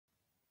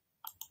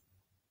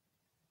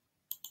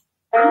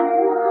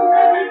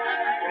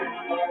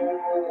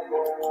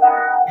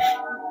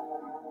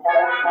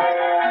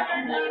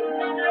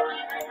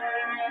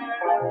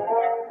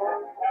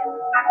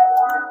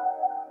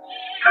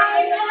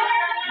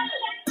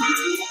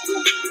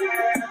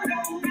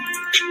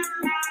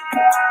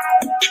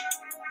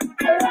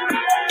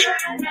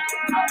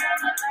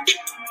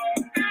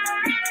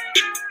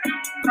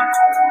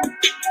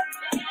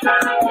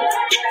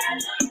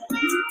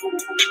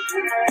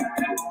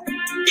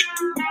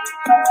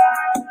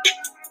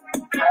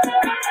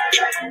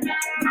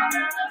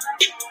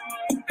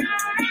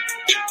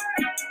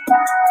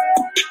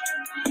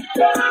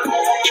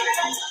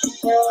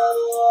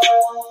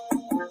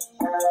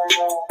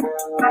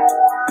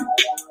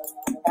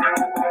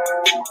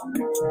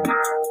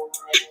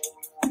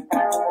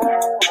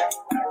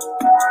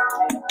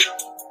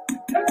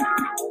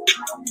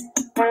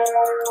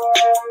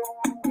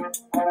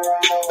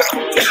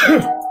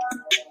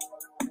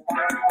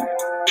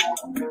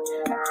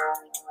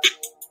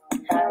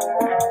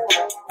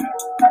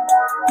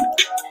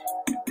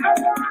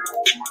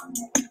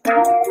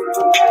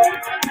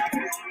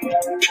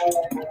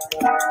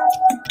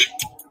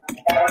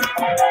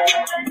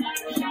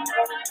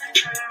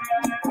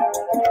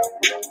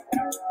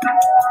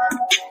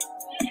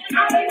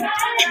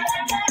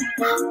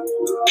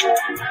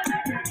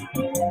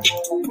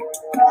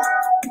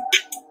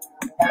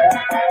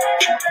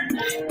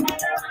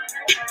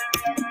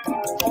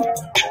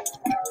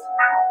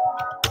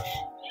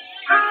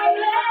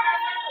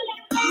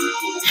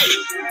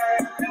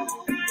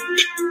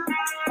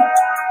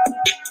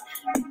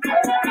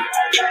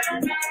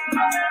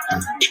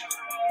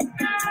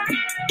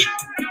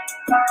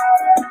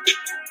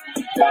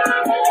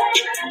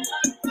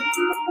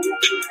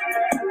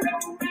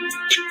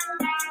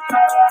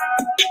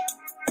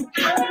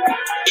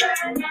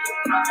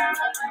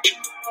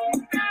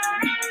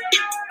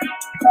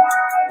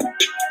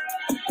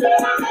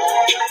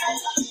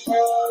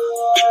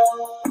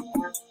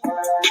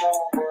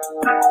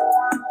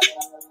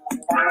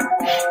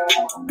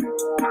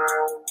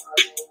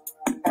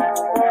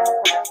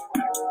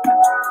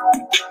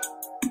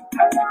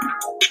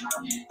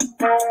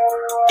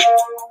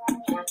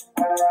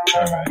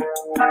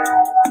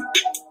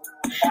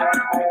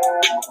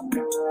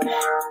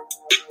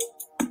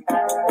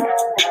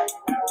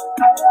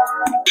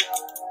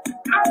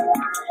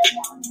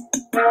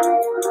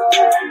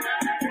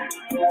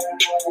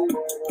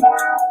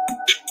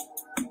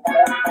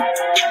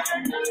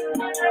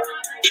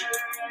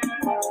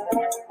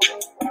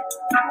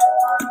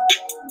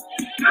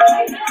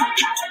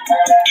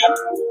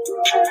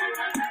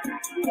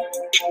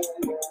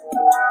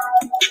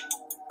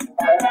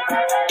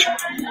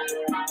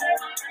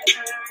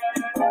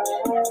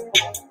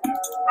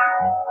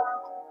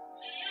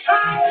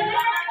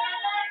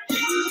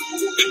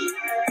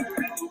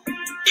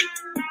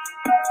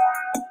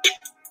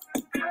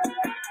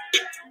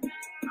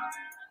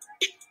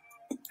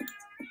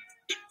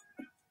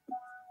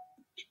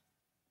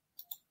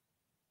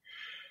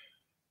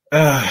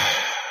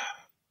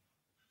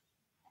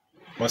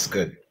What's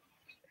good?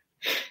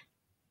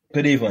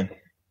 Good evening.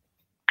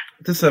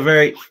 This is a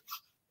very,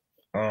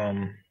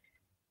 I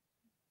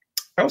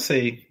would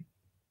say,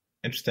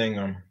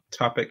 interesting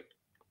topic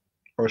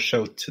or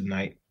show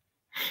tonight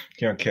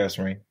here on Chaos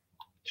Rain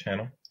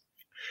channel.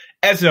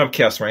 As you know, I'm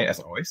Chaos Rain,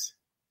 as always.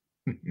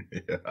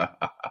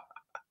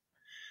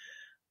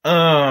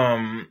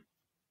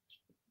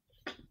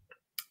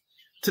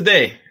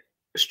 Today,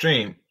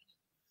 stream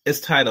is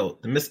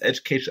titled "The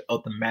Miseducation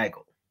of the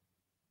Maggle."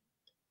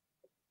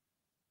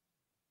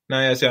 Now,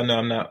 as y'all know,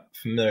 I'm not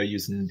familiar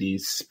using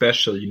these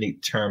special,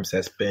 unique terms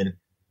that's been,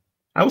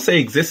 I would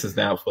say, existence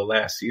now for the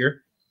last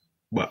year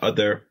by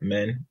other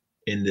men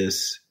in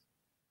this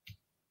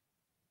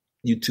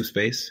YouTube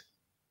space.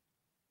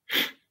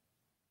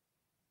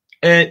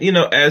 And,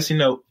 as you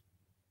know,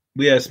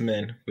 we as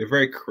men, we're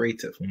very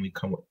creative when we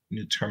come with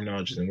new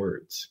terminologies and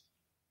words.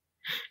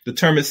 The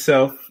term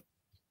itself,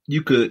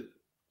 you could,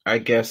 I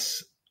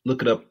guess,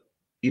 look it up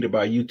either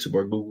by YouTube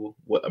or Google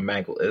what a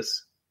maggle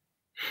is.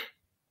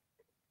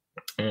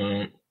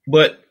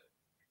 But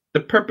the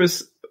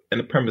purpose and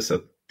the premise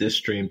of this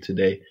stream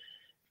today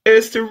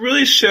is to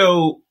really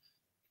show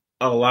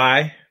a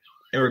lie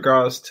in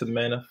regards to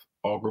men of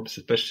all groups,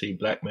 especially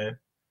black men,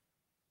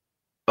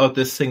 of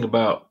this thing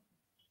about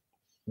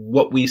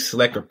what we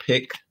select or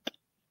pick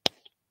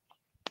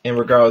in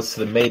regards to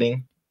the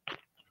mating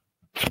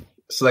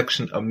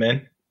selection of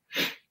men.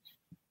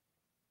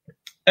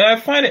 And I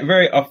find it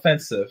very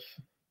offensive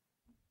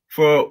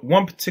for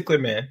one particular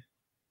man,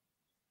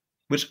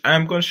 which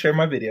I'm going to share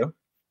my video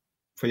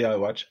for y'all to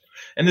watch.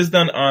 And it's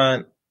done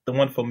on the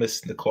wonderful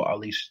Miss Nicole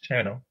Ali's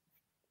channel.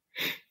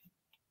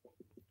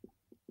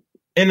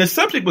 And the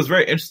subject was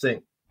very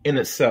interesting in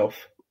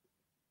itself.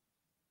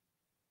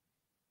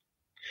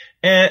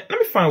 And let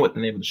me find what the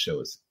name of the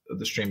show is, of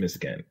the stream is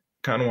again.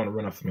 Kind of want to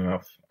run off my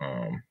mouth.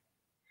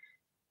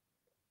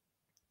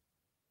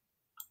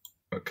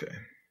 Okay.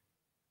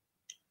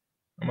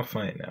 I'm going to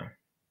find it now.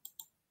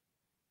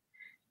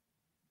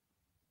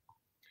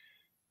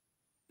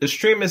 The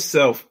stream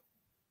itself,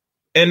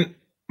 and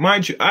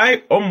mind you,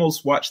 I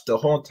almost watched the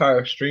whole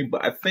entire stream,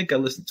 but I think I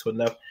listened to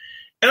enough.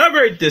 And I'm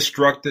very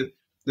distraught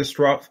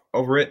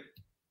over it.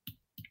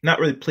 Not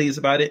really pleased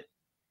about it.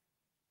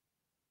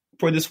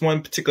 For this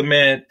one particular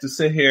man to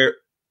sit here,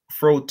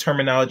 throw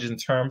terminology and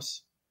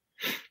terms.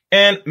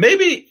 And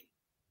maybe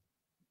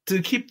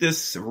to keep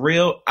this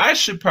real, I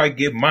should probably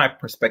give my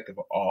perspective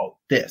of all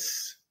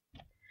this.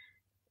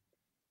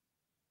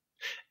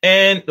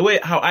 And the way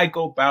how I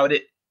go about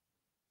it,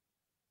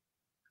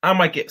 I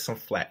might get some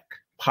flack.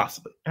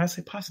 Possibly. And I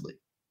say possibly.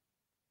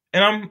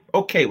 And I'm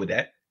okay with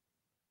that.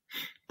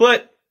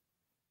 But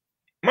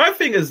my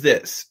thing is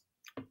this,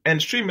 and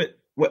stream it,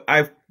 what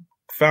I've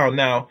found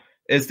now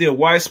is the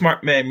why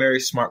smart man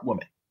marries smart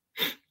woman.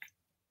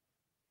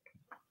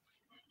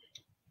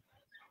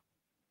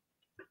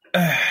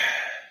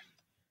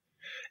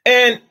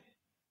 And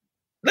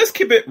let's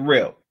keep it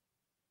real.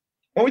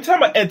 When we talk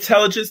about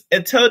intelligence,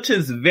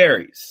 intelligence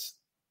varies.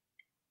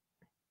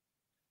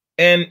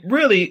 And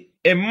really,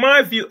 in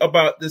my view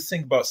about this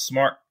thing about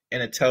smart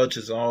and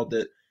intelligence and all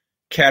the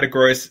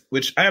categories,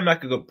 which I am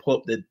not going to pull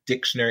up the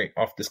dictionary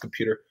off this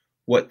computer,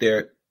 what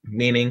their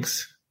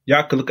meanings.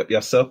 Y'all can look up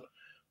yourself.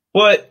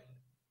 But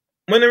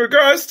when in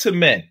regards to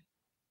men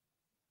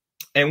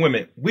and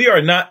women, we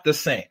are not the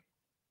same.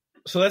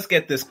 So let's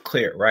get this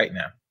clear right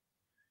now.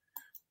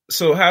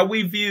 So how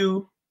we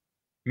view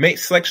mate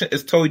selection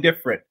is totally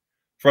different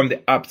from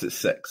the opposite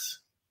sex.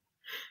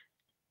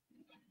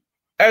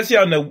 As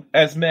y'all know,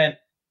 as men,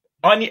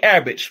 on the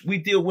average, we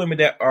deal with women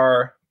that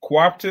are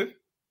cooperative,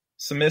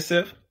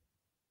 submissive,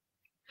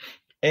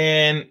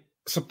 and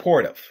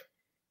supportive.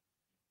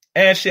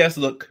 And she has to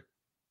look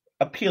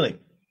appealing,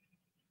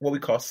 what we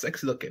call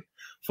sexy looking,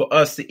 for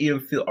us to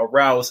even feel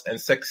aroused and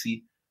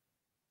sexy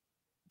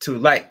to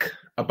like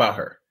about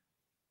her.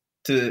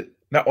 To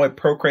not only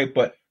procreate,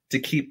 but to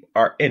keep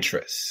our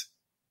interests.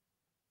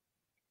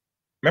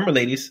 Remember,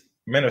 ladies,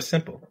 men are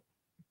simple.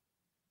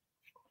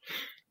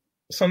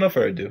 So no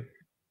further ado,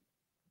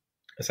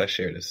 as I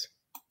share this.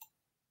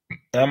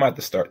 I'm about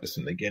to start this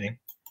from the beginning.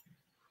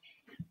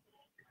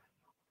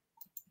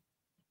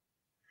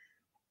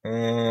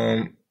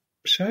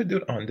 Should I do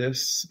it on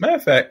this? Matter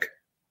of fact,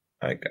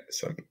 I got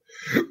something.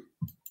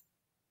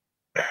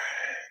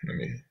 Let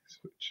me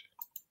switch.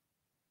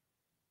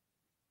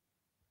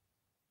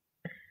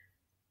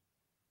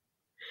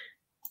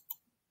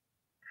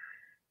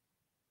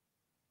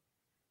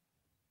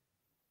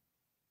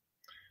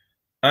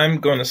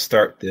 I'm going to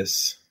start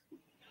this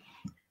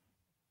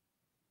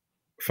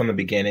from the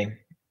beginning,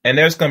 and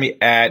there's going to be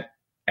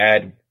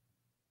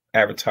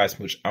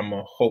advertisement, which I'm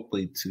going to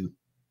hopefully to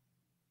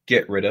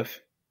get rid of.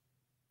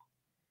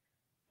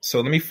 So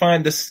let me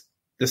find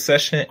the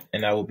session,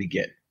 and I will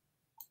begin.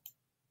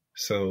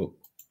 So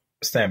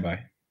stand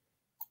by.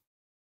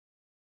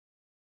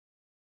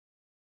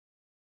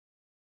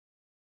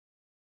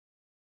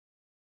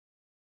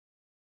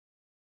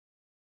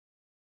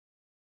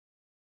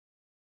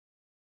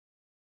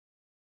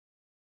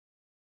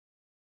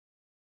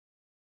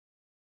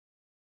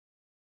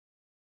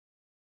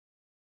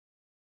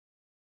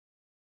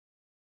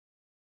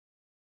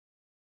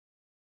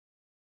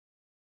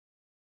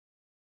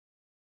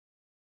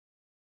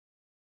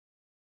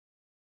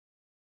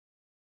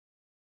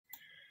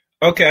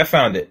 Okay, I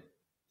found it.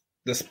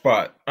 The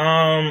spot.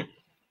 How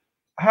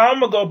I'm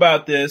gonna go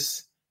about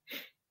this?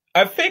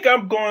 I think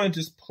I'm going to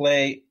just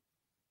play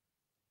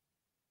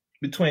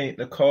between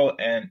Nicole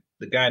and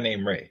the guy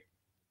named Ray.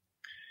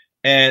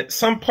 And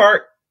some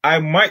part I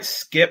might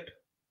skip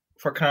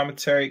for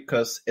commentary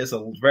because it's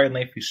a very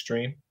lengthy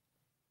stream.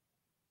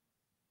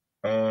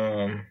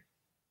 Yeah,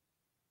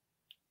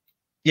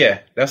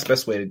 that's the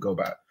best way to go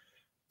about it.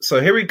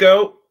 So here we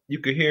go. You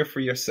can hear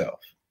for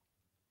yourself.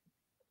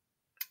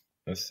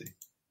 Let's see.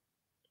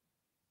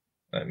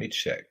 Let me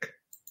check.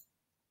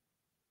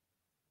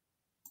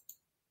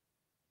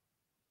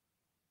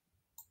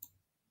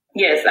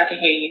 Yes, I can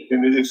hear you.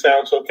 And it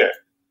sounds okay.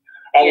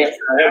 I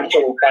had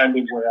trouble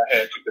finding where I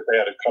had you because I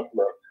have a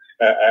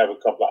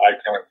couple of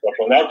icons up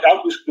on.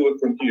 I'll just do it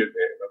from here, then.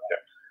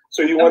 Okay.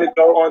 So you want to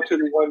go on to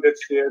the one that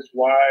says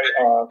why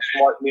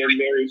smart men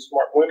marry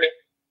smart women?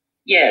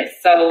 Yes.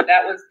 So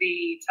that was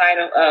the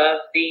title of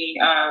the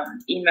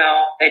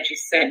email that you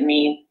sent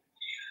me,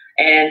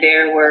 and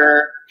there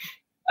were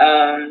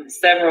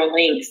several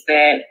links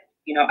that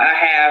I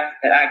have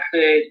that I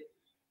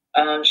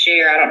could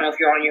share. I don't know if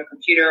you're on your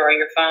computer or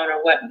your phone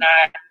or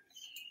whatnot.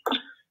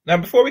 Now,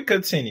 before we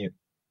continue,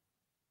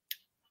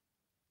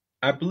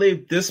 I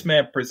believe this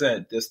man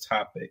presented this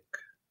topic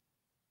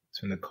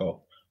to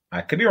Nicole. I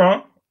could be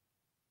wrong,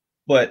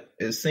 but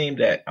it seemed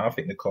that I don't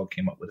think Nicole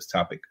came up with this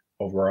topic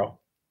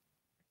overall.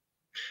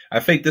 I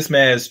think this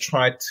man has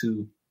tried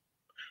to,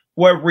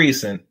 for what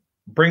reason,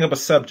 bring up a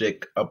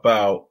subject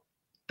about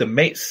the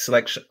mate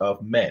selection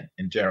of men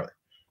in general.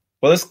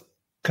 Well, let's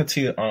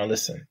continue on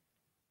listening.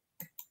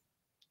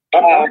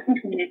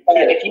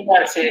 If you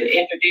want to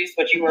introduce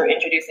what you were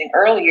introducing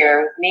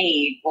earlier with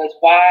me, was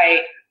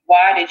why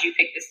did you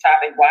pick this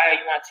topic? Why do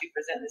you want to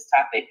present this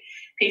topic?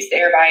 Peace to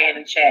everybody in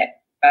the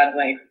chat, by the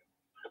way.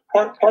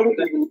 part of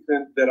the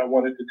reason that I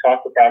wanted to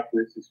talk about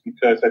this is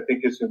because I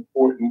think it's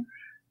important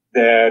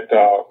that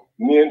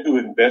men who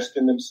invest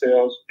in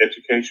themselves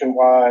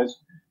education-wise,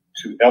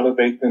 to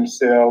elevate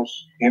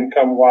themselves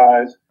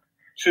income-wise,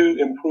 to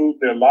improve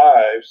their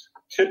lives,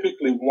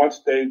 typically once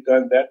they've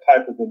done that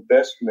type of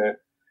investment,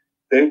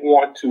 they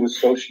want to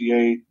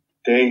associate,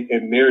 date,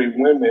 and marry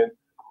women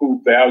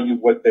who value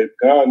what they've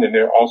done, and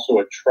they're also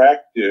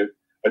attracted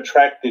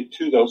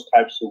to those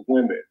types of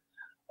women.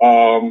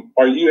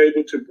 Are you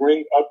able to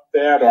bring up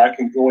that, or I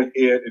can go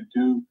ahead and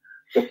do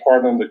the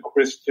part on the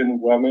Kristen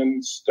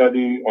Wellman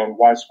study on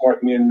why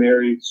smart men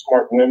marry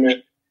smart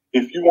women?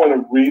 If you want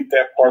to read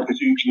that part,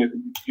 because you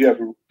have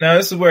a... Now,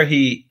 this is where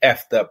he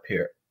effed up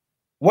here.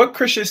 What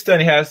Christian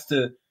study has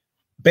to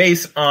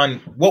base on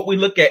what we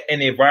look at in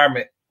the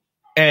environment,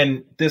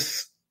 and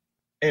this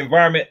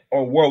environment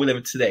or world we live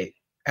in today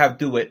have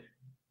to do with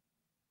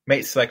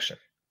mate selection.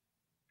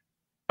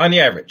 On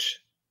the average,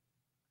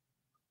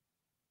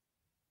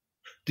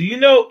 do you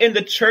know in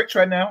the church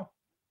right now,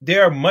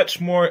 there are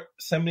much more,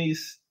 some of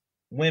these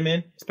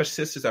women, especially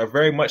sisters, are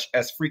very much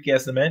as freaky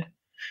as the men.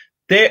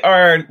 They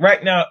are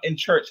right now in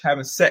church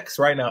having sex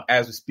right now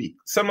as we speak.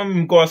 Some of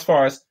them go as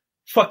far as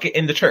fuck it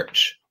in the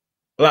church.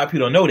 A lot of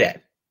people don't know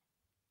that.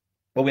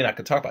 But we're not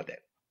going to talk about that.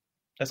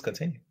 Let's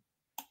continue.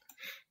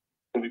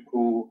 Really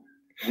cool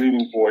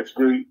reading voice.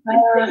 Really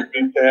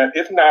read that.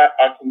 If not,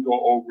 I can go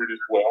over it as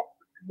well.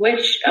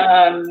 Which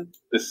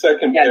the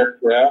second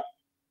paragraph.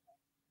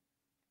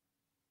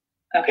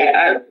 Okay,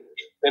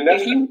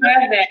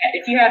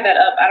 if you have that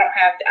up, I don't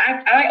have.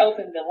 I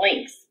opened the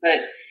links, but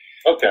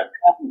okay,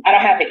 I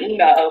don't have the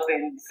email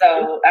open,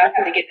 so I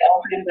have to get the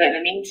open. But in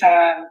the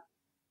meantime,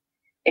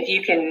 if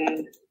you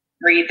can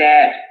read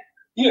that.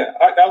 Yeah,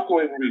 I'll go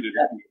ahead and read it.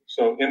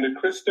 So, in the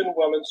Kristen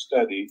Wellman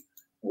study,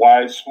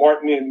 Why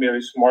Smart Men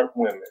Marry Smart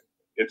Women,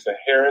 it's a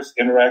Harris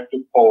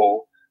Interactive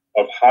poll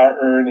of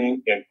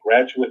high-earning and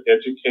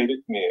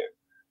graduate-educated men.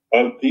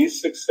 Of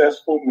these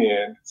successful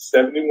men,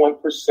 71%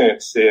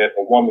 said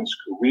a woman's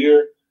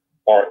career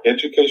or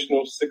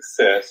educational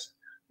success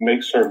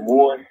makes her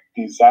more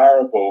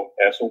desirable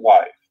as a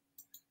wife.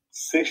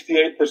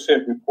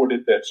 68%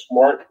 reported that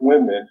smart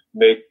women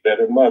make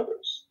better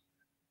mothers.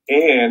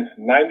 And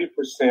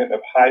 90%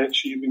 of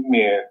high-achieving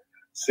men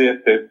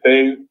said that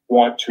they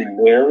want to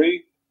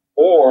marry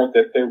or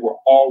that they were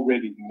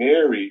already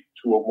married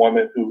to a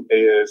woman who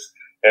is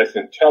as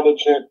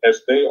intelligent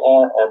as they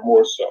are or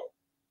more so.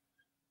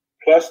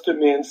 Plus, the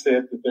men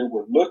said that they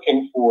were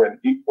looking for an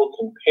equal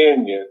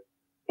companion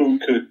who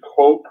could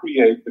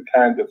co-create the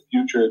kind of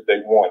future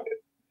they wanted.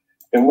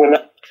 And when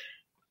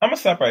I'm going to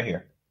stop right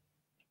here.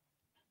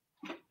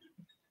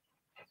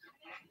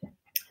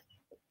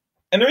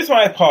 And the reason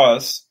why I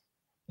pause,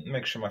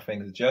 make sure my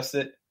finger's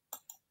adjusted.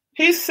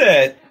 He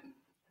said,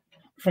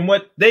 from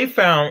what they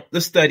found,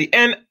 the study,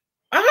 and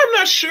I'm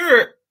not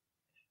sure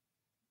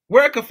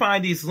where I could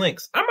find these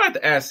links. I'm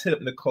about to hit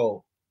up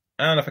Nicole.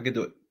 I don't know if I could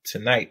do it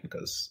tonight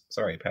because it's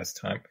already past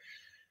time.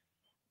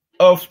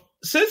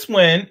 Since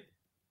when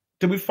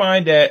did we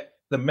find that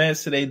the men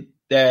today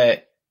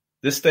that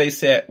the study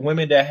said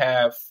women that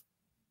have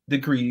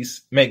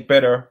degrees make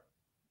better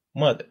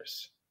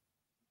mothers?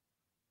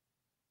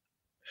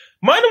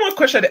 My number one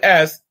question to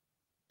ask,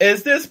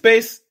 is this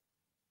based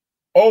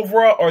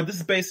overall or this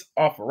is based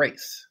off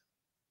race?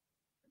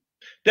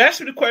 That's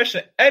the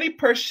question any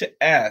person should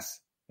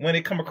ask when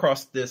they come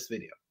across this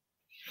video.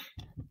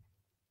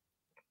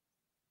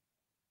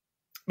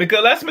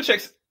 Because last time I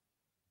checked,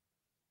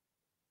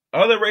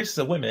 other races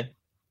of women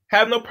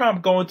have no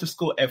problem going to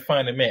school and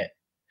finding a man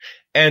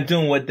and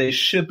doing what they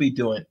should be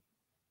doing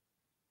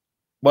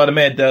while the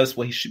man does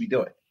what he should be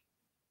doing.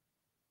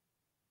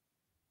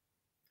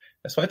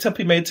 That's why I tell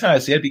people many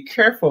times, you have to be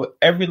careful of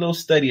every little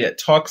study that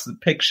talks the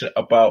picture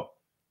about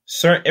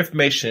certain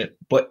information,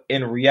 but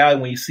in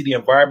reality, when you see the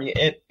environment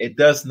you're in, it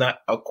does not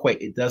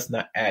equate. It does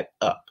not add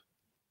up.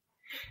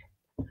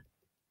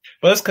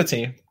 But let's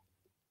continue.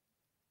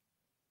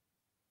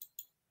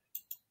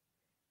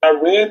 I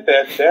read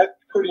that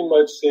pretty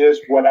much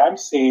says what I'm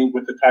seeing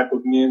with the type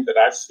of men that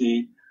I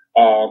see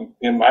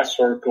in my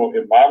circle,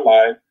 in my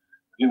life.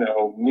 You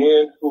know,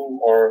 men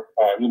who are,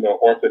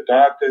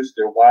 orthodontists,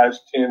 their wives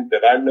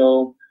that I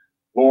know,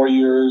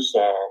 lawyers,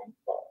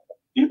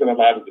 even a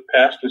lot of the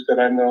pastors that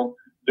I know,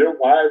 their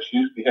wives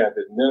usually have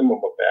a minimum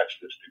of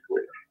bachelor's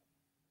degree.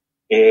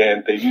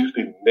 And they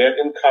usually met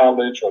in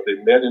college or they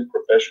met in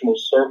professional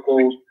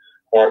circles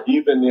or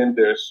even in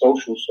their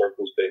social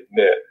circles they've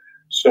met.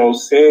 So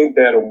saying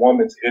that a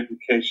woman's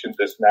education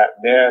does not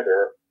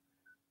matter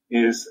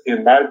is,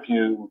 in my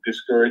view,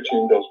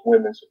 discouraging those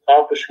women's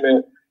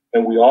accomplishment.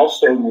 And we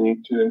also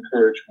need to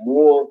encourage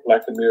more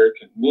Black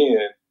American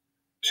men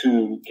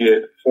to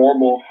get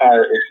formal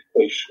higher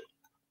education.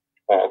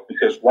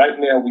 Because right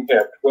now we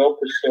have 12%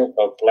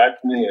 of Black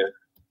men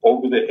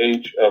over the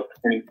age of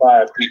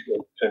 25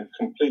 who have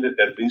completed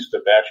at least a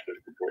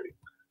bachelor's degree.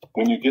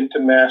 When you get to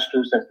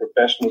master's and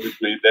professional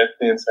degree, that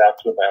thins out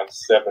to about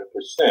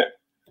 7%.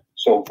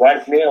 So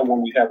right now,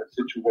 when we have a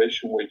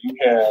situation where you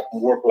have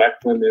more Black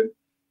women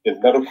in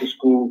medical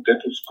school,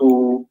 dental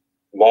school,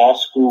 law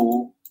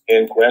school,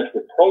 and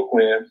graduate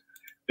programs,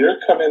 they're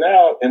coming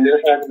out and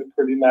they're having a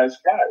pretty nice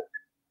life.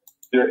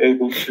 They're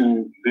able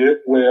to live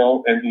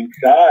well, and these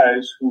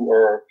guys who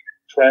are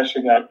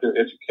trashing out their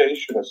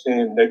education or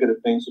saying negative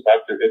things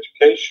about their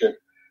education,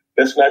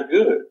 that's not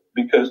good,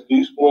 because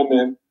these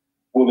women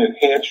will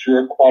enhance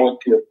your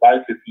quality of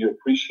life if you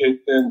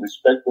appreciate them,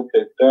 respect what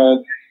they've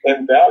done,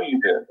 and value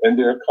them and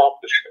their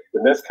accomplishments.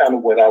 And that's kind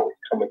of what I was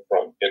coming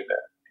from in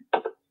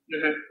that.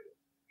 Mm-hmm.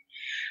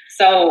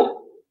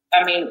 So,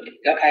 I mean,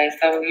 okay,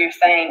 so you're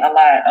saying a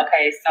lot.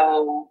 Okay,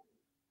 so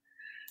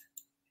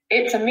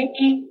to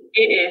me,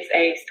 it is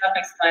a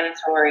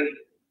self-explanatory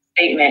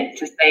statement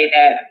to say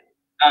that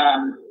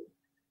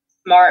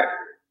smart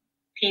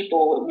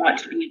people want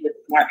to be with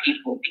smart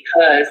people,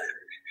 because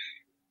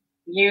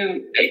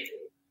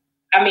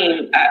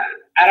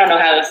I don't know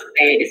how to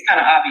say it. It's kind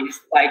of obvious.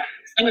 Like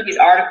some of these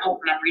articles,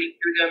 when I'm reading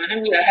through them, and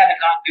I haven't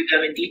gone through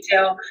them in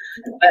detail,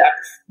 but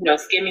I'm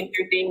skimming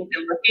through things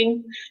and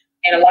looking,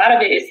 and a lot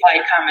of it is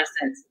like common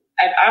sense.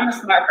 If I'm a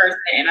smart person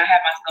and I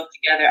have myself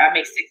together, I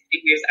make 6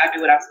 figures, I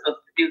do what I'm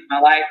supposed to do with my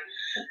life.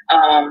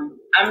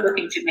 I'm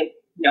looking to make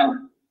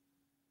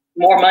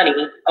more money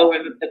over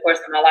the course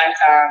of my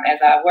lifetime as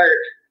I work.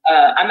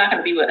 I'm not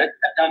going to be with a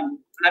dumb.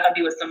 I'm not going to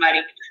be with somebody.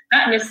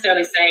 Not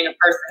necessarily saying a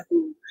person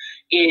who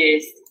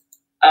is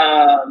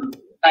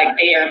like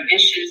they are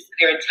ambitious,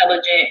 they're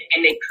intelligent,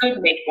 and they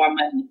could make more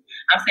money.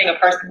 I'm saying a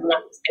person who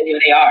wants to stay where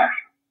they are.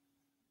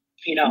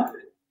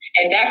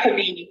 And that could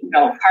be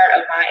part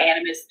of my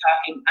animus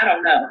talking. I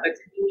don't know, but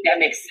to me that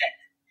makes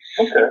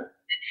sense. Okay.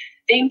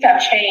 Things have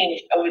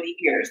changed over the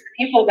years.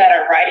 The people that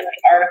are writing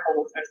the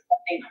articles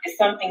is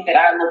something that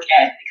I look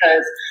at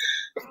because.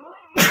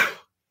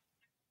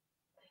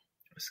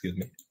 Excuse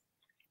me.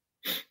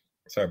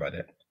 Sorry about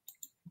that.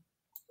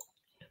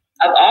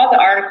 Of all the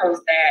articles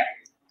that,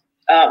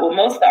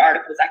 most of the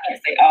articles, I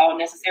can't say all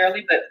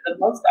necessarily, but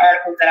most of the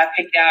articles that I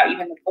picked out,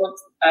 even the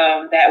books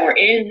that were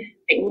in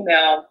the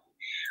email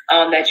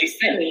that you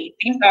sent me,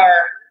 these are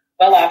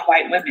well-off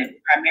white women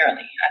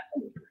primarily.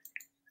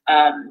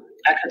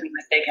 I could be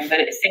mistaken, but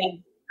it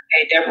seemed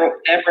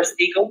Deborah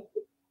Siegel,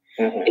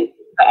 mm-hmm.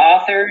 The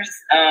authors.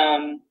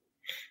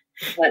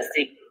 Let's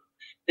see.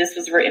 This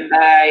was written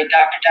by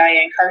Dr.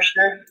 Diane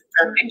Kirshner.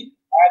 Her picture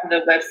on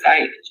the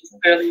website, she's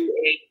clearly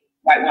a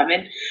white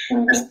woman.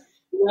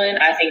 Mm-hmm.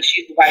 I think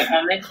she's a white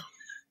woman.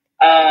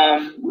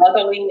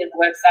 Motherly is a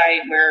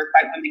website where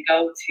white women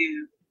go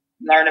to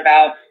learn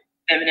about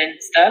feminine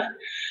stuff.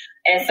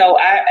 And so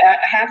I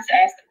have to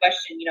ask the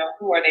question,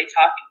 who are they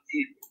talking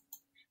to?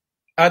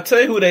 I'll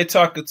tell you who they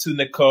talking to,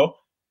 Nicole.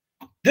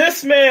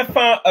 This man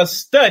found a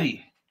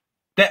study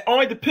that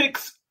only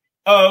depicts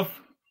of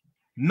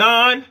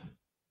non-white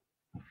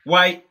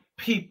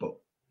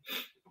people.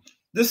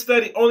 This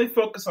study only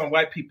focuses on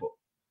white people,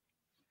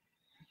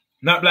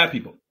 not black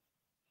people.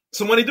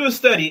 So when they do a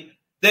study,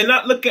 they're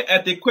not looking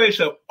at the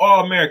equation of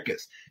all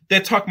Americans.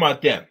 They're talking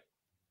about them.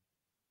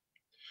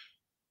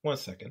 1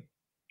 second.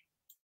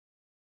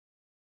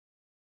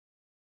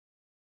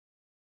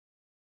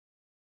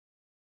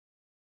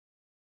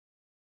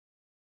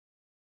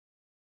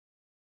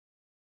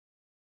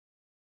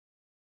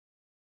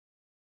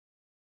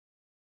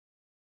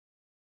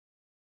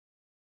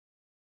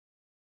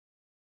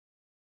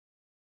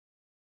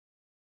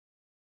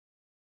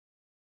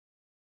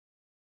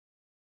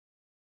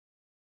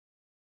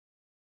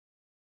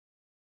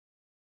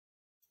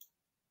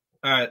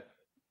 All right,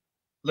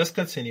 let's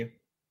continue.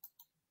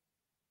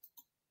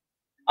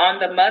 On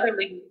the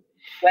Motherly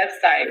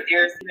website,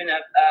 there's even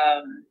a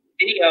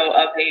video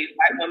of a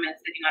white woman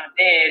sitting on a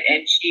bed,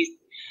 and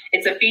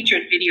it's a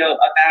featured video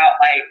about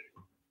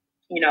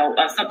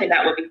something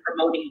that would be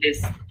promoting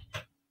this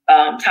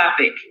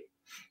topic.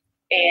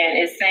 And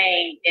it's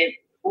saying, it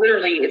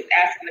literally is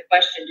asking the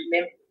question, do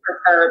men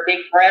prefer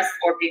big breasts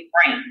or big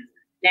brains?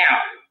 Now,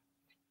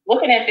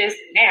 looking at this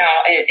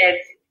now,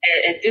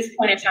 at this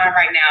point in time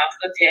right now,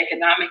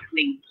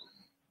 socioeconomically,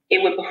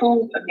 it would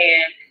behoove a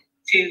man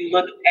to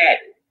look at,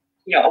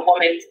 a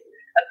woman's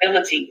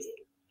abilities.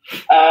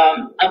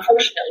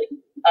 Unfortunately,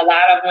 a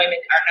lot of women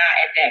are not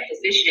at that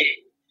position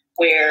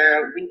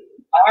where we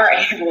are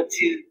able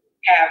to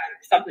have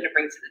something to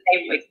bring to the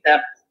table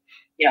except,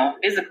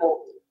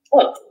 physical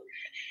looks.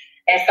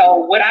 And so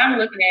what I'm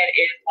looking at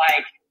is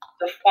like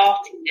the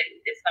faultiness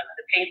in some of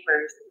the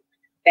papers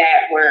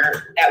that were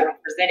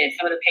presented,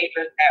 some of the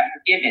papers that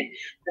were given.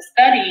 The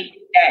study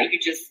that you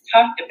just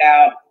talked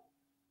about,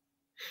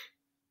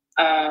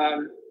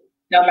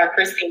 by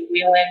Christine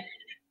Whelan,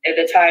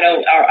 the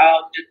title,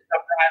 I'll just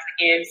summarize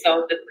again.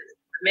 So the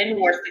men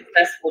who are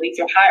successful, these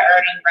are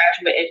high-earning,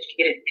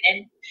 graduate-educated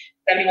men.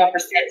 71%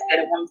 said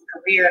a woman's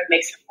career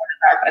makes her more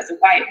desirable as a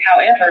wife.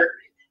 However,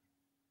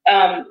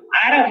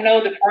 I don't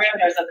know the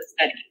parameters of the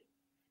study.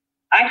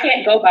 I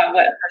can't go by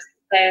what a person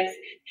says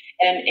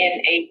in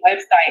a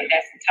website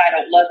that's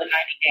entitled Love in 90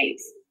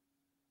 Days.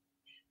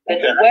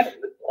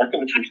 I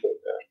can appreciate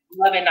that.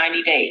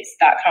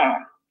 Lovin90days.com.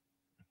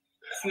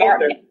 Smart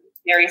men,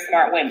 very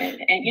smart women.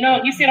 And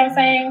you see what I'm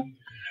saying?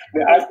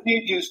 Now, I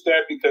did use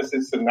that because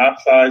it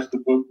synopsized the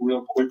book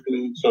real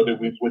quickly so that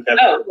we would have.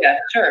 Oh, yeah,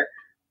 sure.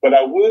 But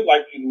I would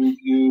like you to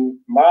review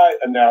my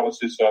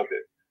analysis of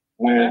it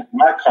when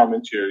my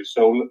commentary.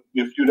 So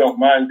if you don't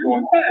mind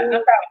going. No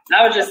problem.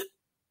 I was just.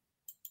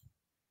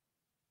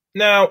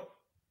 Now,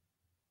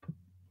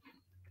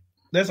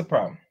 there's a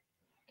problem.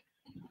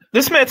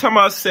 This man talking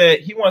about said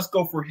he wants to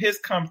go for his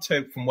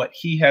commentary from what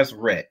he has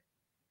read.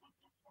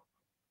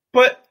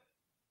 But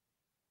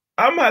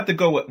I'm going to have to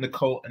go with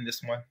Nicole in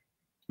this one.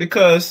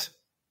 Because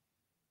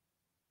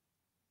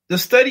the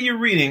study you're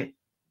reading,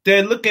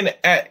 they're looking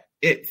at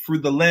it through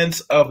the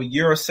lens of a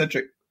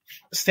Eurocentric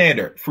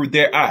standard, through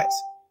their eyes,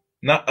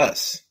 not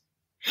us.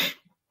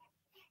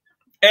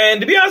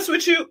 And to be honest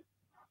with you,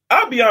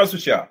 I'll be honest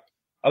with y'all.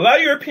 A lot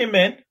of European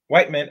men,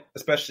 white men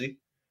especially,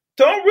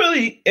 don't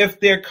really, if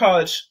they're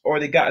college or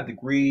they got a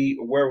degree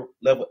or whatever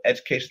level of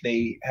education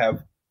they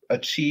have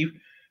achieved,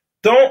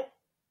 don't,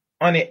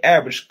 on the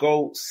average,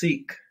 go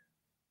seek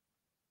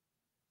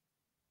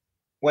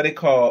what they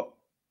call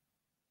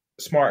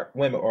smart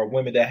women or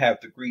women that have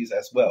degrees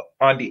as well,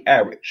 on the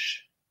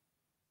average.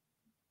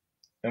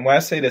 And why I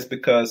say this,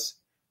 because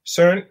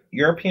certain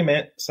European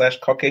men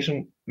 /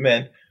 Caucasian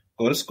men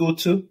go to school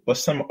too, but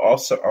some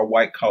also are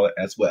white collar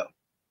as well.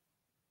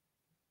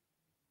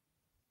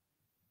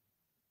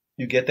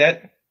 You get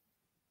that?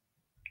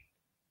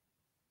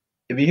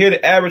 If you hear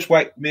the average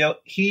white male,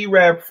 he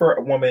rather prefer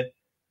a woman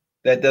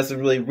that doesn't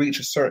really reach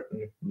a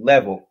certain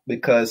level,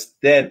 because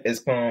then it's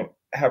going to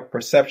have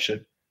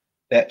perception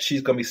that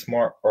she's going to be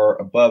smart or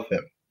above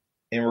him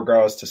in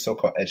regards to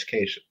so-called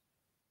education.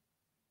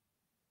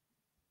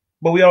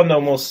 But we all know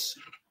most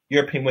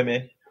European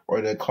women, or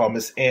they call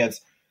Miss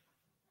Anns,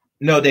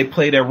 know they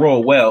play their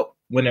role well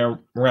when they're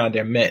around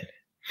their men.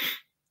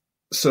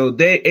 So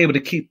they're able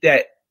to keep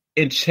that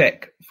in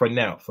check for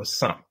now, for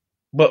some.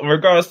 But in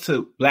regards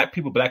to black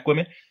people, black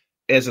women,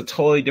 it's a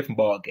totally different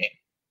ball game.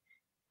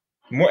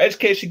 The more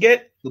education she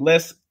get, the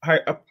less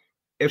higher up.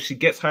 If she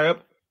gets higher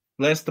up,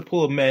 less the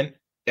pool of men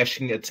that she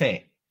can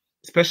attain,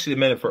 especially the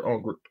men of her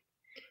own group.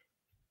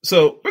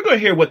 So we're going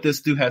to hear what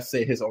this dude has to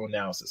say, his own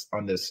analysis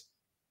on this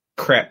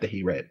crap that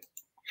he read.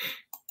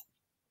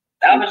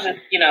 I was just,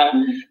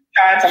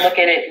 trying to look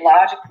at it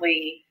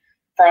logically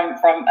from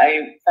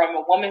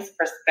a woman's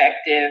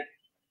perspective,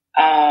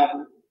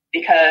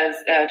 because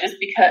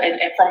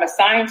and from a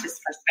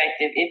scientist's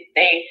perspective,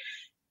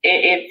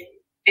 if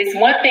it's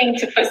one thing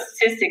to put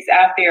statistics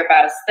out there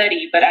about a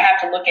study, but I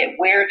have to look at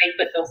where they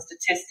put those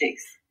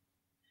statistics.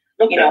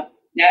 Okay.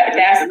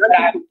 That's what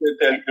I.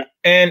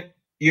 And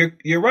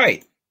you're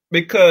right,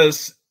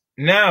 because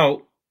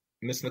now,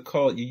 Ms.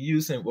 Nicole, you're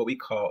using what we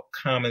call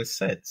common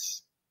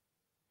sense,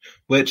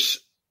 which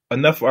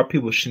enough of our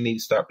people should need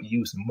to start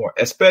using more,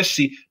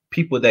 especially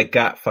people that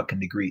got fucking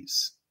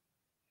degrees.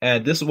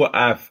 And this is what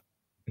I've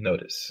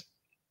noticed.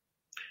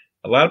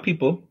 A lot of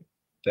people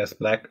that's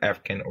black,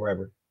 African, or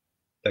whatever,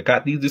 that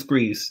got these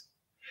degrees,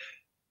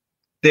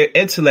 their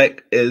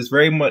intellect is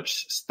very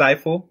much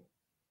stifled.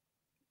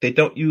 They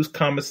don't use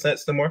common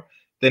sense no more.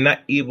 They're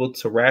not able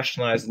to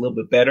rationalize a little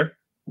bit better.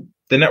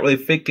 They're not really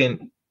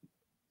thinking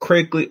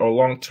critically or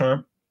long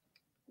term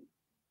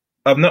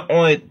of not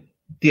only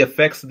the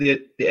effects of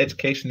the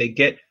education they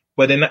get,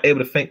 but they're not able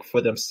to think for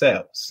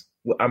themselves.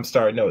 What I'm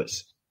starting to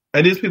notice.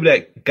 And these people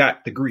that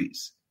got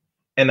degrees.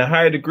 And the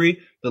higher degree,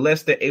 the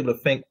less they're able to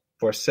think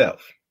for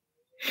self.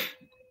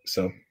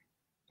 So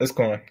let's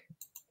go on.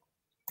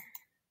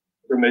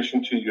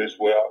 Information to you as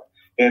well.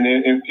 And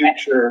in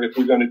future, if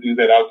we're going to do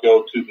that, I'll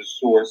go to the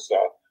source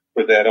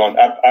for that on.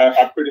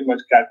 I pretty much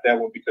got that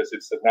one because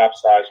it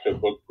synopsized the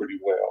book pretty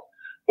well.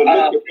 But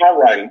look at my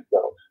writings,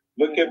 though.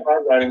 Look at my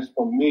writings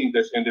from me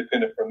that's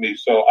independent from me.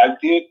 So I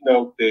did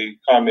note the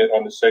comment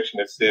on the section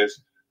that says,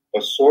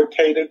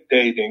 assortative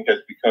dating has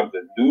become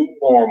the new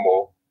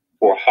normal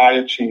for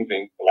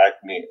high-achieving black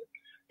men.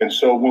 And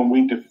so when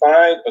we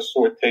define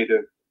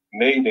assortative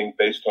mating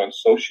based on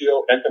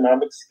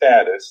socioeconomic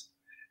status,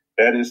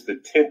 that is the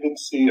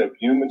tendency of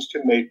humans to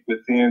mate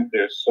within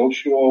their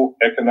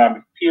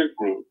socioeconomic peer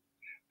group.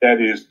 That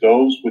is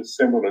those with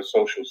similar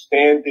social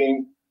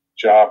standing,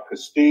 job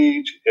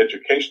prestige,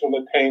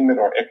 educational attainment,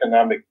 or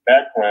economic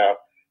background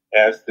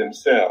as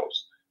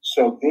themselves.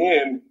 So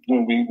then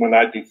when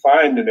I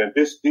defined it, and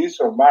these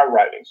are my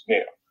writings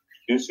now.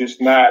 This is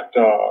not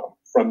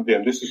from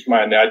them. This is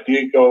mine. Now, I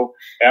did go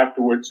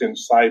afterwards and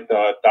cite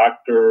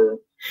Dr.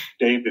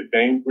 David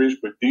Bainbridge,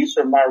 but these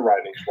are my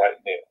writings right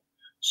now.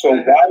 So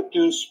why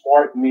do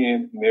smart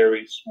men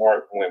marry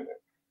smart women?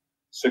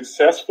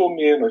 Successful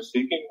men are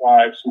seeking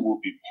wives who will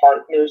be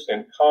partners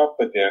and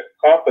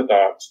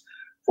confidants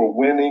for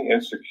winning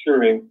and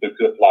securing the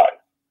good life.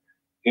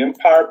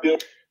 Empire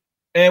building.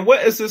 And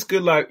what is this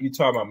good life you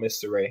talking about,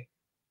 Mr. Ray?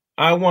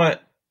 I want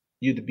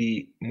you to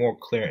be more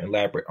clear and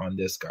elaborate on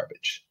this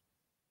garbage.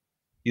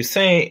 You're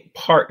saying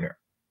partner.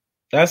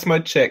 That's my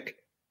check.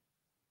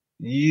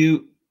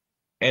 You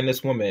and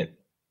this woman,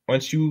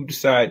 once you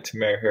decide to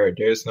marry her,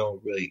 there's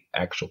no really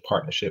actual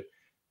partnership.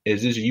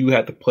 It's just you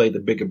have to play the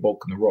bigger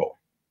bulk in the role.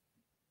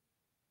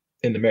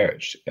 in the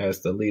marriage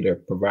as the leader,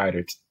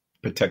 provider,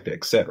 protector,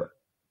 etc.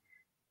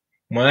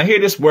 When I hear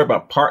this word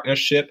about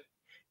partnership,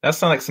 that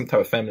sounds like some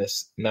type of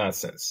feminist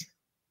nonsense.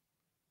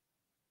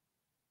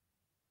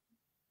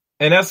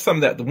 And that's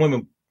something that the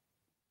women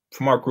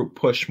from our group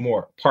push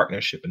more,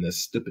 partnership in this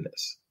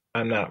stupidness.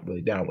 I'm not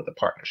really down with the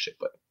partnership,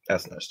 but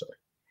that's another story.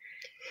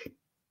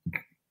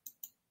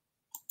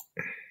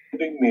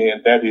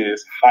 Men, that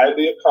is,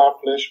 highly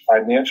accomplished,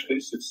 financially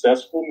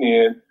successful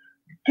men,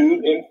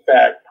 do in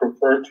fact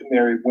prefer to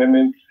marry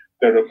women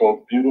that are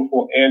both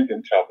beautiful and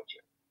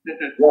intelligent.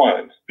 Mm-hmm.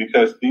 One,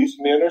 because these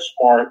men are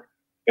smart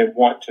and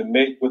want to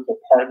mate with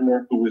a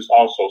partner who is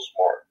also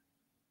smart.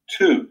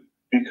 Two,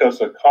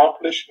 because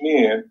accomplished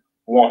men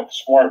want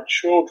smart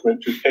children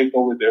to take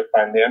over their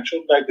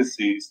financial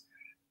legacies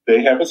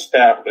they have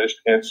established,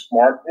 and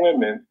smart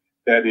women,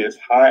 that is,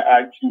 high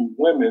IQ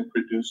women,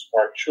 produce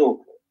smart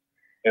children.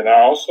 And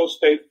I also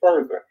state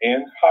further,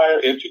 in higher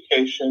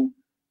education,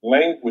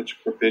 language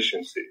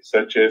proficiency,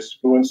 such as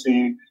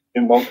fluency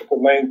in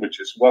multiple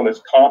languages, as well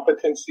as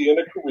competency in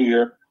a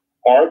career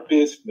or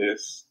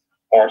business,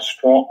 are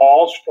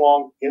all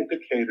strong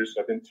indicators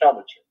of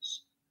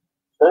intelligence.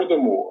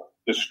 Furthermore,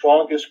 the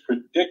strongest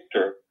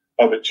predictor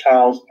of a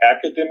child's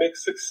academic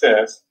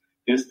success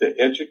is the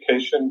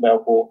education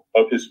level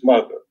of his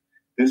mother.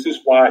 This is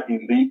why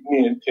elite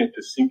men tend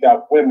to seek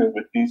out women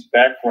with these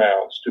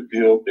backgrounds to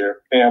build their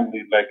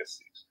family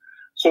legacies.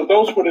 So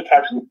those were the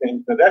types of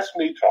things. Now that's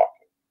me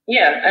talking.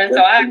 Yeah, and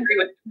so I agree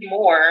with you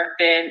more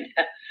than.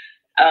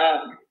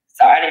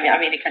 Sorry, I didn't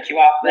mean to cut you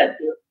off, but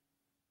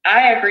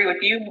I agree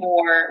with you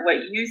more.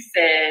 What you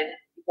said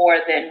more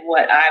than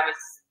what I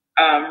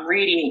was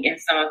reading in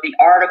some of the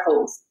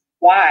articles.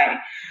 Why?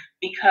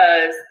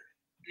 Because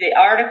the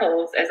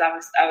articles, as I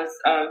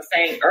was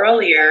saying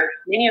earlier,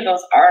 many of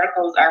those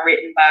articles are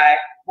written by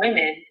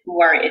women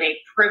who are in a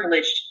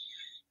privileged,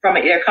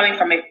 they're coming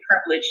from a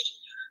privileged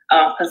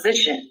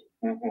position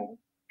mm-hmm.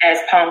 as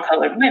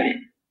palm-colored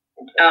women.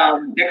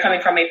 They're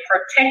coming from a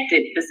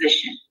protected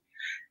position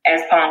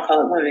as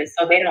palm-colored women,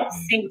 so they don't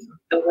see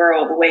the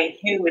world the way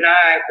you and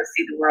I would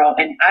see the world,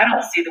 and I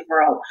don't see the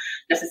world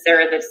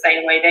necessarily the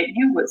same way that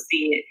you would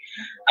see it.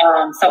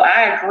 So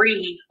I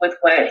agree with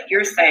what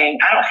you're saying.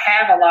 I don't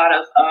have a lot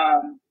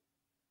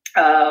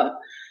of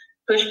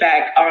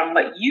pushback on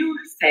what you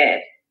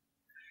said.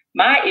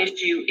 My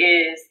issue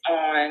is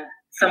on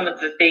some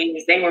of the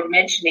things they were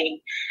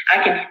mentioning.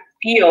 I can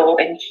feel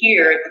and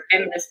hear the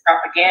feminist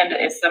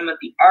propaganda in some of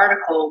the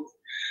articles.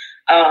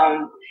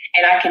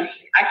 And I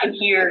can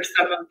hear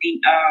some of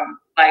the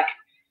like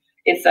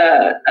it's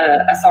a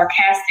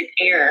sarcastic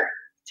air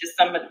to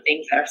some of the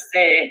things that are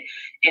said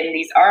in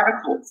these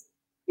articles,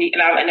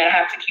 and I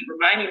have to keep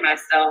reminding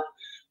myself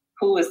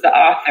who is the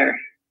author,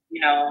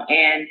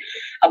 And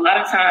a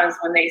lot of times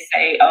when they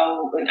say,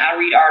 when I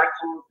read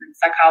articles in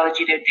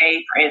Psychology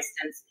Today, for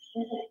instance,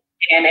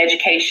 mm-hmm. and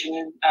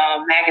education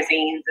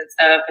magazines and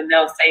stuff, and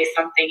they'll say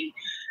something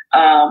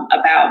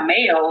about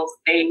males,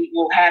 they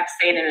will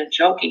say it in a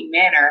joking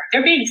manner.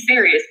 They're being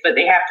serious, but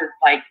they have to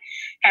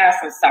have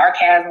some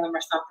sarcasm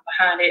or something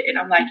behind it. And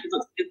I'm like, you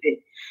look stupid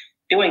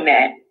doing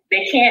that.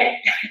 They can't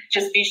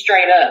just be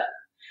straight up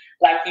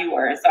like you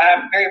were. So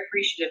I'm very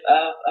appreciative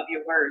of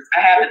your words.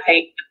 I have the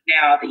page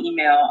now, the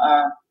email,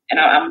 and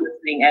I'm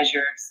listening as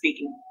you're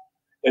speaking.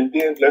 And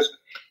then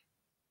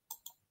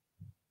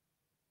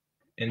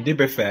in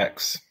deeper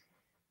facts,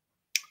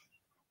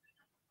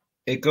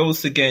 it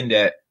goes again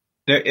that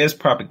there is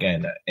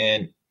propaganda.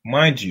 And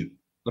mind you,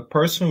 the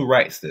person who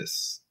writes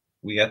this,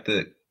 we have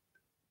to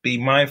be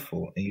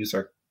mindful and use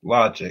our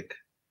logic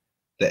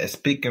that is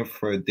speaking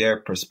for their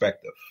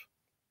perspective.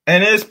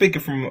 And it is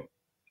speaking from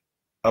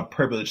a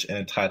privilege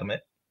and entitlement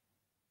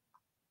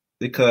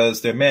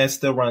because their man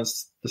still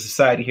runs the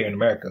society here in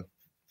America.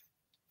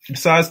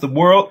 Besides the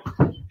world,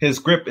 his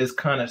grip is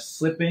kind of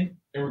slipping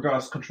in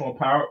regards to control and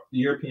power, the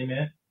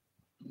European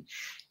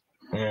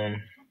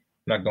man.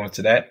 Not going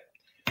to that.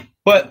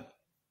 But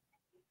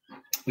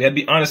we have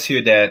to be honest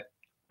here that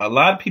a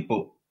lot of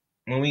people,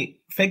 when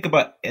we think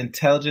about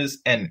intelligence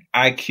and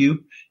IQ,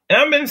 and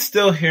I've been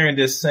still hearing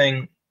this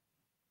saying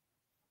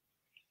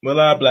with a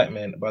lot of black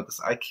men about this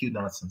IQ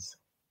nonsense.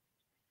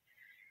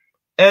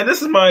 And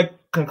this is my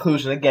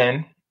conclusion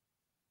again.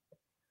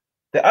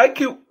 The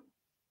IQ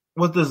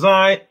was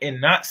designed in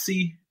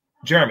Nazi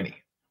Germany.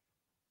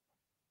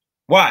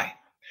 Why?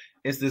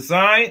 It's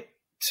designed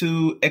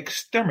to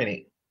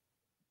exterminate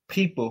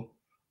people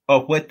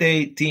of what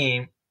they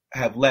deem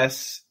have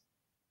less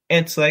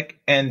intellect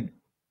and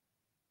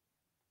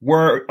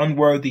were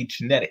unworthy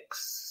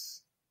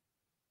genetics.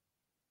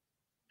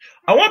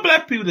 I want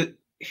black people to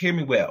hear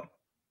me well.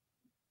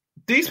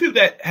 These people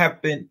that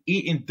have been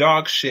eating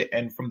dog shit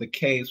and from the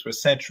caves for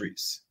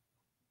centuries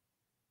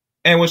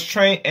and was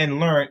trained and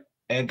learned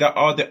and got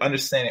all their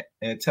understanding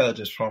and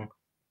intelligence from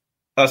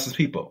us as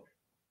people.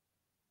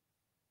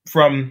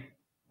 From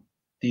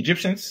the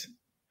Egyptians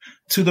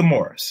to the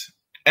Moors.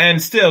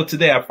 And still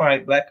today, I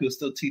find black people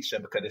still teach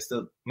them because they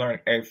still learn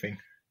everything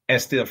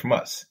and steal from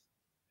us.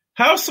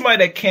 How is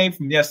somebody that came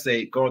from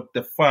yesterday going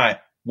to define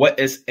what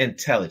is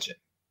intelligent.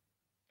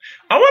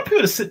 I want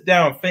people to sit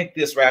down and think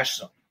this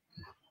rational.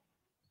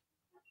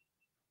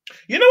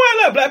 You know why a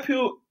lot of black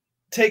people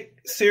take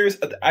serious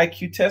of the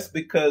IQ test?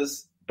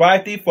 Because by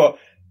default,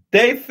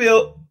 they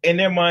feel in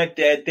their mind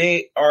that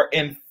they are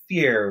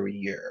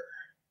inferior.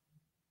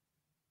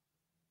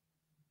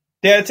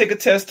 They had to take a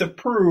test to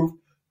prove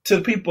to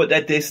the people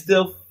that they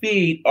still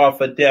feed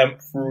off of them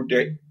through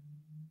their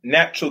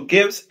natural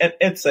gifts and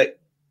insight,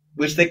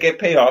 which they get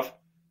paid off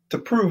to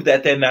prove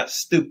that they're not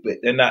stupid,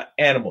 they're not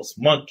animals,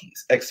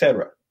 monkeys,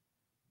 etc.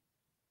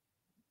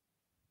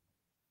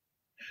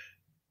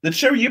 The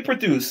children you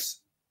produce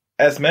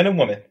as men and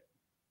women,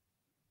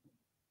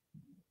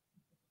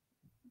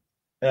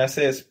 and I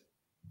say this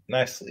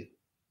nicely,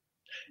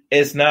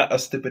 is not a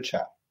stupid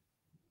child.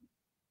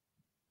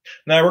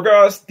 Now,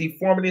 regardless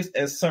deformities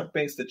and certain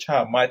things the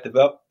child might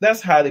develop,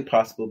 that's highly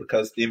possible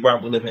because the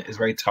environment we live in is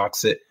very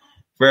toxic,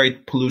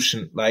 very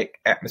pollution like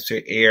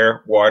atmosphere,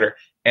 air, water,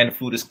 and the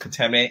food is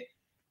contaminated.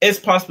 It's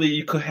possible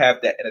you could have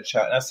that in a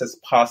child. And that's a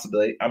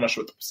possibility. I'm not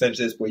sure what the percentage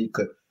is where you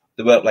could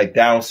develop like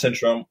Down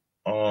syndrome,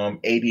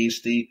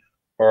 ADHD,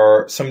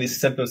 or some of these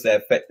symptoms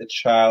that affect the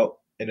child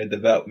in their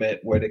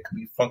development where they could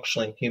be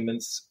functioning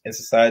humans in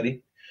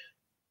society.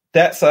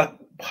 That's a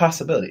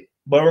possibility.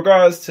 But in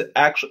regards to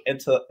actual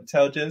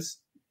intelligence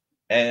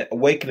and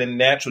awakening the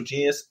natural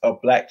genius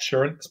of black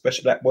children,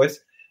 especially black boys,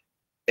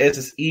 it's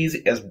as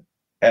easy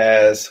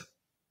as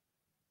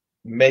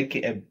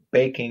making and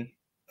baking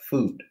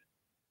food.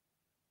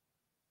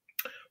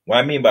 What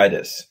I mean by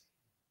this,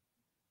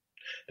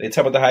 they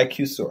talk about the high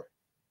Q score.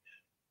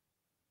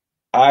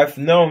 I've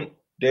known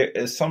there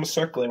is some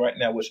circling right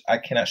now, which I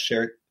cannot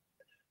share,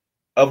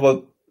 of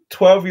a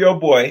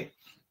 12-year-old boy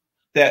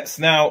that's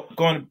now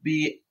going to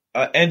be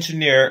an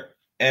engineer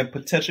and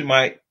potentially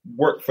might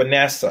work for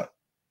NASA.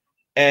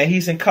 And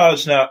he's in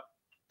college now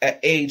at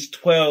age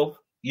 12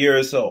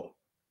 years old.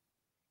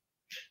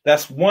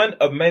 That's one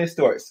of many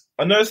stories.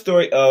 Another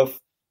story of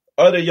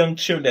other young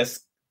children that's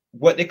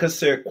what they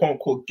consider quote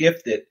unquote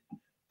gifted,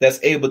 that's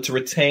able to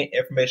retain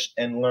information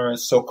and learn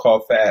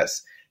so-called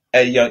fast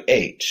at a young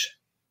age.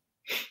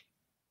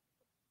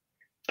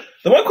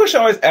 The one question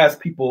I always ask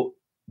people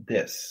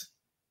this: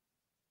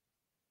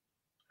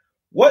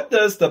 what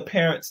does the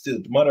parents do,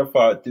 the mother or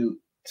father do,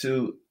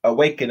 to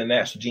awaken the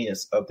natural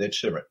genius of their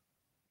children?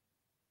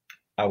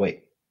 I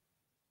wait.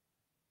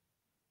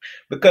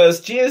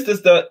 Because genius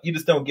you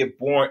just don't get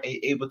born and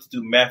you're able to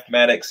do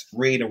mathematics,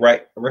 read and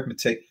write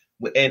arithmetic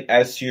within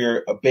as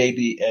you're a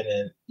baby and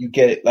then you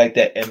get it like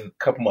that in a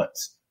couple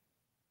months.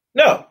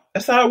 No,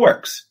 that's not how it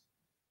works.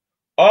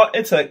 All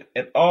intellect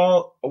and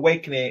all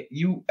awakening,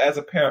 you as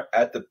a parent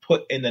have to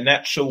put in the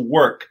natural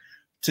work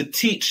to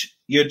teach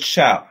your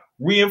child,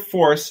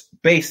 reinforce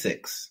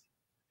basics.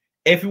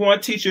 If you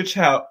want to teach your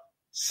child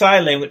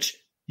sign language,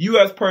 you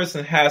as a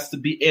person has to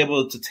be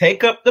able to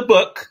take up the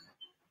book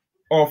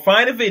or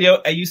find a video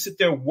and you sit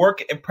there,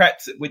 work and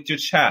practice it with your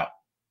child.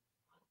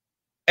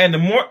 And the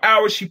more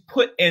hours you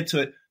put into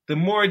it, the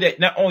more that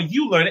not only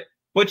you learn it,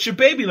 but your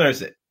baby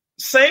learns it.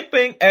 Same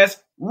thing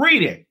as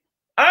reading.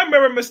 I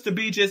remember Mr.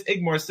 B.J.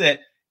 Igmore said,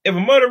 if a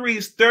mother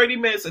reads 30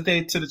 minutes a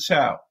day to the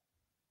child,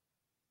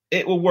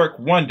 it will work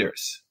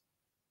wonders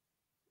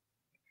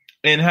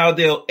in how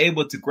they're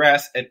able to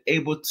grasp and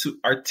able to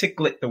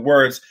articulate the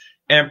words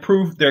and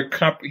improve their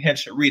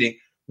comprehension reading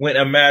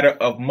within a matter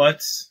of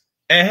months,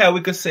 and hell,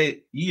 we could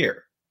say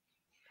year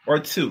or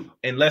two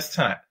in less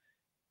time.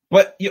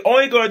 But you're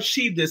only going to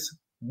achieve this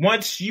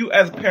once you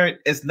as a parent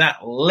is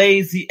not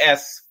lazy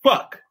as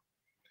fuck.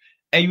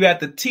 And you have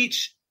to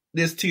teach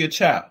this to your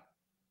child.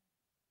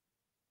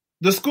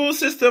 The school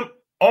system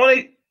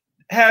only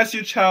has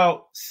your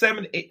child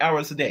 7 to 8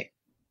 hours a day.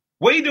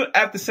 What do you do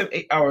after 7 to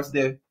 8 hours a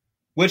day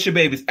with your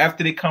babies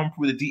after they come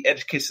through the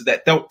de-education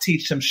that don't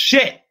teach them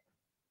shit?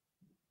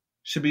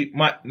 Should be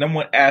my number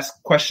one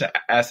question I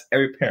ask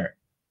every parent,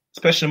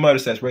 especially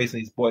mothers that's raising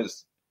these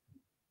boys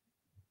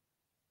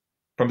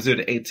from 0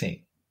 to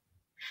 18.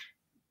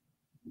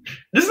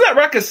 This is not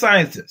rocket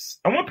science.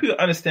 I want people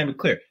to understand me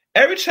clear.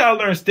 Every child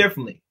learns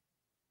differently.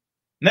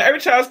 Now,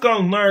 every child's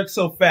going to learn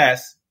so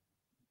fast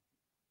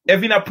if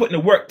you're not putting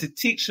the work to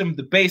teach them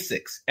the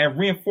basics and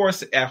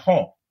reinforce it at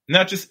home,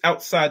 not just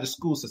outside the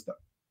school system.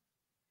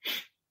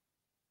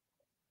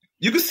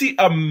 You can see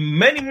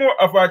many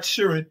more of our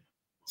children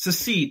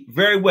succeed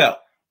very well.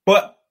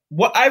 But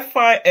what I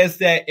find is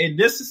that in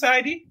this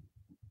society,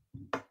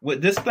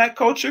 with this black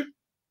culture,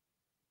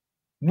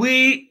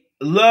 we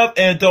love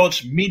and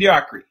indulge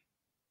mediocrity.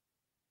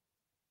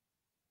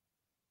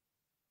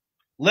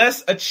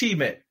 Less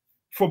achievement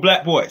for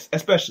black boys,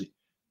 especially.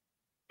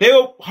 They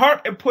will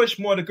harp and push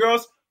more the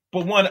girls,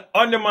 but want to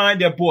undermine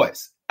their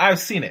boys. I've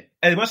seen it.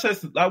 And much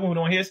as a lot of women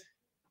don't hear this,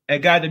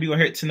 and God, that be going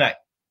to hear it tonight.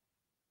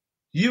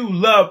 You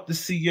love to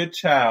see your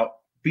child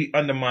be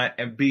undermined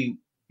and be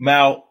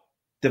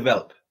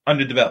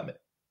underdevelopment.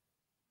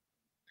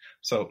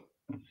 So,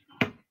 I'm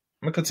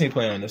going to continue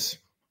playing on this.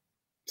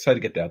 Try to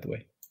get that out of the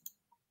way.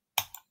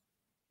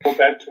 Go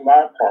back to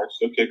my parts,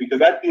 okay?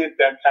 Because I did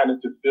that kind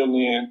of to fill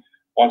in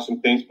on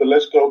some things, but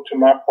let's go to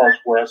my parts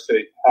where I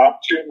say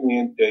top tier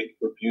men date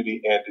for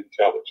beauty and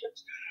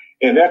intelligence.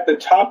 And at the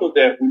top of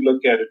that, we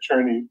look at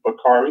attorney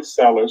Bakari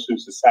Sellers,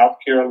 who's the South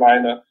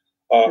Carolina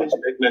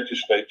state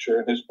legislature,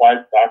 and his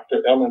wife,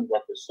 Dr. Ellen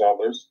Rucker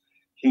Sellers.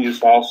 He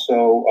is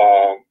also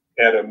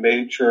at a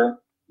major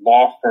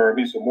law firm.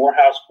 He's a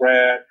Morehouse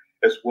grad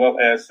as well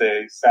as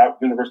a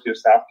University of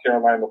South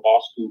Carolina Law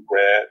School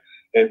grad,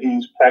 and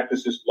he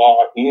practices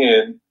law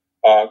in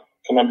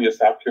Columbia,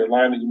 South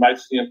Carolina. You might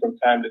see him from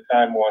time to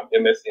time on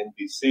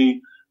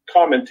MSNBC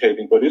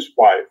commentating, but his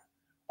wife,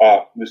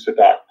 Mr.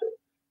 Doctor.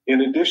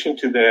 In addition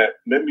to that,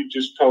 let me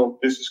just tell,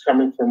 this is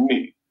coming from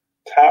me.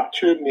 Top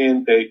tier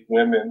men date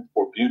women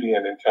for beauty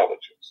and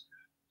intelligence.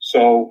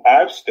 So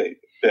I've stated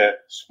that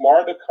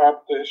smart,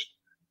 accomplished,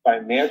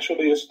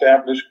 financially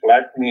established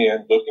Black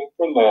men looking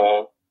for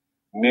love,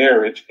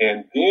 marriage,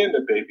 and then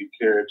the baby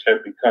carriage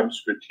have become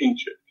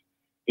strategic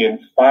in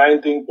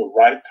finding the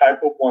right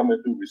type of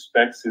woman who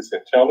respects his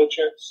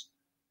intelligence,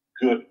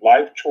 good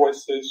life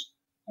choices,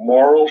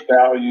 moral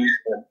values,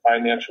 and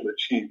financial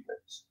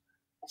achievements.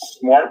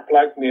 Smart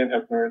Black men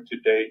have learned to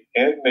date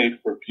and mate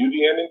for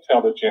beauty and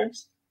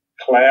intelligence,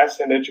 class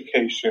and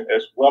education,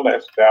 as well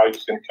as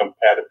values and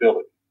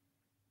compatibility.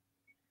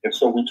 And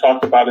so we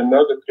talked about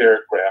another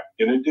paragraph.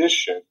 In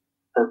addition,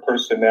 her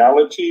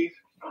personality,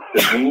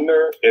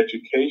 demeanor,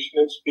 education,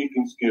 and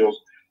speaking skills,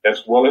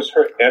 as well as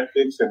her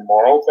ethics and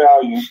moral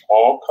values,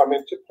 all come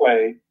into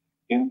play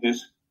in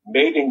this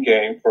mating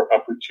game for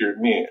upper tier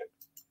men.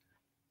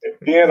 And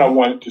then I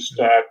wanted to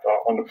start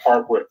on the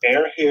part where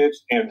airheads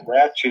and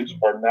ratchets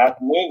are not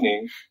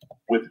winning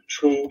with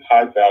true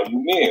high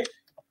value men.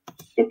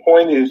 The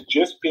point is,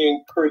 just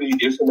being pretty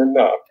isn't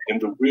enough in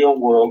the real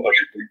world of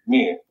elite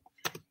men.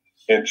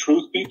 And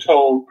truth be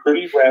told,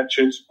 pretty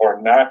ratchets are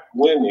not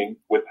winning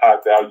with high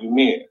value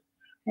men.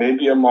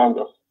 Maybe among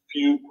a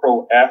few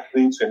pro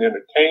athletes and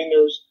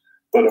entertainers,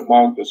 but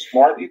among the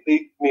smart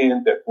elite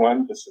men that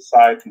run the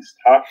society's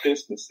top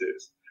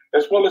businesses,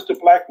 as well as the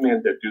Black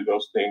men that do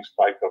those things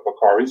like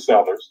Bakari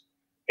Sellers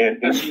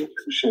and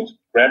institutions,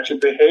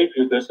 ratchet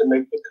behavior doesn't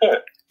make the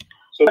cut.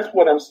 So that's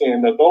what I'm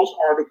saying. Now, those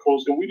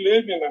articles, and we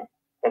live in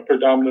a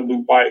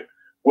predominantly white,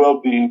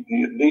 well, the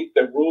elite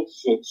that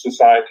rules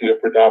society are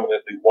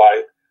predominantly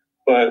white,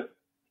 but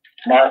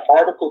my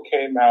article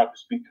came out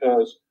is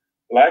because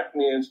Black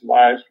men's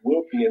lives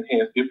will be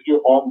enhanced if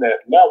you're on that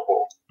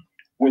level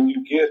when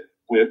you get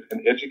with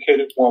an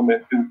educated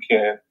woman who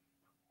can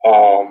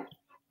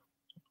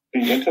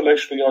be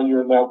intellectually on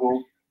your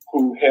level,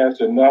 who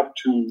has enough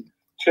to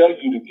tell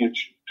you to get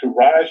you,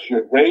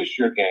 to raise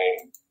your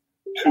game,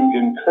 to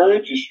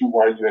encourage you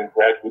while you're in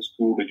graduate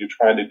school or you're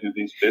trying to do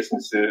these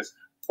businesses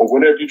or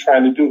whatever you're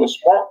trying to do. A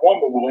smart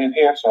woman will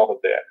enhance all of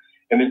that.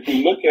 And if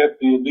you look at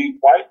the elite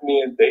white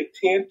men, they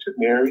tend to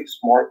marry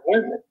smart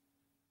women.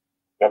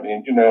 I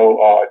mean,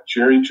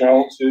 Jerry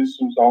Jones, who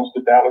owns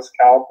the Dallas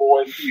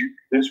Cowboys,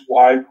 his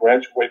wife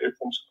graduated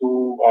from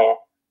school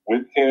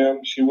with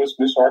him. She was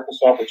Miss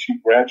Arkansas, but she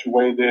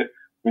graduated.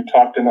 We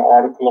talked in the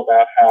article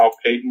about how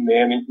Peyton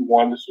Manning, who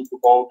won the Super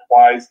Bowl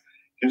twice,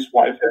 his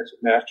wife has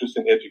a master's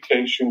in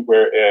education,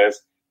 whereas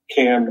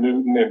Cam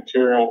Newton and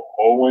Terrell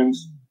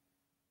Owens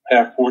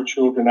have 4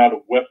 children out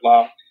of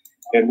wedlock,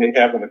 and they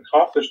haven't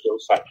accomplished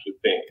those types of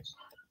things.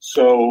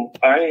 So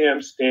I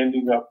am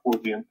standing up for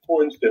the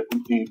importance that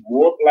we need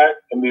more Black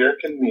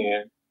American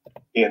men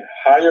in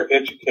higher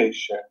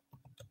education,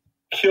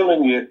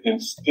 killing it in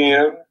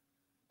STEM,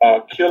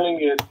 killing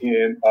it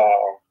in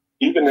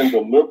even in the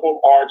liberal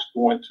arts,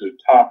 going to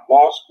top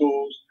law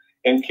schools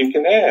and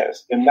kicking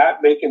ass and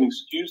not making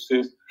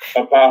excuses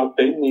about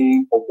they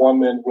need a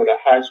woman with a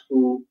high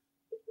school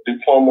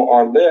diploma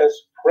or less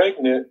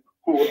pregnant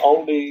who would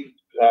only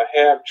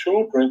have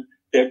children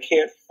that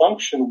can't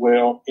function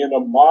well in a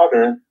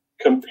modern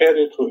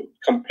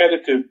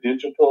competitive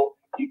digital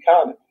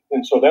economy.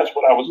 And so that's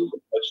what I was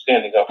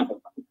standing up for.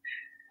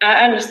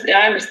 I understand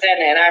that,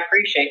 and I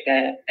appreciate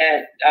that.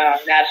 Now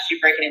that you're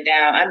breaking it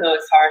down, I know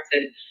it's hard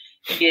to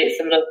get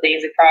some of those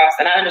things across,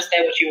 and I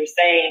understand what you were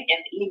saying in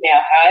the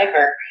email.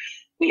 However,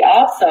 we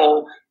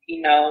also,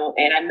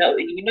 and I know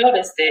you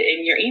noticed that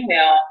in your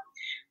email,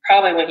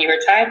 probably when you were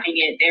typing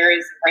it, there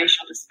is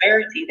racial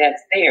disparity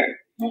that's there.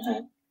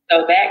 Mm-hmm.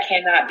 So that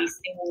cannot be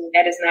seen.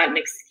 That is not an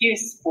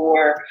excuse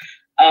for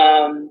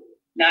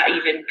not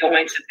even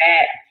going to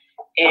bat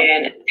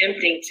and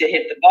attempting to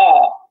hit the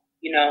ball.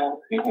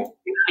 Mm-hmm. Not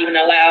even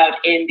allowed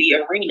in the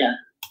arena.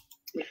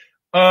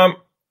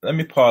 Let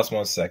me pause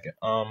 1 second.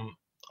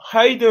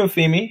 How you doing,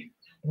 Femi?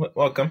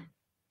 Welcome.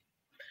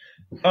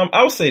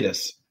 I will say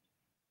this,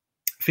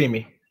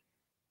 Femi.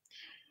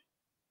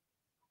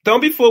 Don't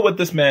be fooled what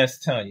this man's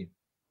telling you.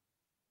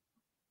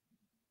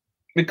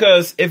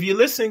 Because if you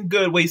listen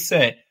good, what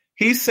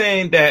he's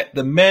saying that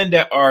the men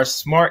that are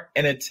smart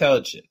and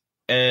intelligent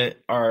and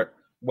are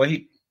what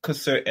he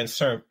considers in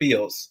certain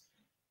fields,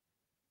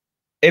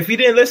 if you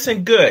didn't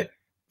listen good,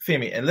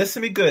 Femi, and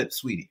listen to me good,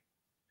 sweetie,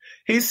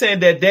 he's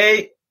saying that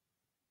they,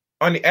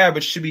 on the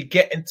average, should be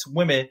getting to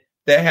women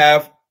that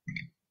have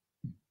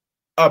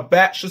a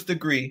bachelor's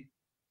degree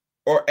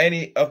or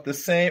any of the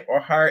same or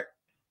higher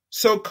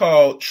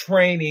so-called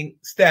training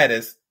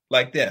status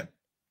like them.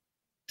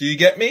 Do you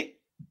get me?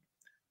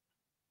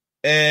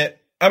 And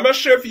I'm not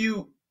sure if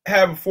you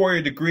have a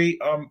 4-year degree,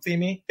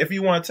 Femi. If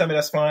you want to tell me,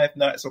 that's fine. If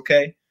not, it's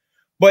okay.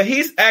 But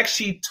he's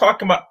actually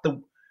talking about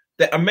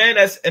that a man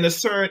that's in a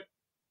certain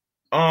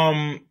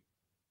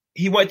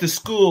he went to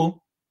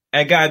school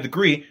and got a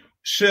degree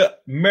should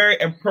marry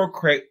and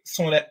procreate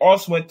someone that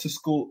also went to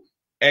school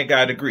and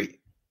got a degree.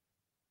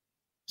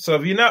 So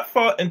if you're not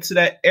fall into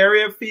that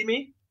area,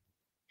 Femi,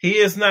 he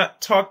is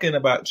not talking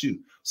about you.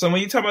 So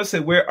when you talk about, say,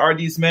 where are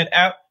these men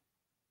at?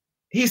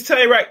 He's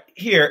telling you right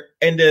here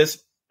in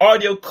this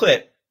audio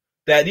clip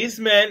that these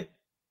men,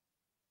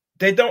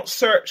 they don't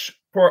search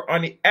for,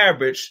 on the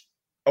average,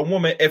 a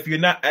woman if you're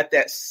not at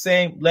that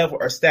same level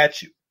or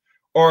stature,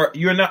 or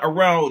you're not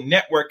around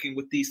networking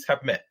with these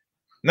type of men.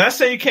 Not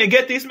saying you can't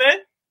get these men,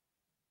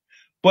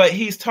 but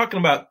he's talking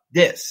about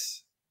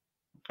this.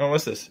 Oh,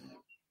 what's this?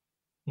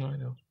 No, I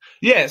know.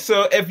 Yeah,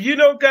 so if you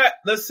don't got,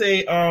 let's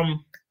say, a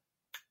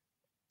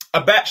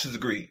bachelor's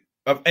degree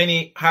of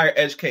any higher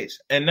education,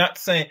 and not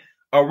saying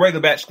a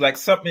regular bachelor, like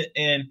something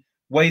in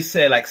what he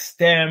said, like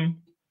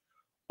STEM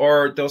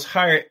or those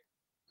higher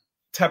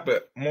type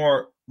of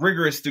more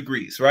rigorous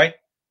degrees, right?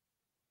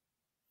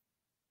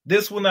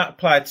 This will not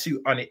apply to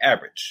you on the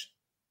average.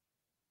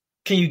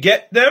 Can you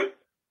get them?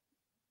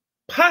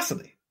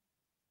 Possibly.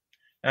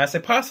 And I say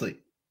possibly.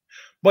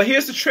 But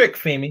here's the trick,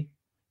 Femi.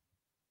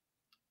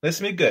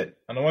 Listen to me good.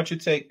 I don't want you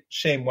to take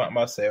shame what I'm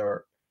about to say,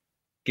 or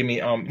give me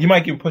you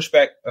might give me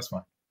pushback, that's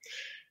fine.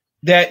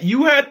 That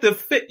you have to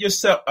fit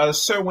yourself a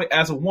certain way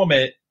as a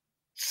woman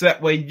so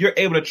that way you're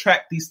able to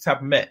attract these type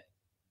of men.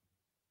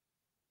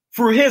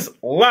 Through his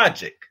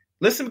logic.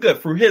 Listen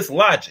good, through his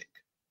logic.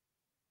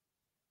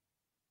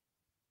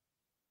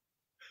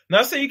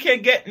 Not saying you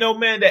can't get no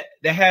man that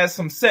has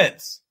some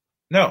sense.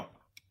 No.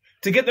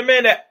 To get the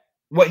man that,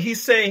 what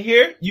he's saying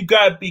here, you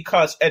gotta be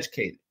college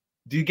educated.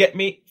 Do you get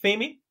me,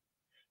 Femi?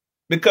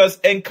 Because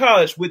in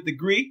college with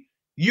degree,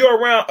 you're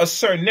around a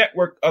certain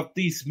network of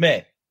these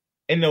men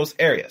in those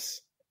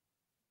areas.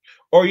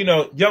 Or,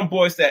 young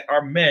boys that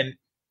are men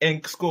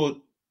in school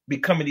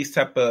becoming these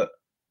type of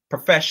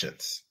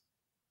professions.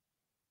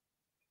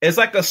 It's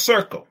like a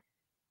circle.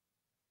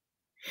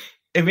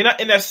 If you're not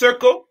in that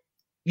circle,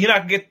 you're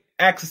not going to get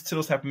access to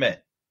those type of men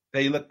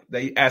that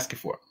you're asking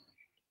for.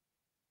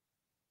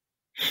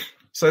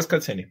 So let's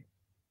continue.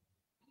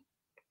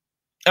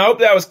 I hope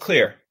that was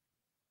clear.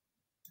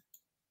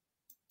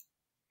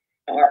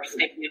 Or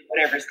stadium,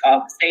 whatever it's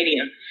called,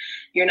 stadium,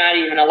 you're not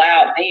even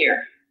allowed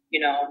there,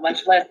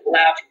 much less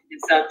allowed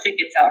to sell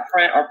tickets out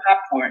front or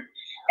popcorn.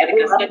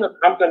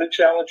 I'm going to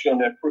challenge you on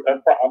that.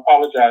 I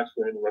apologize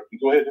for interrupting.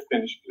 Go ahead and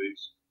finish,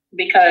 please.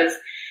 Because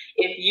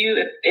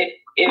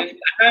if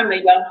I'm a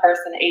young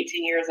person,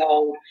 18 years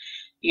old,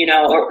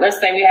 or let's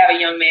say we have a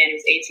young man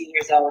who's 18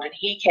 years old and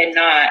he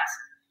cannot,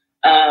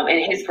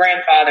 and his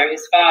grandfather,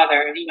 his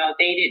father,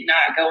 they did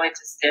not go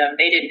into STEM.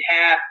 They didn't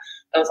have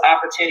those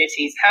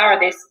opportunities. How are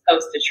they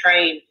supposed to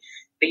train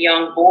the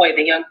young boy,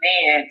 the young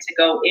man to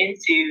go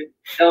into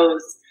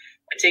those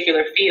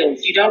particular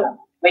fields? You don't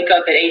wake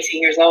up at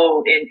 18 years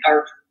old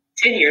or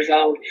 10 years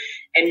old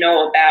and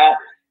know about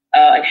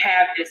and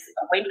have this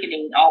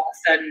awakening all of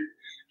a sudden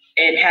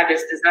and have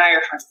this desire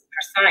for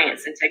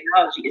science and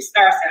technology. It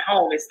starts at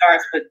home. It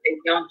starts with a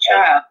young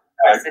child.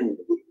 At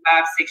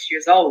 5, 6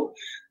 years old.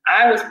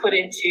 I was put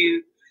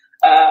into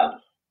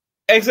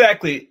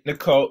exactly,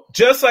 Nicole.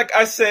 Just like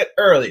I said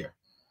earlier,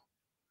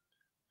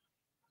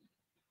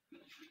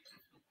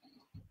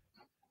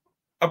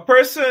 a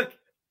person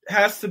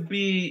has to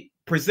be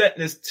presenting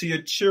this to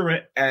your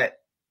children at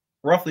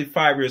roughly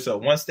 5 years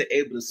old. Once they're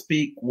able to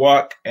speak,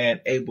 walk, and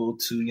able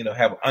to,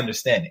 have an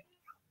understanding.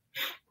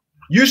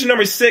 Usually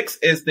number 6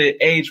 is the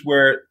age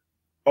where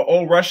an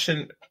old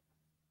Russian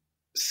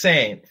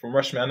saying from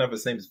Russian, I don't know if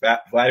his name is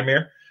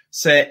Vladimir,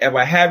 said, if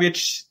I have your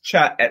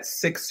child at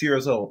 6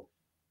 years old,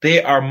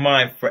 they are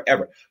mine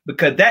forever.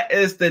 Because that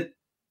is the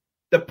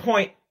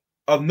point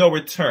of no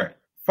return.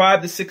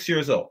 5 to 6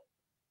 years old.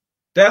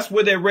 That's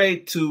where they're ready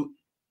to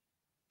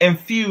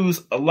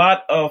infuse a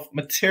lot of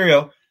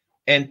material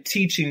and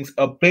teachings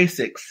of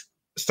basics,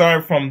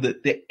 starting from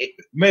the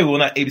maybe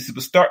not ABC,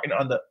 but starting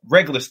on the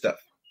regular stuff.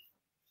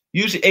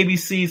 Usually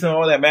ABCs and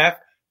all that math,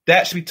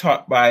 that should be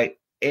taught by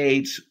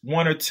age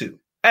 1 or 2,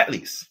 at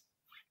least,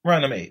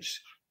 around them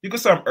age. You can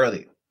start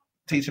early,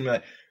 teach them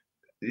like,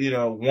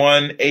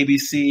 1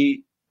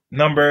 ABC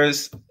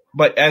numbers,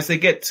 but as they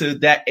get to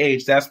that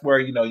age, that's where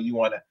you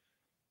want to.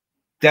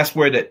 That's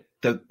where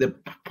the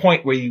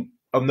point where you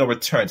of no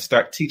return,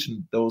 start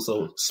teaching those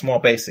small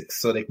basics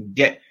so they can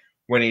get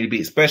where they need to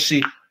be,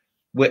 especially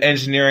with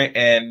engineering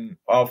and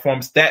all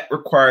forms that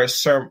requires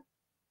certain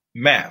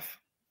math,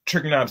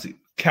 trigonometry,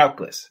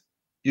 calculus.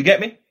 You get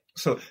me?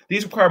 So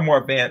these require more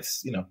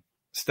advanced,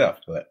 stuff.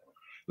 But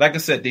like I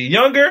said, the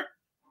younger,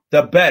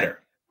 the better.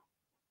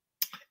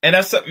 And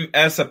that's something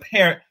as a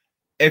parent,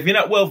 if you're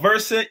not well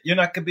versed, you're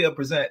not gonna be able to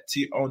present it to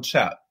your own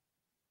child.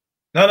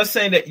 Now, I'm not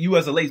saying that you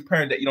as a late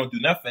parent that you don't do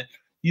nothing.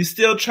 you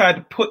still try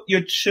to put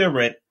your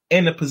children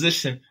in a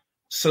position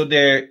so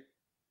they're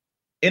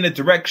in a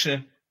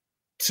direction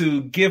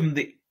to give them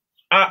the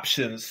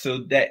options so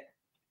that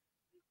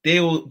they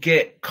will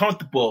get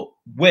comfortable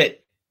with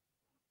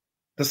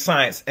the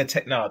science and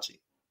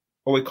technology,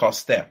 or we call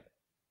STEM.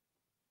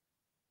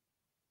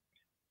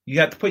 You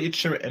have to put your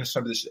children in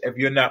some position if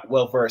you're not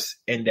well versed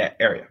in that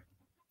area.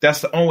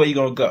 That's the only way you're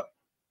going to go.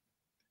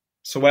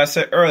 So what I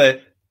said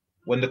earlier,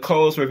 when the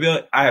codes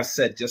revealed, I have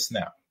said just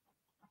now.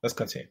 Let's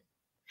continue.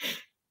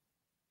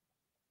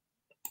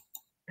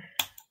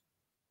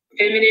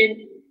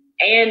 Feminine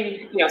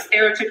and,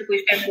 stereotypically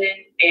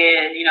feminine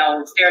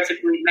and,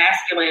 stereotypically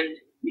masculine,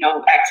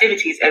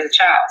 activities as a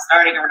child,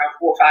 starting around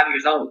 4 or 5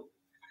 years old.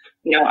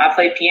 I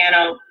played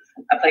piano,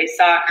 I played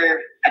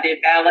soccer, I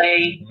did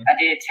ballet, I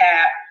did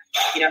tap,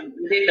 I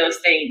did those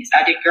things.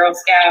 I did Girl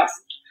Scouts,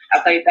 I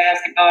played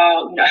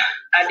basketball,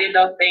 I did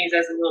those things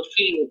as a little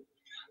kid,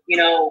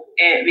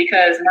 and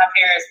because my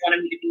parents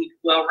wanted me to be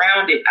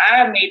well-rounded,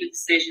 I made the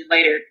decision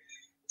later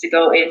to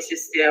go into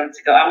STEM,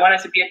 I wanted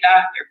to be a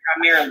doctor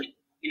primarily,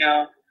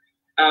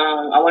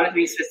 I wanted to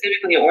be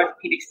specifically an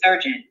orthopedic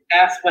surgeon.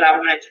 That's what I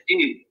wanted to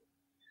do,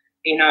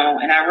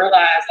 and I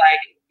realized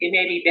it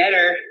may be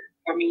better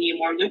for me and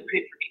more lucrative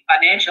for me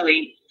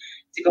financially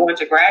to go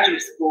into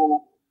graduate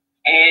school.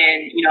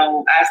 And,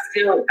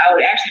 I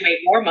would actually make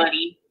more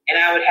money and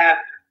I would have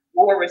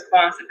more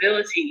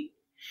responsibility,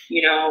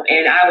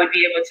 and I would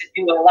be able to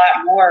do a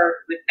lot more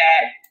with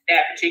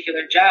that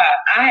particular job.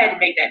 I had to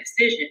make that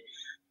decision,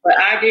 but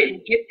I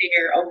didn't get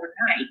there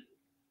overnight.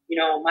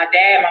 My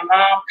dad, my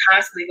mom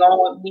constantly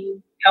going with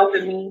me,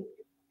 helping me,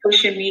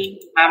 pushing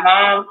me. My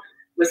mom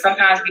would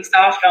sometimes be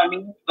soft on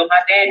me, but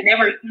my dad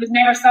was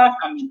never soft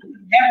on me. He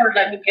never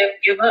let me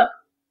give up.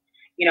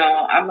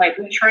 I'm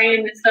we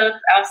training and stuff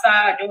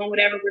outside, doing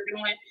whatever we're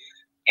doing.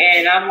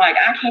 And I'm I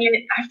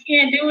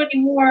can't do it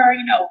anymore. 8,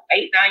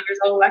 9 years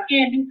old. I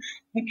can't do,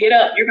 you get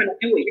up, you're going to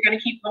do it. You're going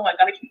to keep going,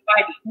 going to keep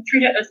fighting. You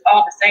treated us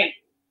all the same,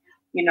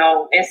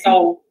 And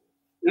so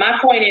my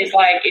point is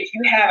if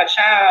you have a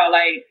child,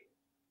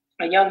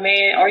 a young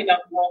man or a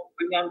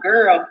young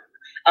girl,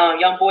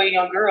 young boy,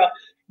 young girl,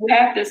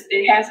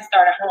 it has to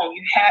start at home.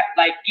 You have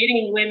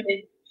getting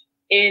women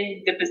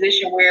in the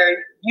position where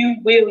you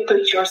will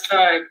put your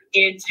son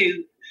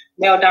into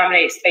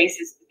male-dominated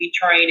spaces to be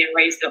trained and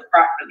raised up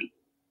properly.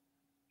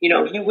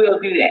 You will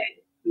do that.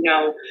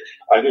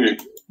 I do.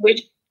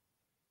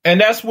 And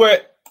that's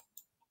where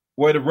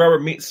the rubber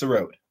meets the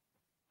road.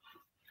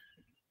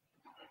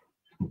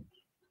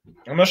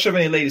 I'm not sure if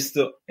any ladies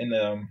still in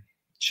the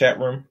chat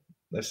room.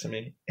 Listen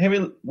to me. Hear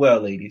me well,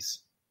 ladies.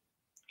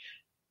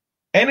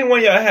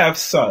 Anyone y'all have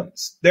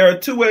sons, there are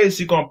 2 ways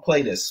you're going to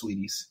play this,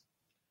 sweeties.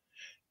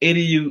 Either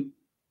you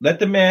let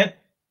the man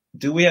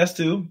do what he has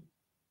to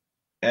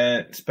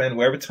and spend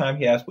whatever time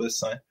he has with his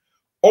son,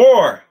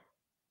 or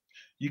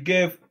you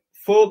give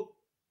full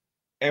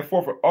and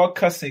forfeit all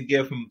custody and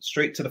give him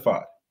straight to the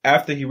father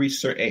after he reaches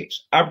a certain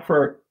age. I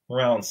prefer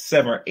around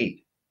 7 or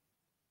 8.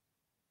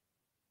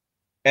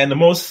 And the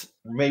most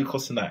maybe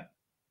close to 9.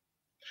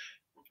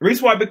 The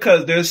reason why,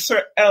 because there's a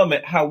certain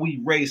element how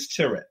we raise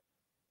children.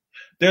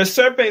 There's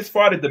certain things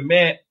fathers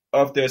demand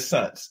of their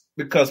sons,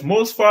 because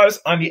most fathers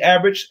on the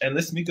average, and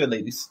listen to me good,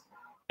 ladies,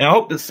 and I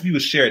hope that people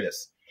share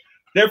this,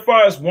 their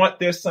fathers want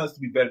their sons to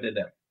be better than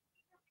them.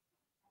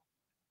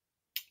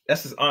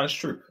 That's his honest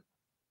truth.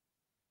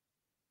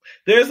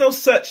 There is no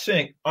such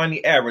thing on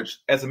the average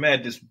as a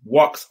man just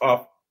walks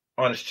off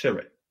on his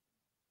children.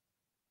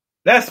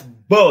 That's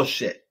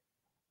bullshit.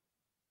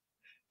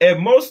 If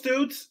most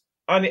dudes,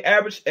 on the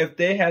average, if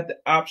they had the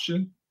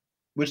option,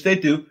 which they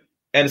do,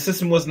 and the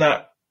system was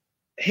not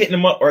hitting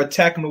them up or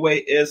attacking the way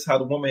it is how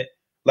the woman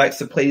likes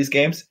to play these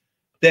games,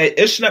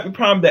 that it should not be a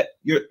problem that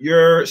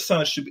your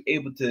son should be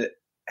able to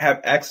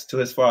have access to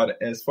his father,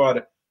 and his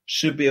father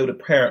should be able to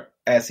parent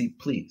as he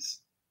please.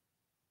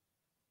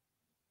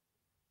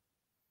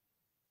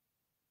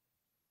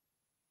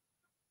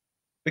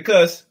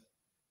 Because,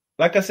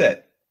 like I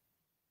said,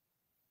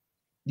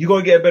 you're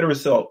going to get a better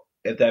result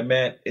if that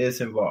man is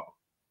involved.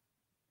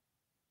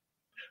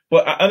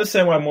 But I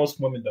understand why most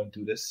women don't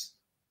do this.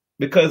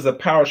 Because the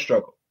power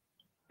struggle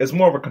is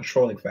more of a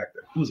controlling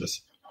factor. Who's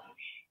this?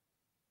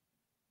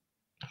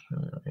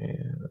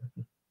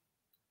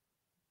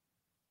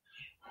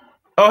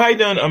 Oh, how you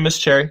doing, Miss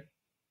Cherry?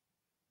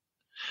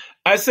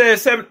 I said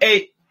 7,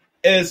 8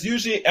 is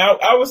usually,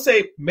 I would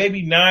say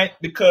maybe 9,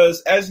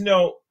 because as you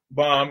know,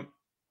 Bomb,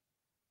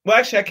 well,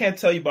 actually, I can't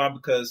tell you, Bomb,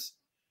 because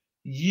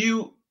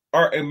you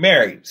are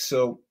married.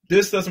 So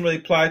this doesn't really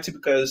apply to you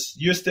because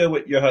you're still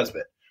with your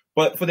husband.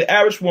 But for the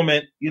average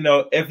woman,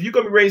 if you're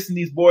going to be raising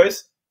these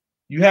boys,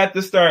 you have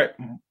to start,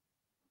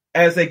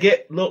 as they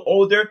get a little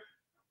older,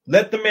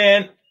 let the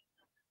man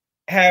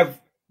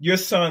have your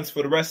sons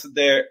for the rest of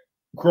their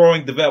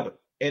growing development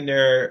in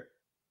their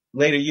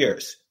later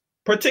years,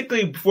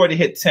 particularly before they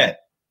hit 10.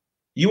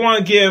 You want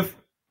to give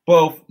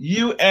both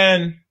you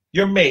and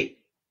your mate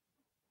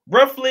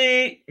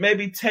roughly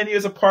maybe 10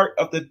 years apart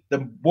of the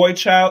boy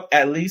child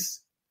at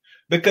least,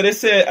 Because they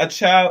said a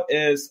child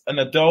is an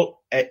adult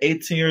at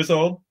 18 years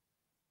old.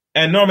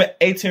 And normally at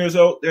 18 years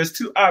old, there's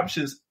two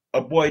options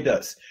a boy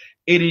does.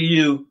 Either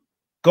you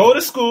go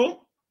to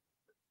school,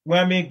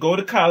 go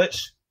to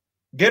college,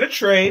 get a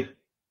trade,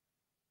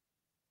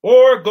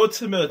 or go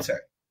to the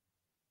military.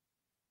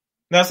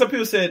 Now, some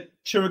people said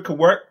children could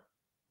work.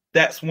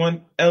 That's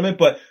one element,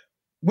 but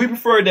we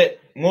prefer that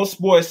most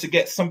boys to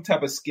get some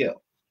type of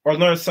skill or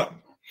learn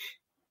something.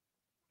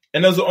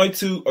 And those are only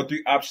 2 or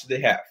 3 options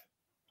they have.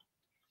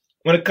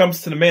 When it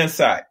comes to the man's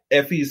side,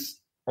 if he's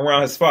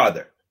around his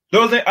father,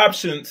 those are the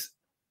options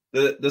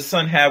the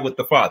son had with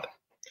the father.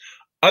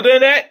 Other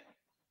than that,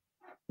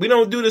 we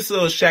don't do this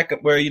little shack up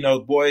where,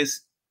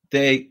 boys,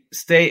 they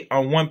stay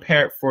on one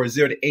parent for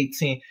 0 to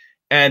 18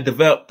 and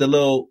develop the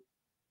little,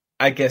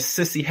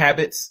 sissy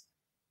habits,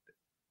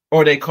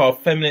 or they call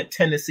feminine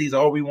tendencies,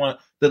 or we want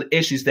the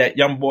issues that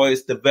young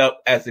boys develop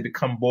as they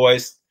become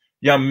boys,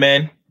 young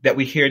men that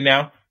we hear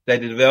now that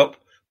they develop.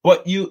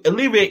 But you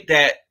alleviate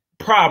that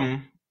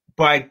problem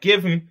by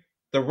giving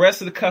the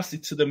rest of the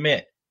custody to the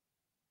men.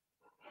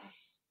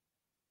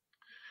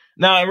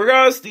 Now, in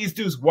regards to these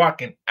dudes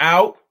walking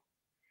out,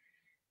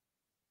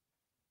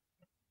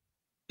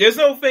 there's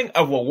no thing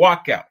of a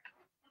walkout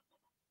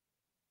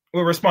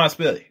with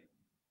responsibility.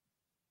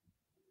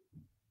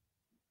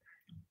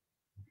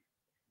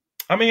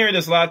 I'm hearing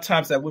this a lot of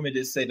times that women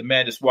just say the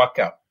man just walk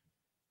out.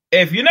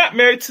 If you're not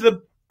married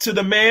to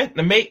the man,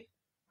 the mate,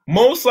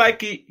 most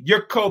likely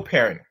you're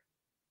co-parenting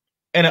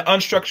in an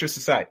unstructured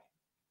society.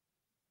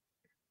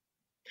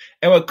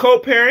 And with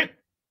co-parent,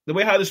 the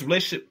way how this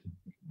relationship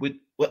with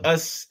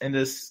us in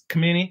this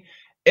community,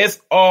 it's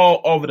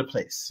all over the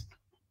place.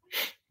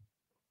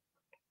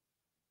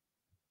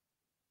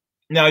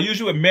 Now,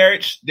 usually with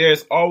marriage,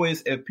 there's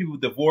always, if people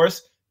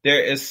divorce,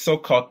 there is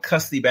so-called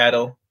custody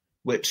battle,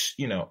 which,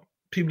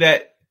 people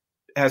that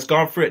has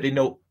gone through it, they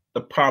know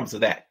the problems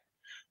of that.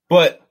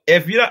 But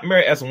if you're not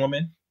married as a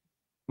woman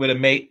with a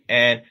mate,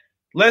 and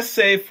let's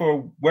say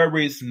for whatever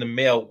reason the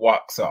male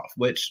walks off,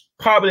 which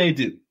probably they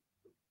do,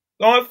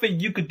 the only thing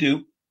you could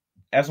do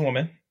as a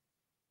woman,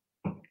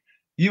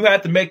 you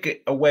have to make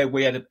it a way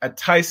where you have to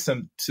entice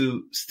them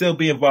to still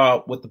be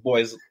involved with the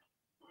boys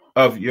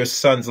of your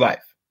son's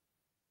life.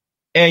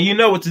 And you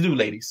know what to do,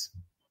 ladies.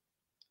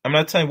 I'm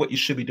not telling you what you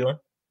should be doing.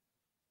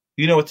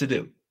 You know what to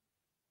do.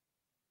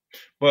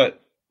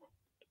 But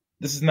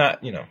this is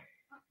not,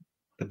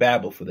 the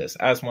Babel for this.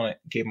 I just want to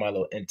give my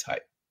little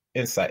insight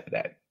to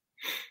that.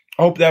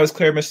 I hope that was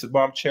clear, Mr.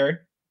 Bomb Cherry.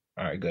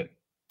 All right, good.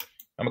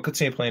 I'm going to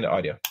continue playing the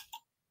audio.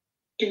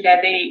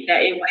 That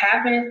it will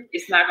happen,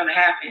 it's not going to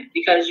happen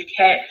because you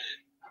can't,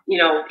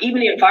 even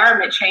the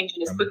environment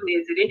changing as quickly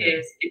as it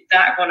is, it's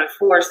not going to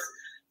force.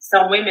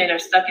 Some women are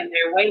stuck in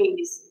their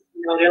ways.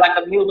 They're like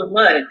a mule in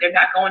mud. They're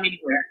not going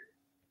anywhere.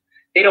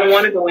 They don't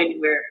want to go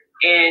anywhere.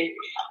 And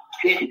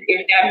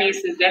if that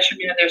means the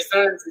detriment of their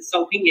sons, and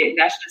so be it.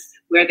 That's just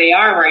where they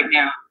are right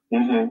now.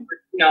 Mm-hmm.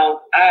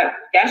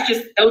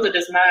 Those are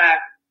just my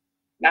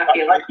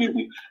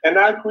feelings. And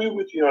I agree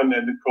with you on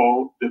that,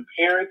 Nicole. The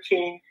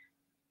parenting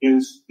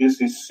is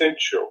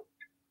essential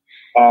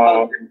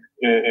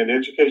in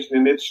education,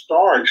 and it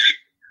starts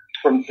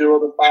from 0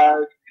 to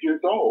 5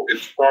 years old. It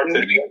starts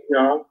at that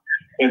young,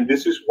 and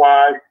this is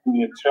why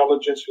the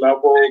intelligence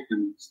level,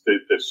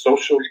 the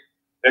social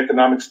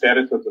economic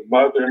status of the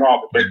mother and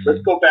all. But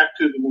let's go back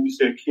to when you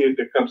say a kid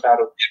that comes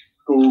out of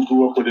school,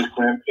 grew up with his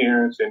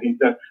grandparents, and he's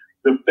done.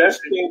 The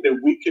best thing that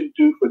we can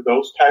do for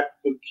those types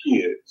of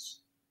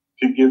kids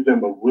to give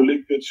them a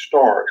really good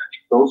start,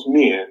 those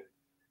men,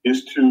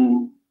 is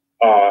to,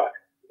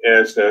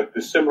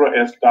 similar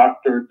as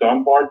Dr.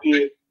 Dunbar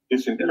did,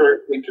 is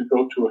encourage them to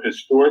go to a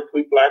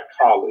historically Black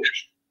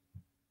college,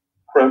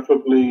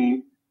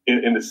 preferably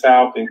in the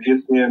South, and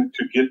get them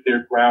to get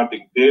their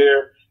grounding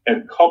there,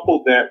 and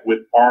couple that with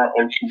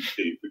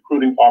ROTC,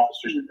 Recruiting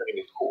Officers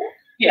Training Corps.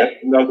 Yeah.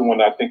 That's another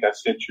one I think I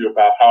sent you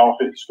about how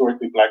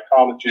historically Black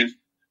colleges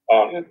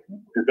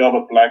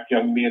develop Black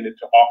young men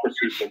into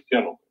officers and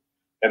gentlemen.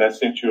 And I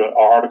sent you an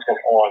article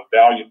on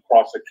Valiant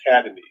Cross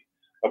Academy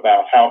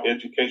about how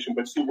education.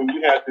 But see, when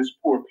you have this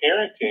poor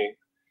parenting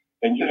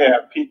and you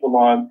have people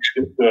on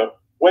the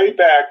way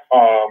back,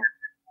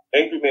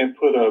 Angry Man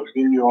put a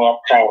video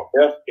up called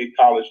F a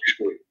College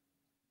Degree.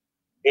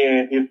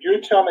 And if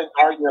you're telling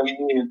our young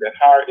men that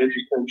higher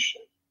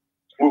education,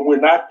 when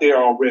we're not there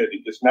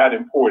already, it's not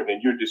important,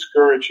 and you're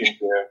discouraging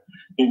them,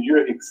 and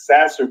you're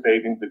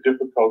exacerbating the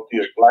difficulty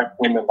of Black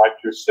women like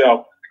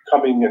yourself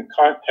coming in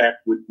contact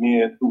with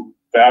men who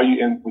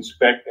value and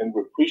respect and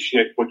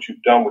appreciate what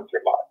you've done with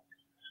your life.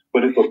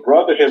 But if a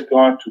brother has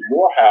gone to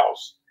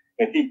Morehouse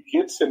and he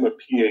gets him a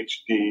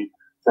PhD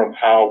from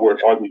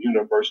Howard or the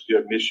University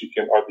of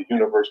Michigan or the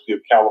University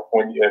of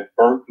California at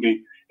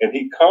Berkeley, and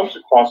he comes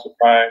across a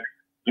fine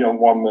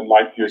young woman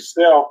like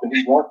yourself and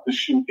he wants to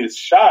shoot his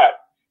shot,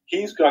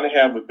 he's going to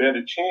have a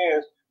better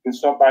chance than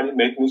somebody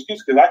making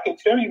excuses. Because I can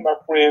tell you, my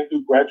friend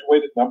who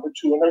graduated number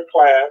 2 in her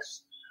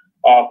class,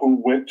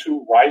 who went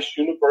to Rice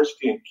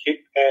University and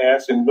kicked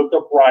ass, and look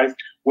up Rice,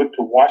 went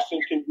to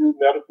Washington U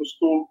Medical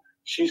School,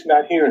 she's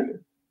not hearing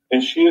it.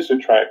 And she is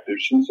attractive.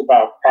 She's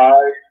about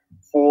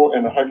 5'4"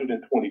 and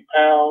 120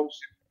 pounds.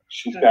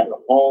 She's got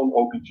her own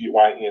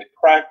OBGYN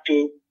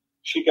practice.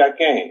 She got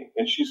game,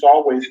 and she's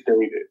always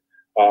dated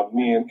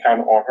men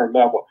kind of on her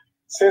level.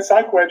 Since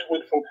I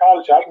graduated from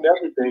college, I've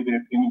never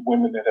dated any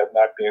women that have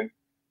not been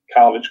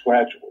college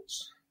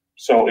graduates.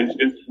 So it's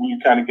when you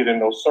kind of get in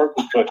those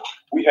circles, but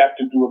we have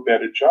to do a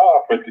better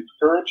job. But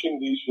discouraging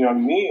these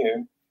young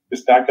men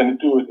is not going to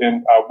do it.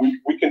 And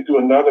we can do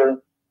another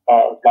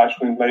live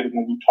stream later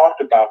when we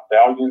talked about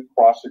Valiant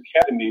Cross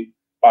Academy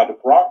by the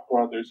Brock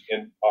brothers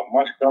in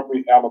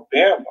Montgomery,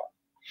 Alabama,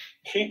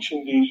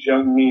 teaching these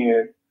young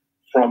men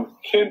from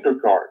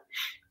kindergarten,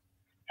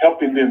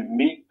 helping them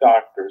meet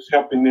doctors,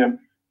 helping them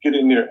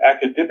getting their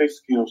academic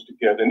skills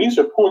together. And these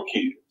are poor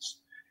kids.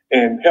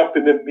 And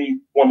helping them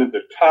meet one of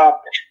the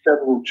top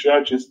federal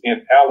judges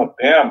in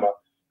Alabama.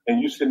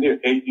 And you're sitting here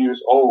 8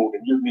 years old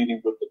and you're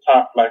meeting with the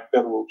top black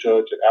federal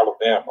judge in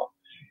Alabama.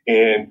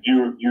 And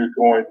you're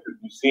going to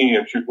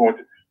museums,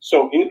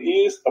 so it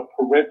is a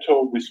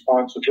parental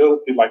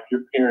responsibility like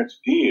your parents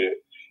did.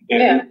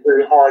 And it's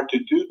very hard to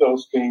do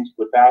those things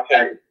without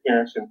having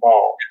parents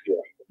involved. Yeah.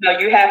 No,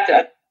 you have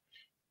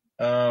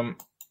to.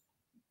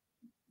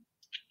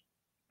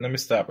 Let me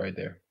stop right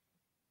there.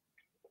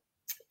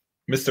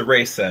 Mr.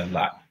 Ray said a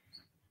lot.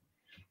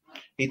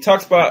 He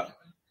talks about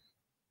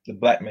the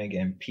black man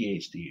getting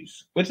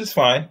PhDs, which is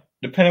fine,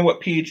 depending on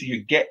what PhD you're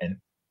getting.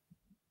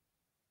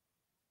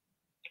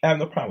 I have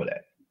no problem with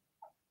that.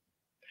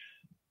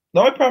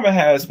 The only problem I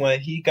have is when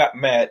he got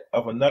mad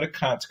of another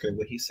conscript,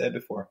 what he said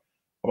before,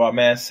 about a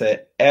man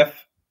said,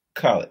 F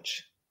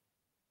college.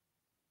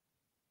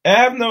 And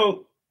I have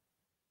no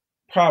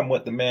problem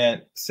with the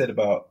man said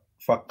about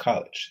fuck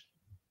college.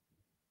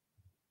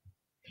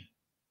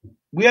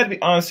 We have to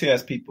be honest here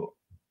as people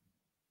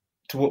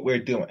to what we're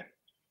doing.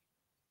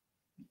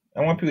 I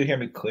want people to hear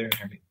me clear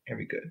and hear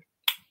me good.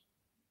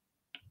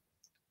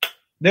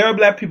 There are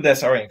black people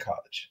that's already in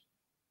college.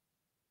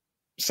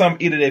 Some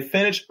either they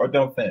finish or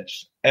don't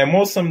finish. And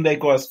most of them, they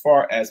go as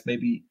far as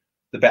maybe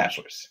the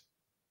bachelor's.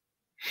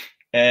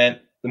 And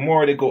the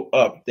more they go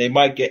up, they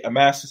might get a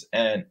master's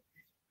and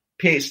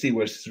PhD,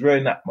 which is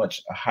really not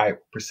much a high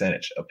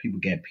percentage of people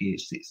getting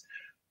PhDs.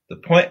 The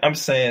point I'm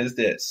saying is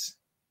this.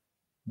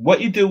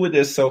 What you do with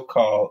this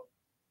so-called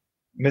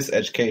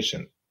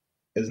miseducation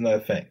is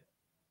another thing.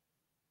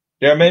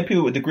 There are many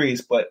people with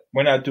degrees, but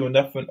we're not doing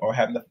nothing or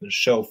have nothing to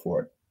show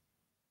for it.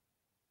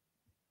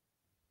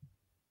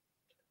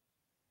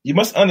 You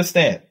must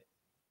understand,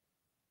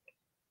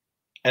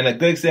 and a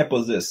good example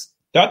is this.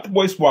 Dr.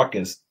 Boyce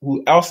Watkins,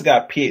 who also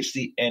got a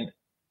PhD in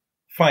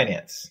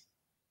finance,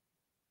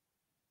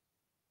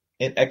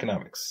 in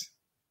economics,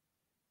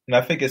 and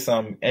I think it's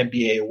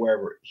MBA or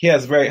wherever. He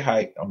has very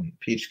high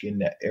PhD in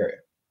that area.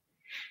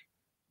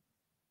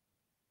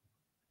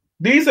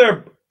 These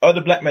are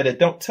other black men that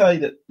don't tell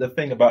you the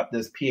thing about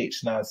this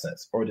PH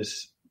nonsense or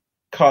this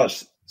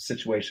college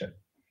situation.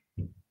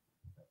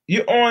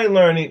 You're only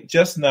learning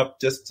just enough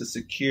just to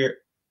secure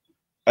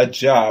a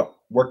job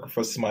working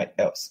for somebody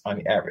else on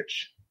the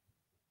average.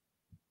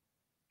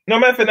 No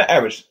matter if not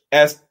average,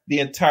 as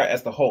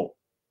the whole.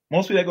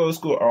 Most people that go to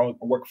school are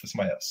working for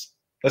somebody else.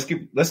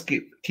 Let's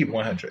keep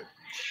 100.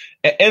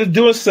 And in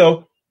doing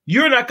so,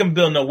 you're not going to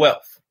build no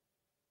wealth.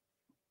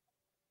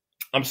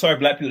 I'm sorry,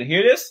 black people, to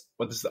hear this,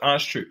 but this is the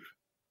honest truth.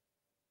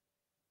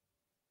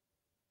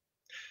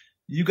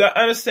 You got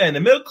to understand, the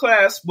middle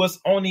class was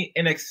only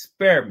an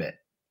experiment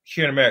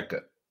here in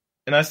America.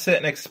 And I said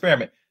an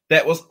experiment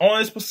that was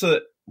only supposed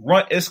to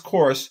run its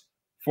course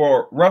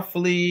for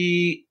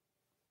roughly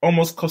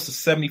almost close to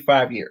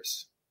 75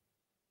 years.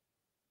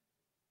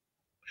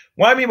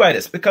 What I mean by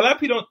this, because a lot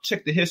of people don't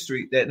check the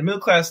history that the middle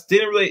class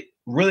didn't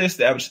really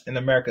establish in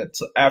America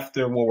until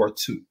after World War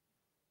II.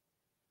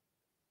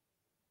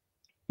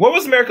 What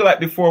was America like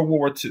before World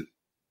War II?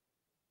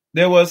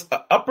 There was an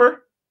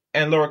upper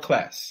and lower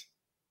class.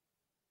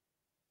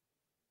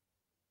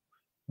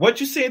 What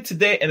you're seeing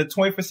today in the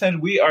 21st century,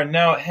 we are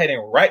now heading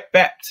right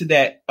back to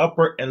that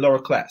upper and lower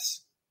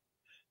class.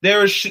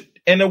 There is,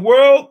 in the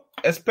world,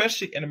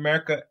 especially in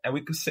America, and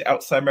we could say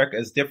outside America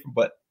is different,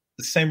 but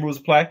the same rules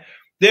apply.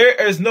 There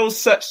is no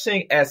such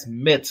thing as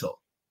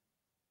middle.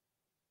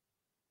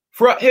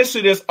 Throughout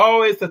history, there's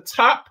always the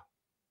top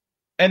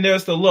and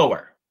there's the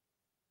lower.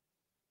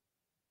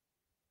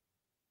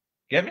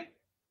 Get me?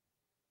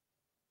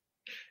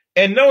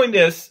 And knowing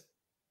this,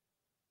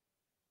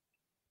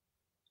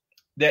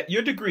 that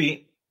your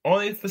degree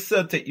only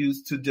facilitates you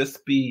to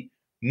just be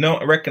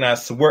known and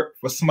recognized to work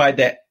for somebody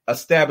that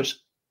established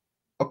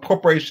a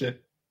corporation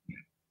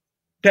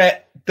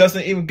that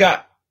doesn't even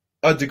got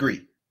a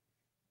degree.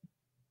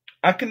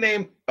 I can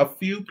name a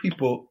few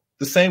people,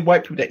 the same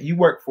white people that you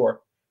work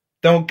for,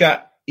 don't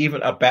got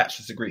even a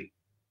bachelor's degree.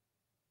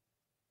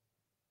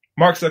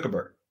 Mark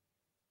Zuckerberg.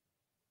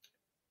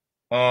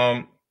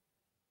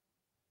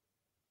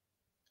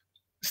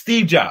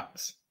 Steve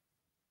Jobs.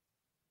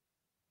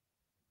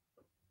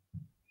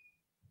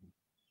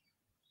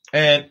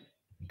 And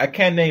I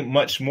can't name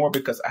much more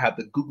because I have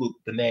to Google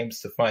the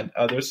names to find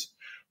others.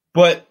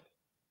 But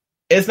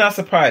it's not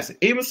surprising.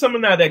 Even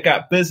someone now that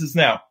got business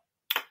now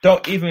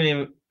not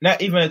even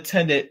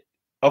attended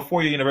a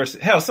 4-year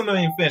university. Hell, some of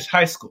them even finished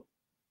high school.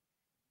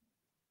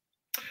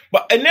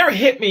 But it never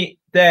hit me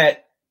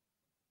that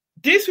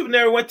these people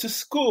never went to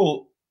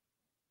school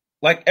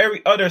like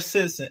every other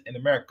citizen in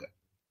America.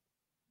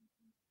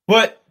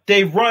 But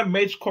they run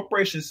major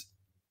corporations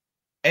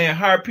and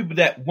hire people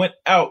that went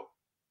out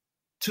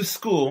to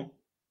school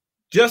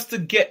just to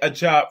get a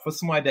job for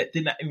somebody that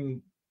did not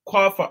even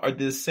qualify or did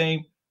the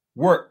same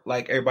work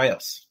like everybody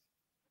else.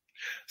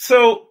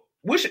 So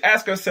we should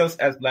ask ourselves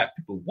as Black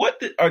people,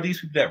 what are these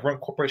people that run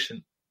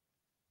corporations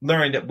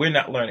learning that we're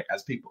not learning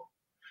as people?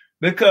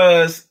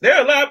 Because there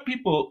are a lot of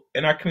people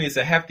in our communities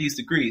that have these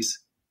degrees,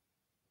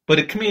 but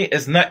the community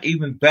is not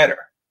even better.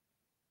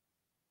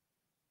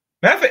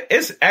 Matter of fact,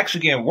 it's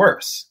actually getting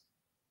worse.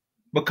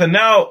 Because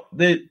now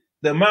the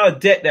amount of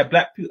debt that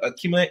Black people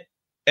accumulate,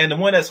 and the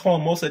one that's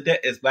holding most of the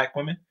debt is Black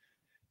women,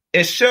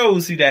 it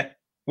shows you that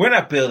we're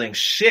not building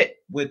shit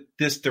with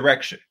this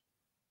direction.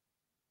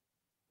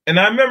 And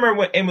I remember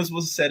when Amos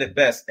Wilson said it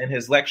best in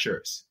his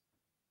lectures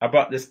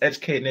about this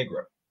educated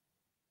Negro.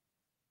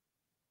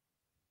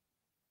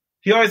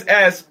 He always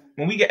asks,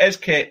 when we get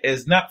educated,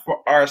 it's not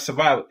for our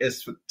survival,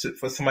 it's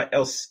for somebody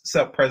else's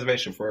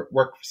self-preservation, for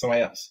work for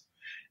somebody else.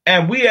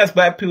 And we as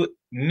Black people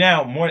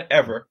now, more than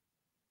ever,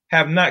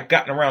 have not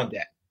gotten around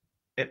that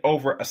in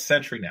over a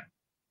century now.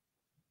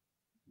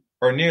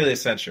 Or nearly a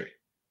century.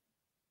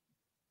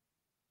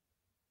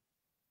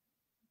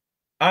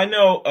 I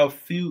know a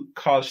few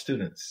college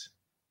students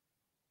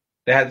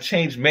that had to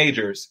change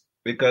majors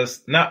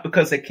not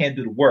because they can't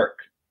do the work,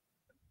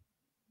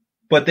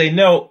 but they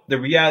know the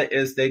reality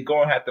is they're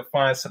going to have to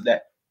find something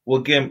that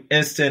will give them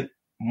instant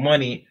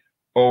money,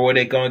 or where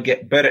they're going to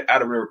get better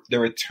out of the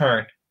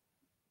return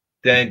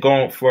than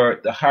going for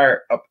the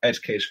higher up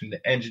education,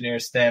 the engineer,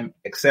 STEM,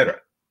 etc.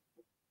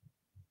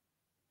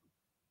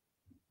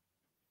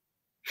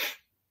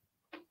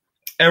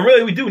 And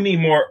really, we do need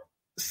more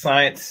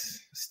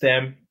science,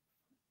 STEM,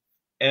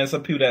 and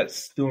some people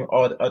that's doing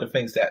all the other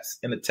things that's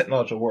in the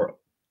technological world.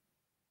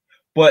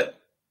 But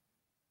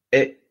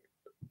it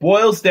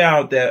boils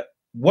down that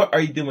what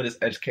are you doing with this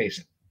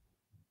education?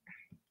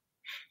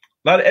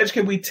 A lot of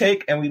education we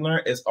take and we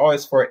learn is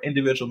always for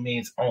individual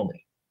means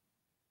only.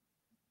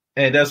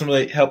 And it doesn't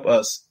really help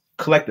us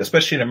collect,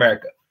 especially in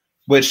America,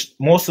 which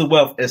most of the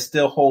wealth is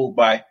still held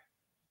by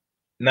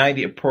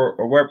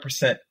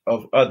 90%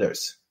 of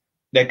others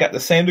that got the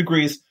same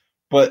degrees,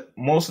 but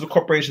most of the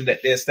corporations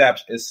that they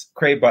established is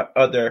created by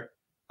other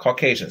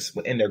Caucasians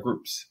within their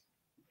groups.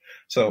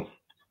 So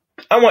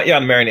I want y'all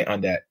to marinate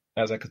on that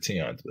as I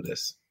continue on with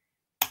this.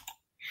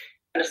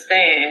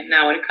 Understand.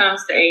 Now, when it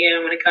comes to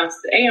AM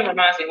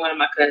reminds me of one of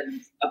my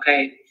cousins.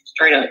 Okay,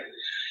 straight up.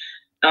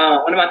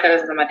 One of my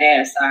cousins on my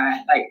dad's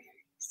side, like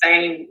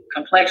same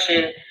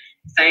complexion,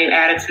 same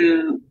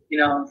attitude,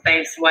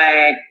 same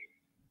swag,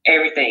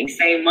 everything,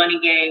 same money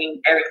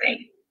game,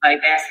 everything.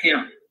 Like that's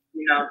him,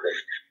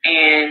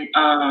 and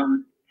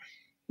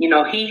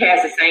he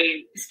has the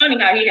same. It's funny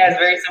how he has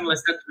very similar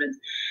sentiments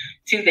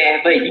to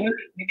that, but you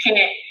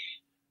can't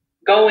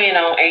go in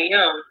on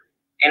AM.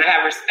 And I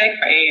have respect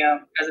for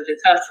AM because of his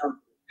hustle.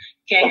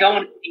 Can't go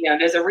in AM.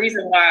 There's a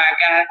reason why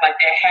guys like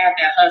that have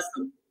that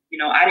hustle.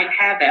 I didn't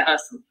have that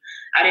hustle.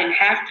 I didn't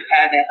have to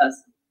have that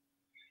hustle.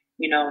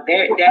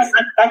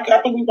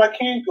 I believe I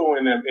can go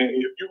in there. And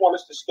if you want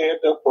us to stand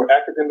up for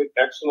academic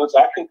excellence,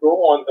 I can go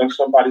on and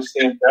somebody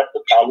stand up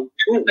for college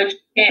too. But you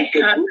can't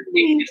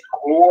contradict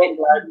more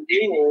Black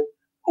men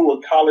who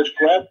are college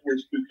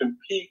graduates to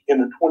compete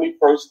in the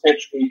 21st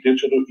century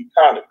digital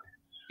economy.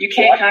 You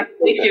can't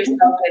contradict yourself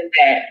in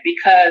that,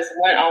 because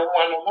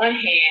on one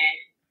hand,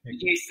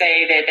 you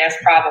say that that's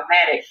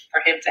problematic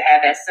for him to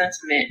have that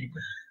sentiment,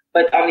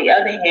 but on the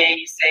other hand,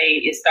 you say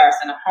it starts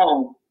in a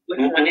home. Which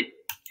one is?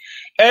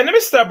 And let me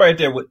stop right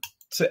there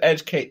to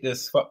educate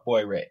this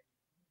fuckboy Ray.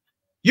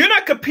 You're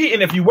not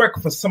competing if you work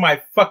for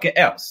somebody fucking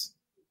else.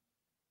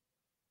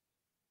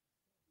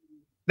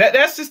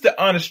 That's just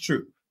the honest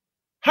truth.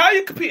 How are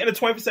you competing in the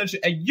 21st century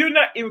and you're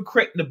not even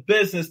creating the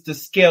business to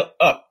scale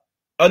up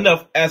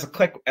enough as a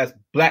collective, as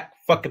Black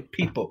fucking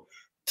people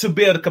to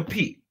be able to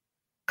compete?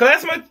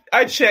 Because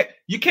I check,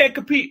 you can't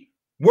compete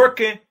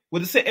working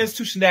with the same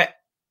institution that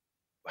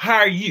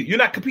hire you. You're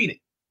not competing.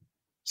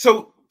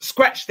 So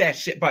scratch that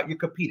shit about you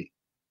competing.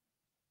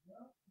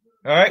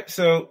 All right,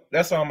 so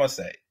that's all I'm gonna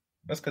say.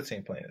 Let's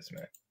continue playing this,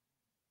 man.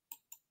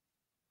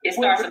 It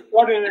starts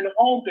starting in the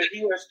home that he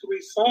has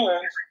 3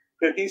 sons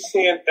that he's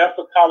saying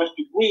after college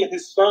degree, and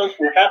his sons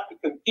will have to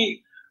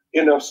compete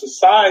in a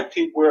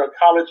society where a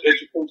college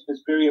education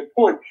is very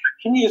important.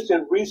 He is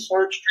in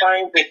Research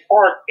Triangle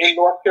Park in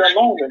North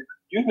Carolina.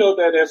 You know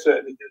that it's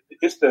the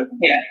University of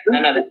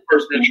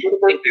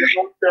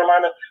North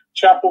Carolina,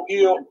 Chapel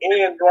Hill,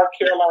 and North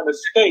Carolina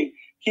State.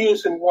 He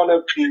is in one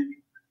of the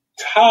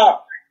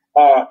top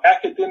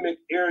academic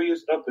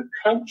areas of the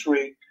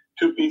country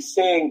to be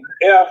saying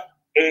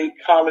a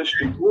college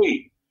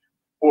degree,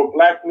 for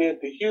Black men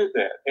to hear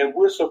that. And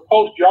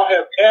y'all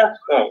have asked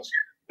us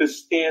to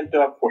stand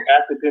up for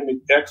academic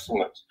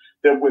excellence.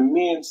 that when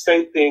men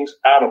say things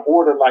out of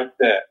order like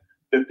that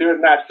they're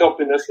not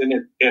helping us in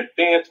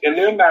advance, and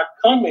they're not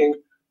coming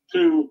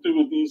through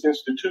these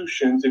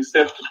institutions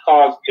except to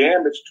cause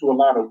damage to a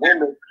lot of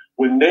women.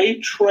 When they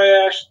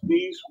trash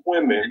these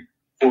women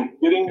for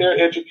getting their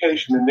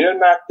education and they're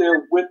not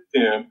there with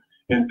them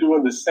and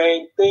doing the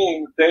same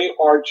thing, they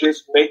are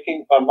just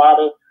making a lot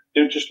of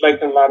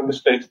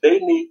mistakes. They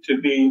need to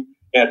be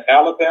at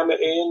Alabama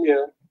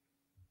A&M,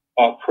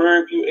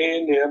 Prairie View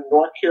A&M,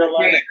 North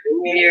Carolina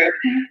A&M.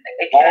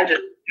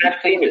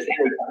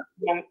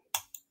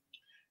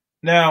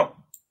 Now,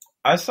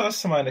 I saw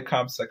somebody in the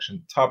comment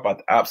section talk about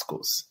the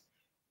obstacles.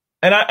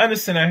 And I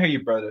understand, I hear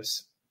you,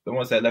 brothers, the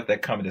ones that left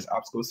that comment as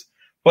obstacles.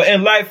 But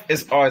in life,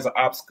 it's always an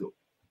obstacle.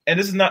 And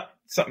this is not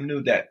something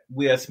new that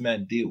we as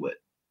men deal with,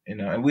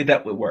 and we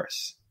dealt with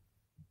worse.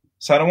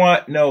 So I don't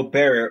want no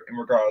barrier in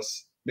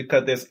regards,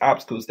 because there's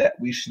obstacles that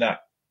we should not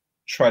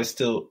try to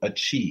still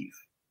achieve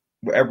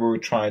whatever we're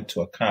trying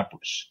to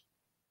accomplish,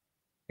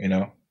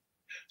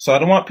 So I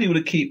don't want people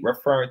to keep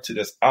referring to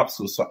this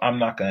obstacle, so I'm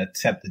not going to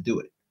attempt to do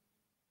it.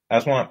 I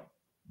just want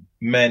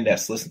men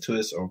that's listening to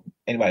this or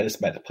anybody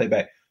listening back to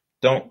playback,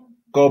 don't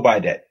go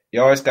by that.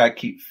 You always got to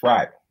keep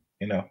thriving,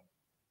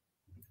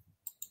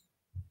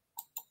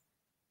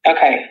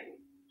 Okay.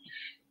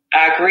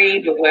 I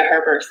agree with what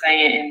Herbert's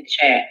saying in the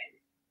chat.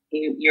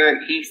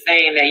 He's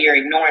saying that you're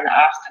ignoring the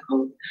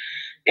obstacles.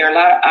 There are a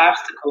lot of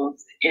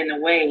obstacles in the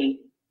way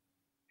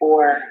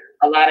for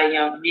a lot of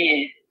young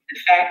men. The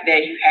fact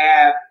that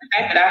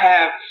I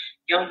have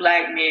young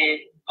black men,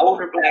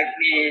 older black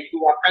men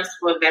who are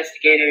principal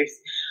investigators,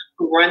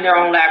 who run their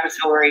own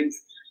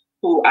laboratories,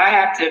 who I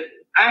have to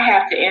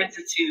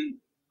answer to.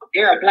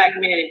 There are black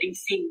men in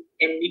DC,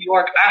 in New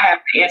York, I have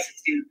to answer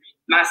to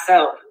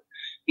myself,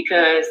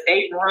 because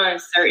they run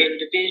certain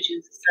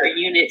divisions, certain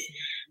units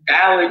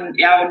that I would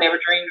never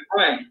dream to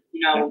run,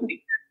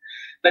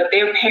 But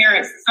their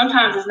parents,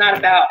 sometimes it's not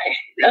about,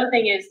 the other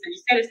thing is, you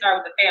said it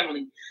started with the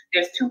family.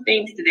 There's two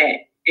things to that,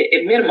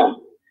 at minimum.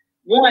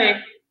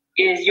 One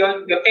is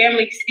your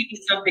family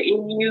sees something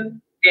in you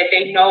that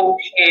they know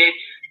can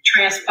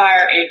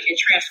transpire and can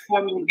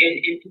transform you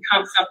and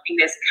become something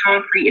that's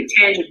concrete and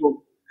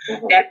tangible.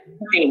 Mm-hmm. That's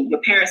the thing.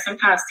 Your parents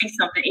sometimes see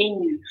something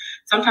in you.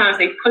 Sometimes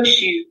they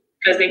push you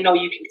because they know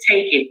you can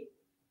take it.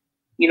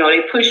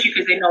 They push you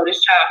because they know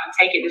this child can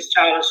take it. This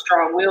child is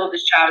strong-willed.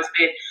 This child has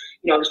been,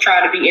 has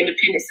tried to be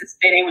independent since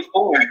the day they was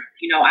born.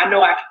 I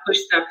know I can push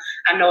them.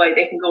 I know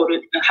they can go to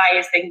the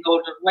highest. They can go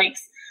to the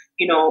lengths,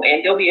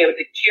 and they'll be able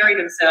to carry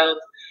themselves.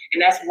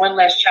 And that's one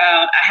less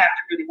child I have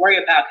to really worry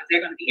about, because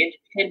they're going to be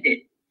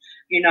independent.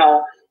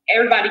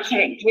 Everybody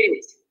can't get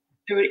it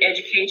through the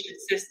education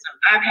system.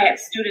 I've had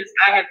students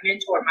I have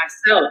mentored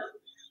myself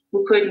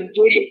who couldn't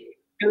get it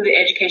through the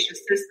education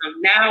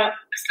system. Now,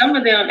 some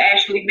of them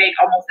actually make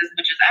almost as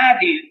much as I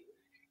do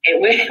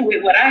and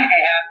with what I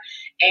have.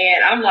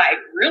 And I'm like,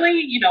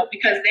 really?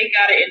 Because they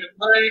got it in the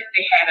mud.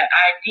 They had an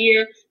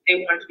idea. They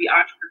wanted to be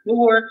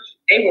entrepreneur.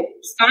 They were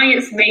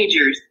science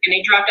majors, and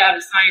they dropped out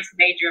of science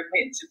major and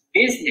went into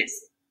business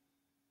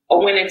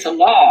or went into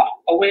law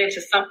or went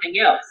into something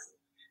else.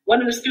 One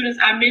of the students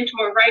I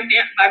mentor right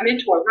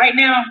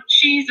now,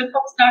 she's a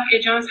postdoc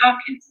at Johns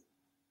Hopkins.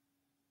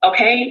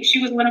 Okay,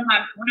 she was one of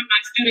my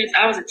students.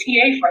 I was a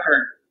TA for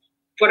her,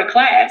 for the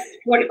class,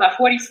 about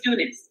 40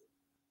 students.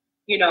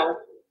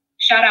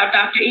 Shout out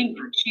Dr.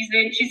 Ingram.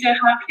 She's at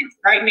Hopkins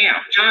right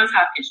now, Johns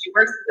Hopkins. She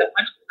works with a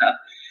bunch of stuff,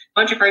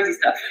 bunch of crazy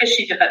stuff.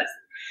 She does.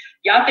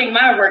 Y'all think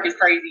my work is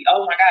crazy?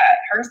 Oh my God,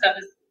 her stuff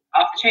is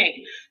off the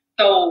chain.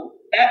 So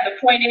the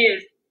point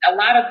is, a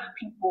lot of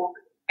people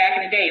back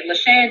in the day,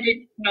 LaShawn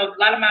did. A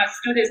lot of my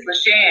students,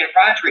 LaShawn,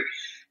 Roderick,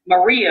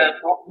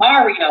 Maria,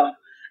 Mario.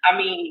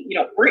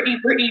 Brittany,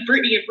 and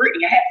Brittany.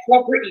 I had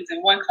 4 Brittany's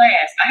in one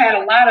class. I had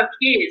a lot of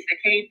kids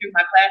that came through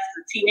my class as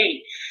a TA.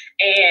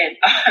 And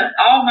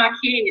all my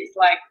kids,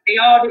 they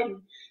all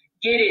didn't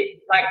get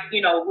it,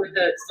 with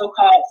the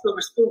so-called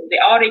silver spoon. They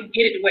all didn't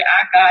get it the way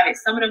I got it.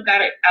 Some of them got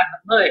it out the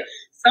mud.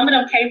 Some of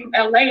them came from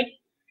LA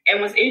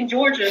and was in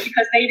Georgia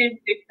because their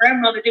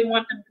grandmother didn't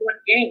want them doing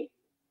the game.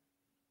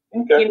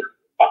 Okay.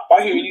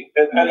 I hear you.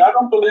 And I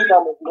don't believe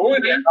I'm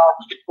ignoring that.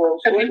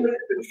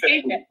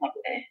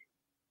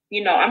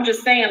 I'm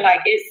just saying,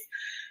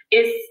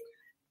 it's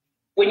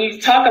when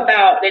you talk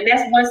about, and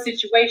that's one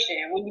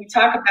situation. When you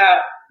talk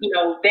about,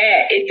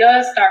 that it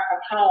does start from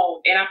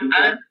home, and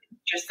I'm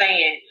just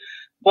saying,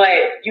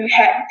 but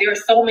there are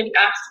so many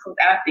obstacles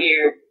out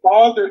there.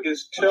 Father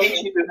is telling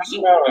his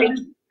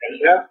son,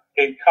 have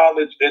a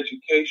college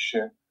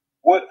education.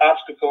 What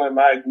obstacle am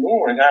I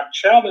ignoring? I'm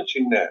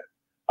challenging that.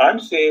 I'm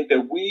saying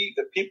that we,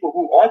 the people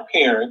who are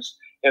parents,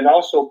 and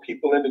also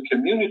people in the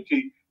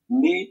community,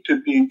 need to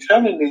be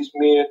telling these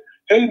men,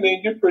 hey man,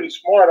 you're pretty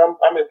smart.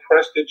 I'm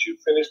impressed that you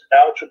finished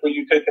algebra.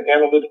 You taking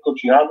analytical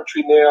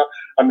geometry now.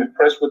 I'm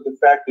impressed with the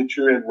fact that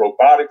you're in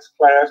robotics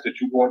class, that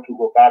you're going to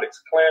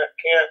robotics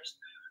camps.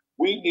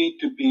 We need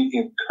to be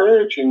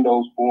encouraging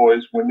those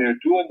boys when they're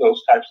doing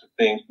those types of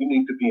things. We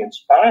need to be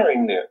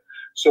inspiring them.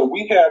 So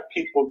we have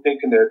people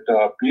thinking that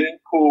being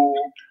cool,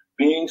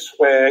 being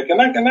swag, and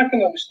I can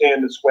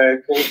understand the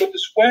swag thing, but the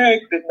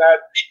swag did not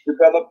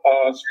develop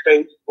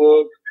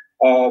Facebook.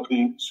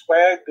 The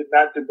swag did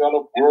not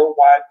develop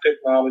worldwide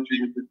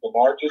technology, which is the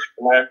largest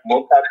black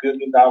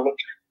multi-billion-dollar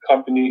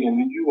company in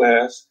the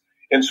U.S.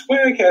 And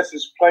swag has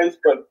its place,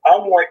 but I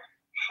want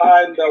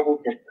high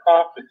levels of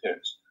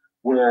competence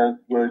where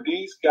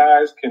these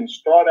guys can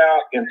start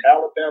out in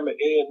Alabama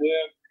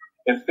A&M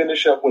and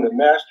finish up with a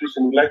master's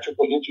in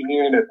electrical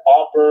engineering at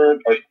Auburn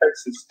or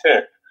Texas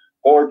Tech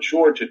or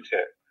Georgia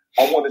Tech.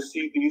 I want to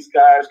see these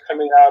guys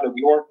coming out of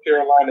North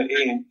Carolina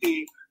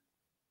A&T.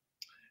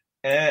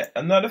 And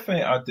another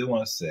thing I do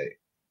want to say,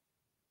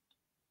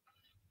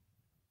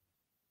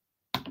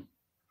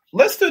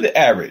 let's do the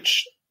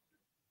average.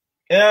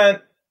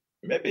 And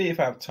maybe if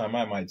I have time,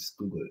 I might just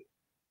Google it.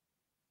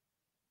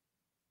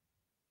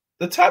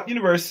 The top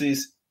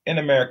universities in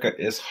America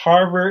is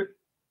Harvard,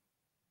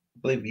 I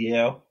believe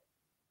Yale,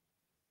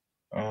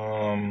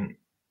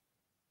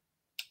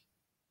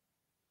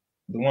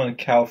 the one in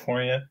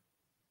California.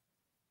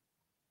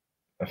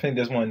 I think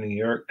there's one in New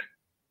York.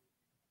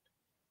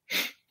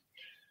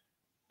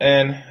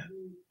 And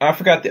I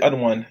forgot the other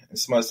one in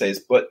some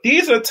states. But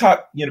these are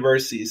top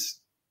universities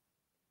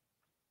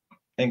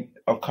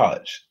of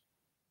college.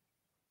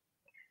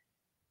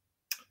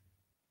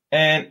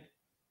 And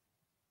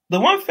the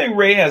one thing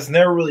Ray has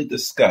never really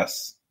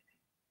discussed,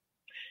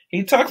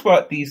 he talks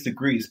about these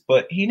degrees,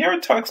 but he never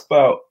talks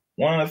about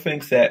one of the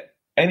things that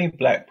any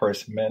black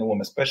person, man or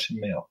woman, especially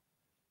male,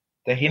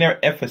 that he never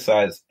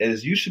emphasized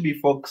is you should be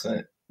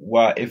focusing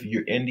if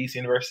you're in these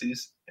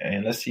universities,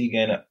 and let's see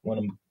again one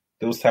of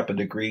those type of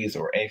degrees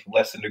or anything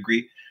less than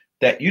degree,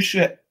 that you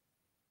should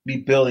be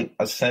building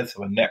a sense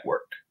of a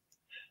network.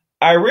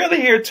 I rarely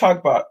hear talk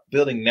about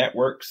building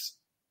networks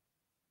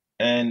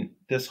and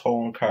this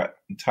whole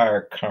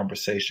entire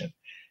conversation.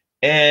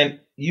 And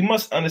you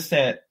must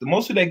understand, the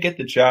most of that get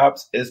the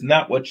jobs is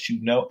not what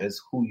you know,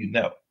 is who you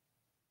know.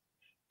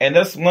 And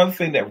that's one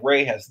thing that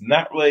Ray has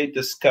not really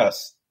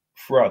discussed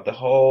throughout the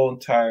whole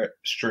entire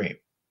stream.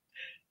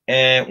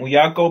 And when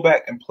y'all go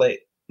back and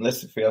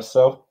listen for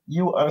yourself,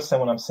 you will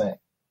understand what I'm saying.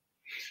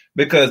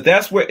 Because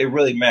that's where it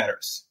really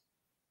matters.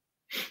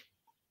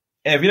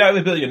 And if you're not able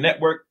to build your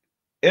network,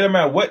 it doesn't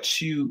matter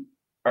what you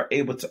are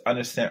able to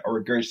understand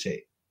or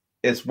regurgitate.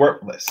 It's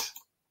worthless.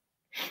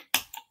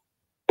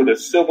 With a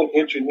civil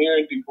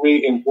engineering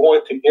degree and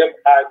going to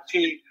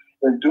MIT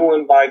and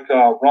doing like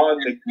Ron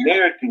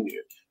McNair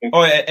did.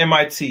 Oh, at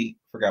MIT.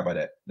 Forgot about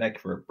that. Thank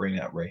you for bringing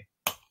that, Ray.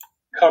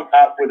 Come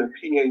out with a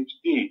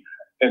PhD.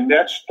 And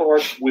that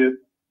starts with,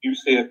 you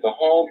said, the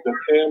home, the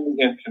family,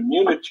 and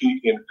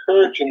community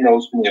encouraging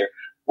those men.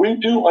 We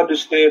do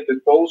understand that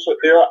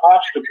there are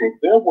obstacles.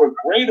 There were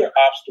greater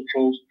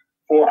obstacles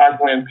for our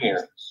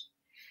grandparents.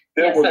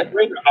 There were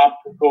greater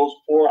obstacles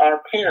for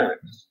our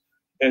parents.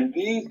 And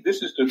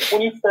this is the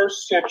 21st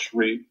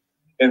century,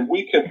 and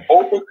we can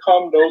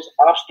overcome those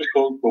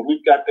obstacles, but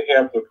we've got to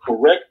have the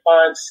correct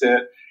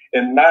mindset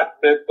and not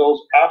let those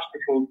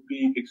obstacles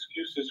be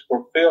excuses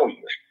for failure.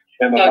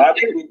 And a lot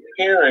of these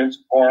parents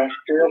are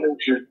failing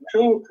their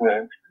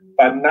children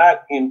by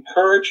not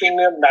encouraging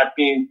them, not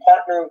being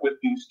partnering with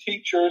these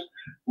teachers,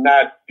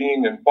 not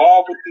being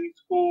involved with these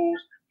schools,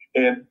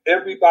 and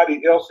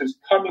everybody else is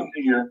coming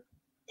here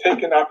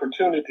taking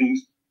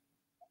opportunities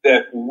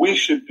that we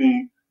should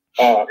be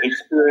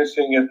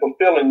experiencing and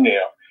fulfilling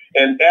now.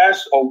 And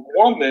as a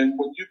woman,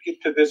 when you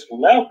get to this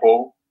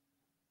level,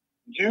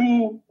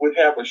 you would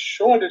have a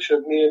shortage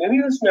of men, and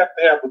he doesn't have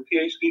to have a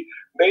PhD.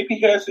 Maybe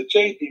he has a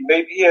JD,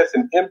 maybe he has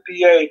an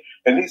MBA,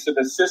 and he's an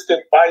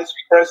assistant vice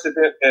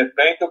president at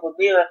Bank of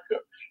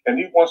America, and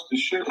he wants to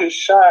shoot his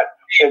shot,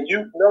 and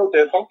you know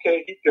that,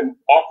 okay, he can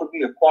offer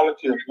me a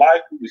quality of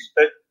life. He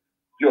respects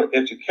your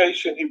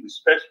education. He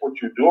respects what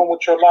you're doing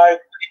with your life.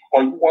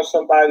 Or you want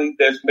somebody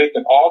that's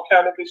making all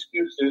kind of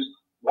excuses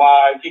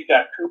why he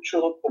got 2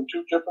 children from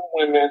 2 different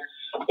women,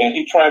 and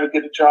he trying to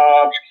get a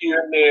job here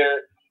and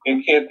there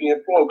and can't be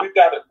employed. We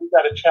got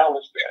to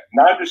challenge that.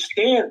 And I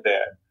understand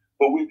that,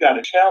 but we've got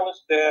to challenge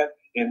that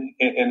and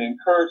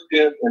encourage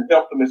them and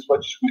help them as much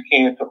as we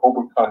can to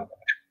overcome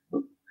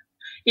that.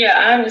 Yeah,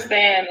 I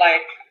understand.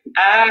 Like,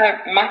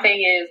 my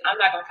thing is, I'm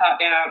not going to talk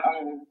down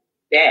on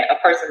that, a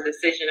person's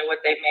decision and what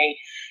they made.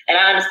 And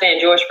I understand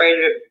George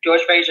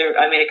Fraser,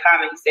 I made a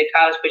comment. He said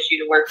college puts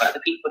you to work for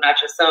other people,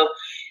 not yourself.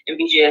 And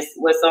BGS,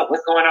 what's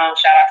going on?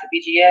 Shout out to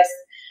BGS.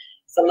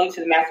 Salute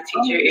to the master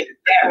teacher.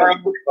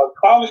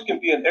 College can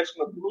be an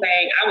excellent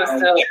thing. I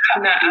wasn't finished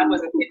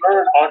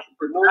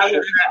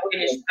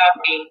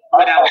talking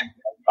without.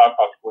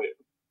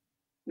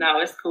 No,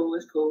 it's cool.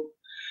 It's cool.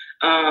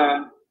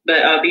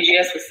 But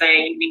BGS was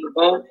saying you need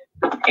both,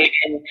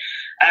 and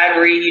I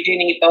agree. You do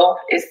need both.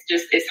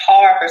 It's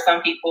hard for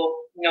some people,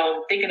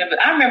 thinking of it.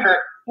 I remember,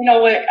 you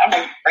know what? I'm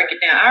gonna break it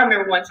down. I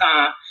remember one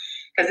time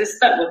because it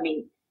stuck with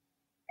me.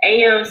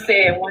 AM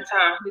said one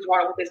time he was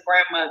running with his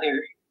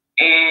grandmother,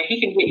 and he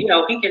can get,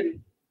 he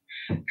can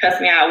cuss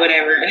me out,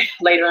 whatever,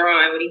 later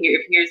on when he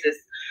hears this.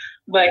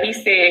 But he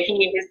said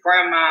he and his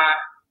grandma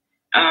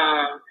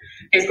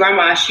his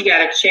grandma, she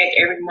got a check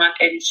every month,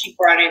 and she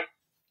brought in.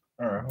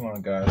 All right, hold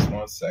on, guys.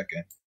 1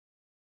 second.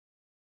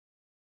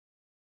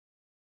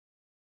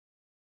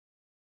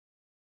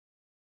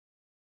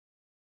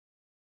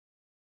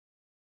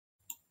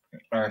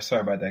 All right,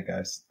 sorry about that,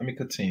 guys. Let me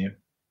continue.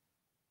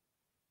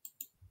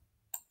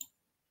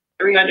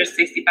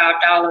 $365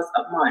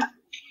 a month.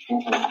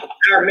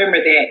 I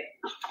remember that.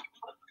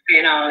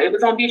 And it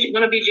was on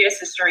one of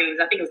BGS's streams.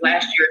 I think it was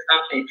last year or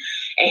something.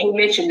 And he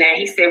mentioned that.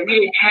 He said, we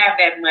didn't have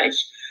that much.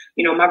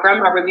 My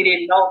grandma really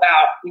didn't know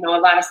about,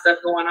 a lot of stuff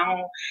going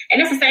on.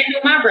 And it's the same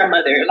with my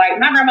grandmother. Like,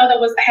 my grandmother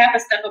was half a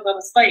step above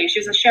a slave. She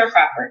was a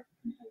sharecropper.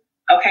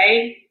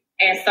 Okay?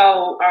 And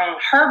so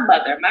her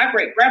mother, my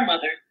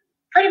great-grandmother,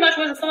 pretty much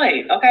was a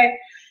slave. Okay?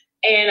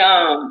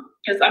 And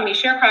because,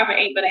 sharecropping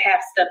ain't but a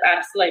half step out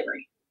of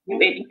slavery. You're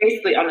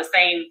basically on the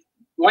same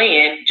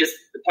land, just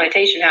the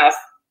plantation house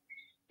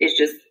is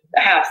just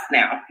a house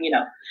now,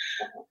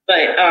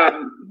 But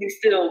you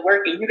still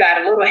working. You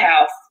got a little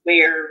house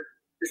where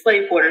the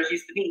slave quarters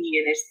used to be,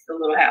 and it's a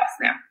little house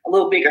now, a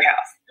little bigger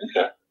house.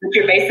 Okay. But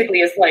you're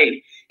basically a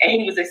slave. And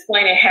he was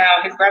explaining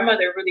how his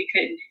grandmother really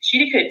couldn't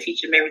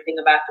teach him everything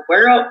about the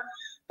world,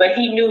 but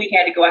he knew he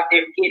had to go out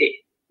there and get it.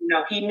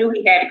 He knew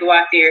he had to go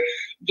out there,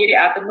 get it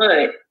out the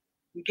mud.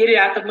 Get it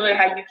out the mud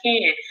how you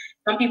can.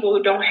 Some people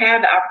who don't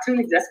have the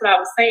opportunities, that's what I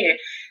was saying.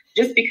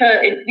 Just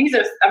because these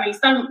are,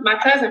 my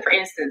cousin, for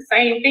instance,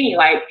 same thing.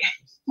 Like,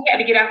 he had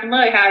to get out the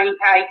mud how he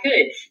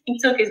could. He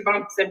took his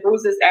bumps and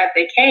bruises as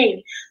they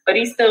came, but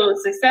he's still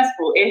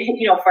successful. And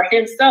for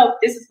himself,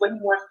 this is what he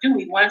wanted to do.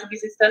 He wanted to be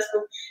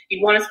successful.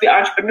 He wanted to be an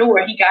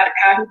entrepreneur. He got it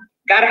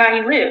how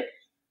he lived.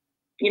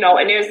 And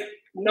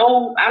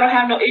I don't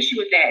have no issue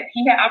with that.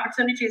 He had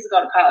opportunities to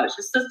go to college.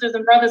 His sisters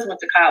and brothers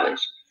went to college.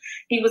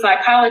 He was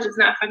like, college is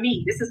not for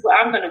me. This is what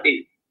I'm going to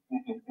do.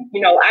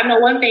 I know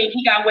one thing.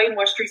 He got way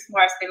more street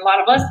smarts than a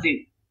lot of us do.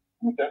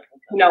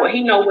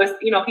 He knows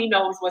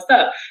what's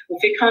up.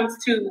 If it comes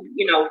to,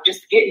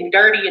 just getting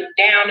dirty and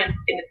down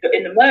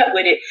in the mud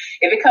with it,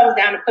 if it comes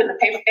down to putting a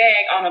paper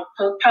bag on a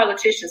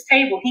politician's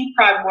table, he's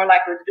probably more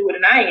likely to do it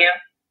than I am.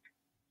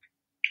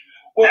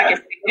 Well, I can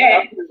say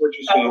that.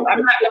 So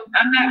I'm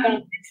not going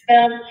to fix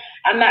them.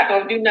 I'm not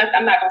going to do nothing.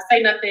 I'm not going to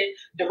say nothing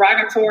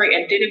derogatory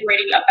and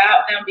denigrating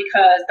about them,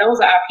 because those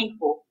are our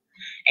people.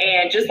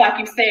 And just like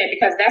you said,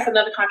 because that's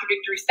another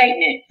contradictory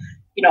statement.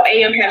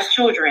 AM has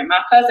children.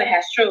 My cousin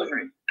has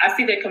children. I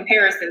see the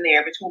comparison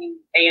there between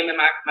AM and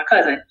my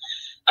cousin.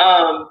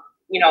 On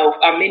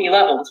many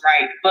levels,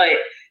 right? But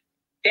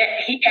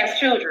that he has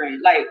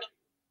children. Like,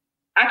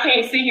 I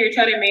can't sit here and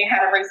tell that man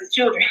how to raise his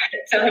children,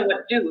 tell him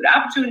what to do. The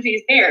opportunity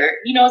is there.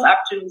 He knows the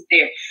opportunity is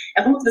there.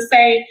 And who's to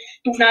say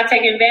he's not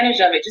taking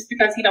advantage of it? Just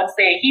because he don't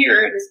say it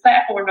here, this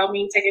platform don't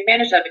mean take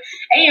advantage of it.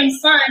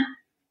 AM's son,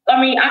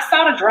 I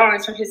saw the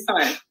drawings from his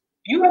son.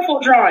 Beautiful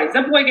drawings.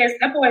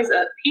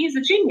 He's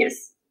a genius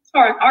as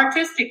far as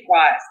artistic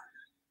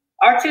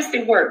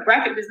work,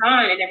 graphic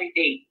design and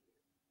everything.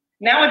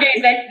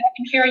 Nowadays, that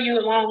can carry you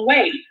a long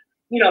way.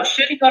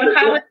 Should he go to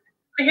college?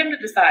 For him to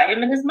decide,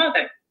 him and his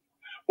mother.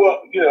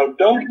 Well,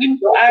 don't.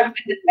 At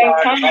the same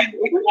time,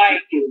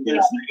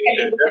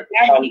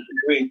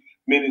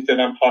 meaning that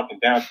I'm talking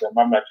down to them.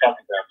 I'm not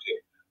talking down to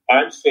him.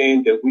 I'm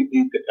saying that we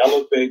need to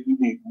elevate. We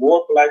need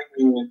more Black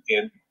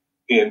men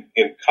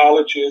in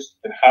colleges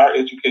and higher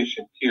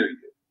education. Period.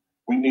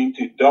 We need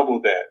to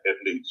double that at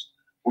least.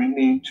 We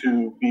need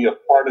to be a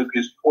part of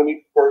this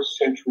 21st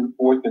century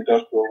fourth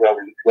industrial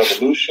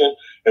revolution,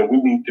 and we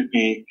need to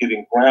be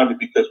getting grounded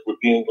because we're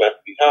being left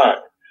behind.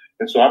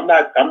 And so I'm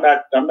not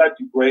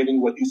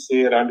degrading what he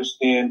said. I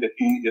understand that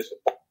he is.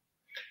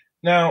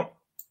 Now,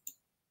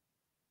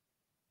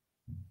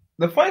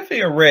 the funny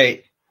thing,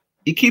 Ray,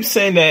 he keeps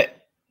saying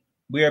that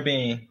we are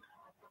being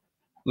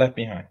left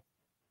behind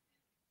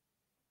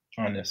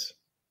on this.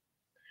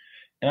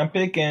 And I'm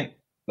thinking,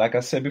 like I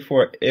said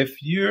before,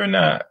 if you're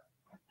not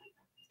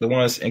the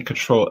ones in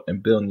control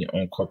and building your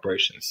own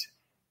corporations,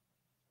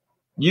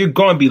 you're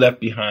going to be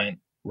left behind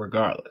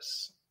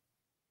regardless.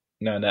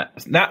 No,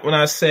 not when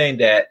I'm saying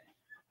that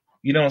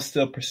you don't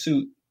still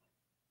pursue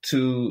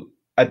to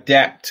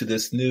adapt to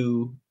this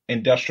new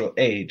industrial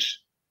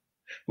age,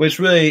 which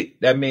really,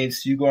 that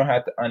means you're going to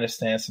have to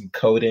understand some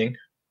coding,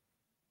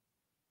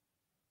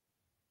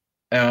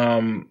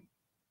 a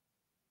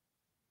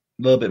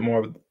little bit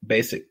more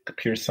basic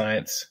computer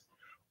science,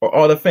 or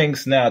all the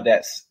things now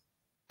that's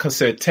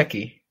considered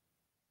techie.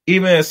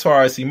 Even as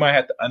far as you might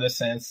have to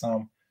understand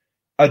some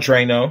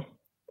Arduino,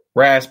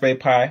 Raspberry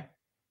Pi,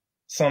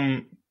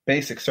 some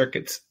basic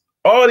circuits,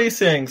 all these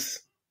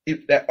things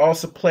that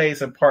also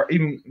plays a part,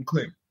 even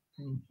including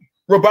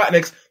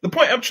robotics. The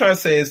point I'm trying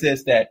to say is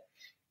this, that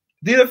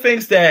these are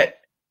things that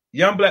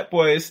young Black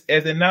boys,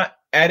 if they're not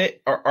at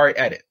it, are already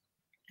at it.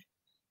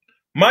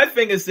 My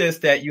thing is this,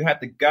 that you have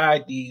to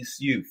guide these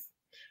youth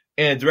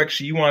in a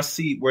direction you want to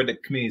see where the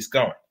community is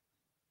going.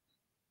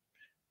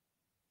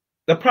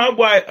 The problem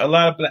why a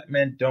lot of Black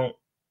men don't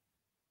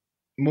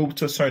move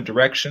to a certain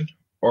direction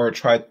or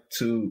try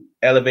to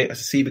elevate or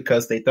succeed,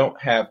 because they don't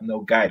have no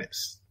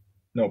guidance,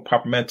 no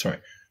proper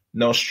mentoring,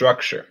 no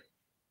structure.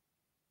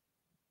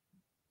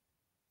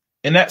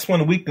 And that's one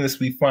of the weaknesses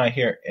we find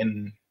here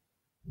in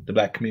the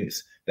Black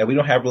communities, that we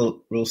don't have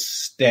real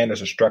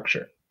standards or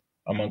structure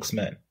amongst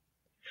men.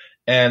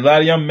 And a lot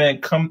of young men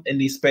come in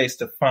these spaces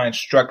to find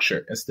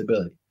structure and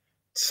stability.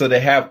 So they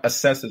have a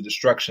sense of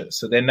destruction.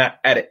 So they're not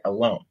at it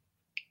alone.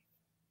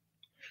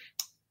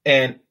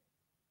 And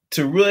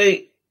to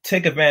really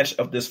take advantage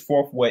of this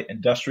fourth way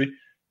industry,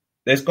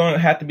 there's going to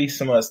have to be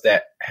some of us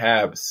that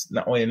have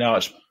not only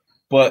knowledge,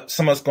 but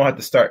some of us going to have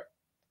to start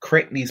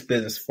creating these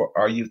businesses for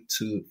our youth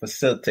to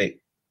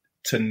facilitate,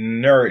 to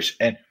nourish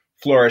and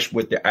flourish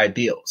with their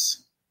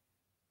ideals.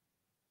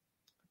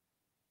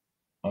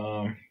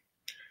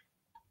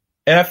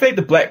 And I think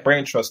the Black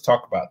Brain Trust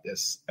talk about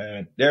this,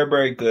 and they're a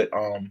very good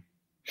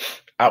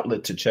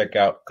outlet to check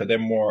out because they're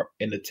more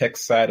in the tech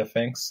side of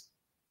things.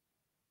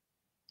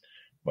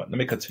 But let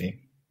me continue.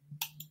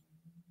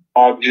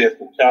 Yes,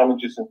 the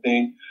challenges and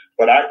things,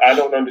 but I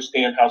don't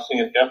understand how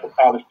saying F a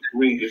college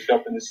degree is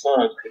helping the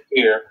sons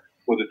prepare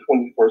for the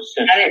 21st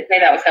century. I didn't say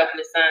that was helping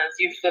the sons.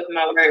 You flipping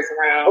my words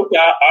around. Okay,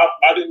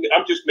 I didn't.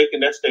 I'm just making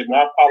that statement.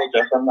 I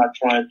apologize. I'm not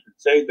trying to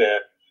say that.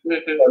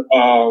 Mm-hmm.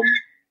 But,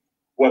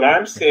 what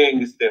I'm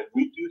saying is that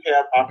we do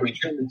have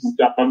opportunities.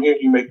 I'm hearing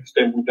you make the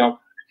statement. We don't.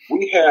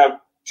 We have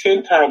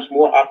 10 times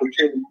more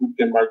opportunities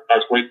than our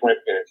great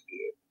grandparents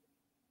did.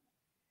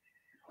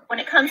 When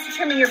it comes to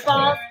trimming your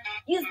balls,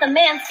 use the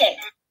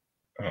Manscaped.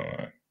 All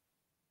right.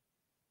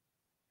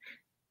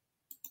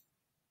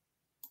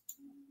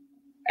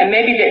 And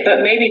maybe they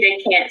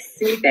can't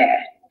see that.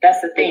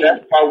 That's the thing. And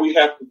that's why we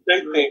have to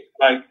say things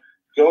like,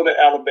 go to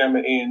Alabama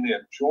A&M,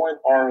 join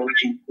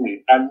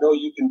ROTC. I know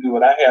you can do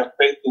it. I have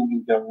faith in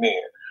you, young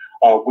man.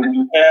 When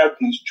you have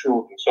these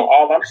children. So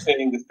all I'm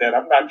saying is that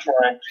I'm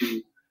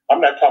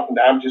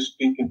just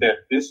speaking that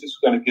this is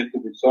going to get the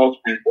results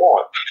we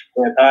want.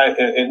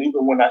 And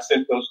even when I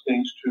sent those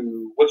things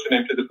to,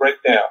 to the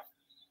breakdown,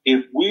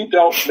 if we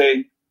don't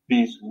make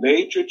these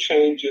major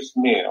changes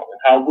now in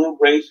how we're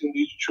raising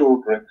these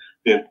children,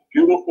 then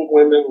beautiful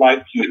women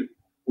like you,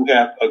 who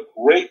have a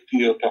great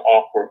deal to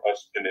offer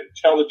us, an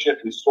intelligent,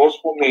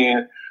 resourceful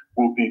man,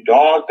 will be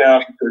dogged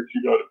out because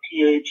you got a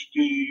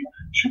PhD,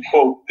 she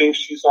thinks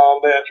she's all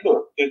that.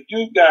 Look, if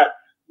you got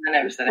I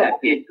never said that.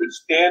 you're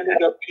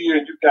standing up here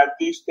and you got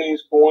these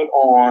things going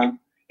on,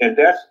 and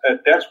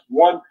that's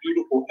one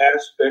beautiful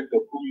aspect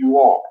of who you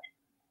are.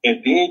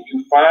 And then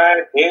you fine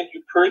and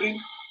you're pretty,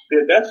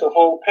 then that's a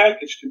whole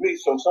package to me.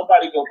 So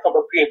somebody gonna come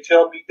up here and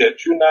tell me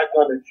that you're not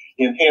gonna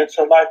enhance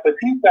her life, but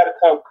he's got to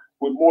come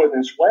with more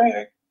than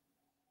swag.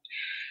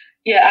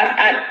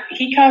 Yeah,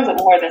 he comes with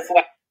more than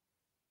swag.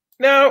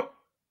 No.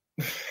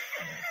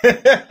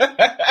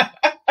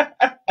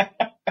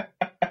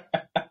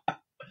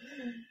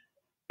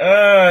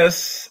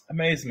 It's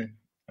amazing.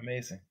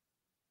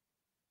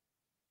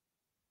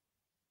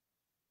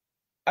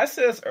 I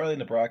said this early in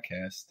the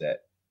broadcast that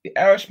the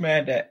average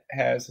man that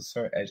has a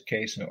certain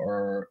education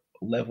or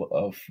level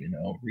of,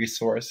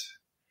 resource,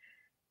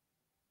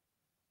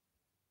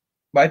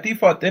 by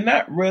default, they're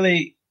not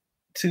really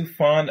too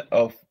fond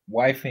of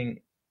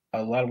wifing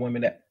a lot of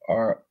women that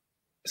are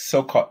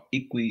so-called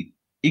equally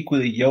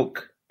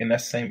yoked in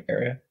that same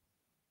area,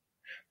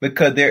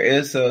 because there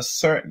is a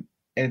certain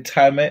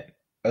entitlement,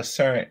 a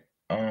certain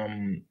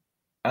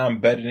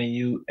I'm better than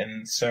you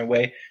in a certain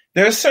way.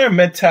 There's a certain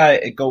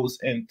mentality it goes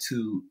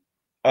into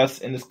us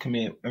in this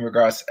community in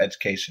regards to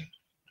education.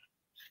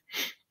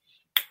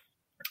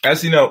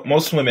 As you know,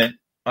 most women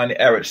on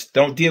the average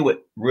don't deal with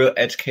real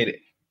educated.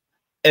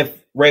 If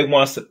Ray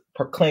wants to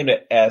proclaim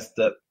it as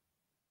the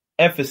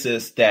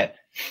emphasis that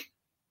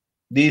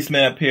these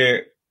men up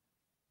here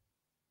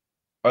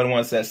are the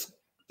ones that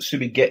should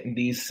be getting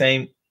these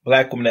same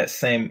black women, that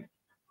same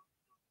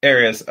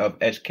areas of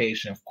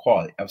education, of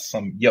quality, of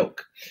some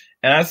yoke.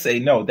 And I say,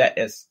 no, that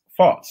is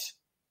false.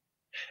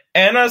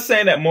 And I'm not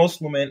saying that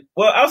most women,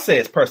 well, I'll say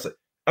it's personally.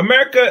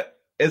 America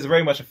is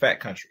very much a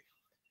fat country.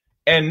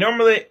 And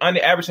normally, on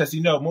the average, as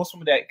you know, most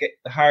women that get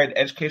the higher the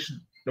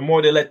education, the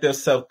more they let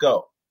themselves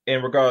go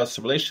in regards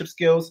to relationship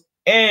skills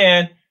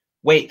and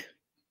weight.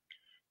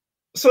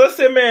 So let's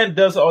say a man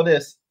does all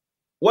this.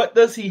 What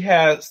does he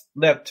have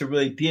left to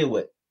really deal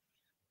with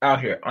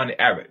out here on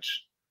the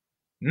average?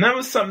 None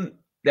of something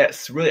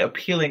that's really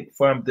appealing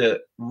for him to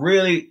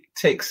really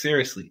take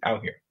seriously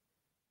out here.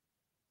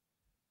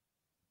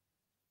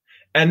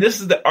 And this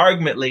is the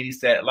argument,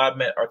 ladies, that a lot of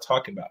men are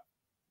talking about,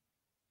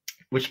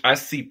 which I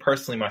see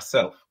personally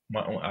myself,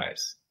 my own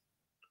eyes.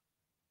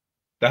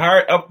 The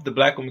higher up the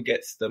black woman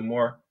gets, the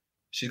more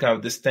she's kind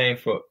of disdain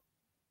for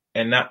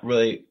and not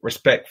really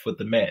respect for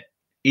the man.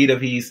 Either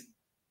he's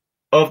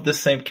of the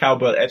same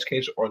caliber of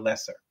education or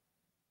lesser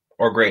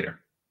or greater.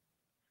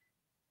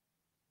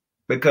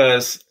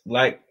 Because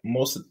like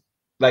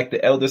the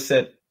elder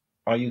said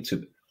on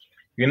YouTube,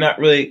 you're not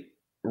really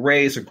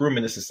raised or groomed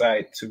in this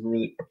society to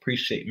really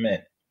appreciate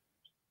men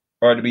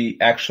or to be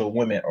actual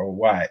women or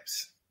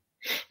wives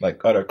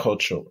like other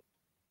cultural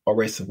or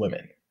race of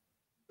women.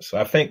 So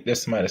I think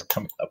there's somebody that's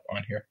coming up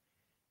on here.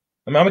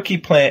 I'm going to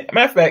keep playing.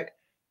 Matter of fact,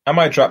 I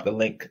might drop the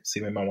link, see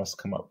if anybody wants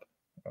to come up.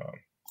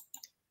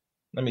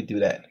 Let me do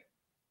that.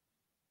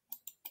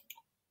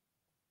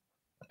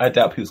 I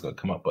doubt people's gonna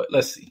come up, but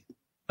let's see.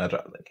 I'll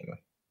drop the link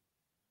anyway.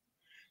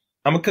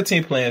 I'm gonna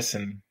continue playing this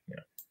and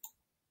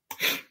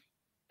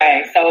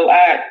Okay, so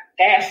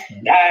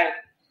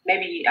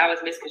maybe I was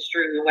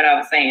misconstrued in what I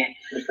was saying.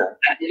 Okay.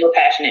 I'm a little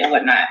passionate and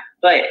whatnot,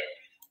 but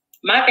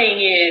my thing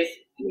is,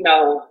 you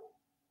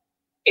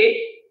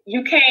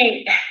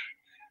can't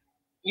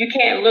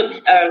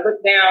look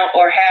down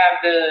or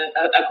have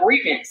a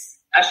grievance.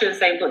 I shouldn't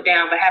say look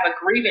down, but have a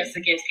grievance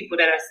against people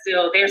that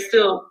they're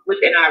still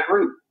within our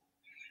group.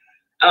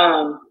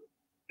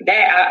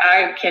 That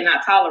I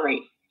cannot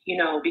tolerate,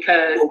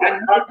 because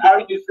how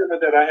do you feel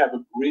that I have a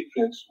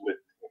grievance with?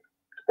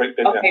 Break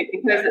that down.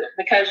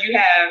 Because you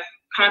have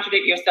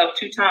contradicted yourself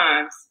 2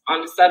 times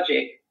on the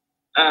subject,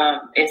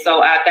 and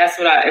so that's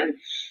what and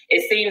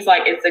it seems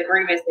like it's a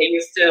grievance that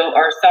you're still,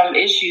 or some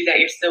issue that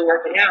you're still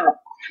working out.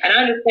 And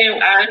I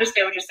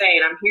understand what you're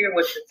saying. I'm hearing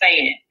what you're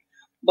saying,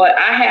 but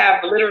I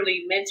have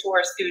literally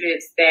mentored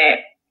students that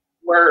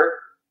were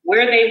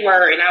where they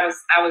were, and I was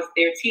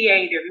their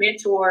TA, their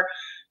mentor.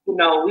 We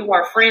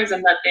weren't friends or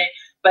nothing,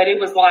 but it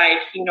was like,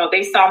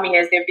 they saw me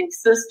as their big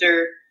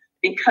sister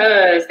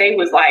because they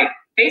was like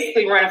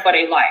basically running for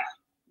their life.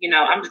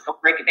 I'm just gonna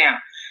break it down.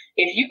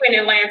 If you in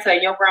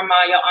Atlanta, your grandma,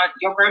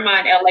 your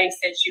grandma in LA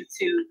sent you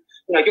to,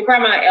 your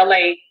grandma in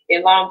LA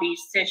in Long Beach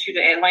sent you to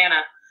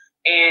Atlanta,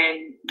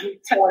 and you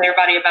telling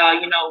everybody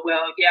about,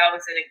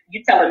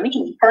 you telling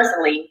me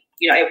personally,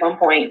 at one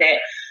point that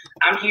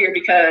I'm here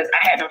because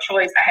I had no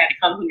choice. I had to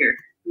come here.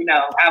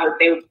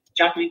 They would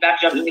jump me, got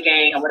to jump in the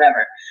gang or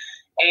whatever.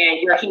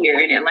 And you're here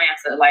in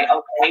Atlanta, like,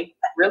 okay,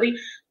 really?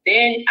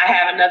 Then I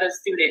have another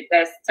student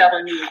that's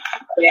telling me that,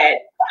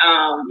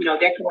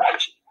 they're coming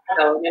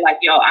and they're like,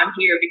 I'm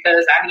here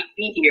because I need to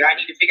be here. I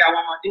need to figure out what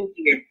I'm going to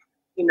do here.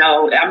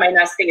 I may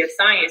not stay in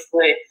science,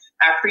 but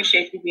I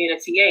appreciate you being a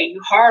TA.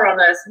 You hard on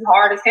us, you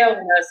hard as hell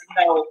on us,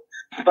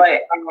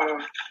 but,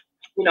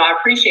 I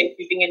appreciate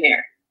you being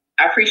there.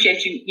 I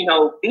appreciate you,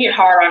 being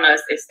hard on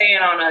us and staying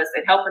on us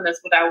and helping us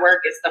with our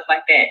work and stuff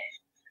like that.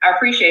 I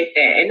appreciate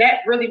that. And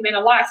that really meant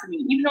a lot to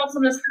me. Even though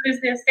some of the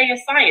students didn't stay in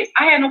science,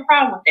 I had no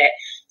problem with that.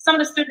 Some of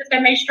the students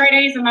that made straight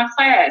A's in my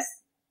class,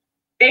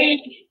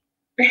 they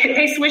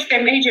switched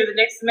their major the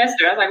next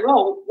semester. I was like,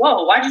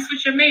 whoa, why'd you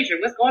switch your major?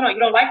 What's going on? You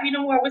don't like me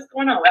no more? What's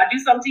going on? Did I do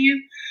something to you?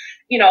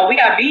 We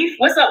got beef.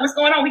 What's up? What's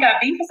going on? We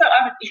got beef. What's up?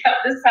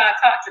 This is how I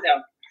talk to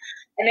them.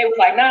 And they was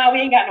like, nah,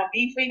 we ain't got no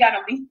beef. We ain't got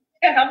no beef.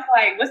 And I was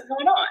like, what's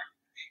going on?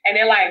 And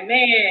they're like,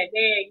 man,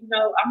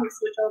 I'm going to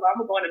switch over. I'm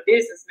going to go into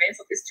business, man.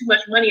 So there's too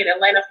much money in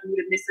Atlanta for me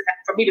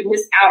to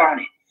miss out on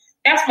it.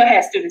 That's what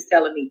had students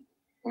telling me.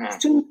 It's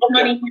too much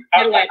money in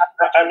Atlanta.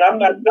 And I'm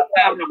not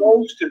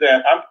opposed to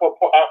that. I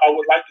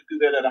would like to do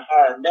that at a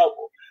higher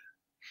level.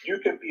 You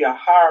can be a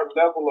higher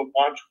level of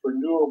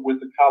entrepreneur with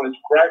a college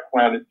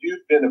background if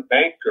you've been a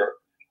banker,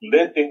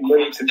 lending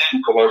money to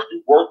people, or if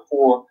you work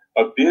for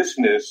a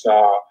business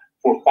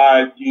for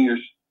 5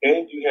 years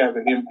and you have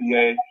an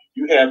MBA.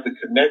 You have the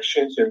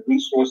connections and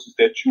resources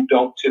that you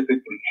don't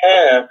typically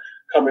have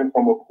coming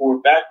from a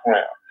poor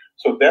background.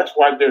 So that's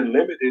why they're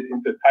limited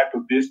in the type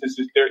of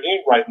businesses they're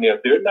in right now.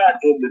 They're not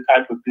in the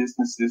type of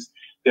businesses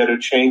that are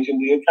changing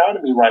the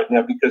economy right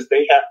now because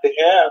they have to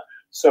have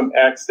some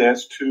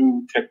access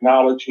to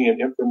technology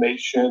and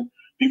information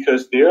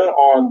because they're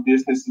on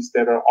businesses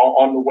that are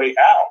on the way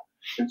out.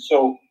 And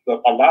so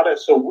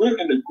so we're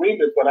in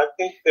agreement, but I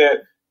think that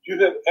you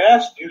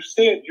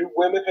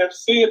women have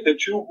said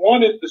that you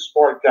wanted the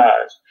smart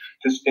guys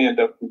to stand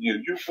up for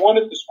you. You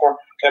wanted the smart,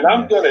 and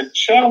I'm going to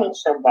challenge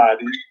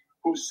somebody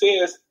who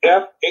says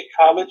F a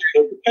college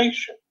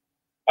education.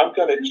 I'm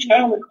going to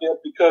challenge them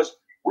because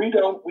we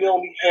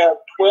only have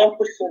 12%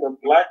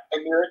 of Black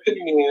American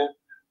men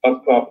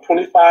of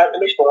 25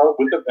 and above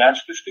with a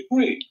bachelor's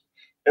degree.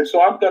 And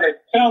so I'm going to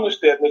challenge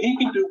that. Now, he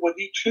can do what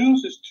he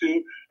chooses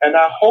to, and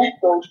I hope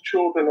those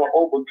children are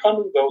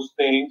overcoming those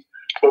things.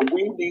 But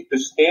we need to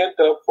stand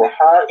up for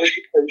higher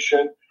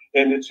education,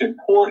 and it's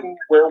important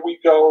where we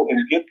go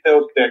and get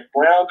that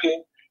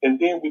grounding, and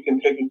then we can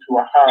take it to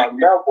a higher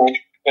level.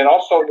 And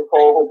also,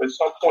 Nicole, hope at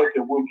some point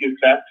that we'll get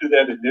back to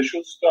that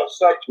initial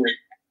subject,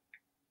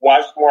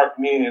 why smart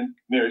men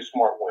marry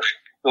smart women.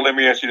 So let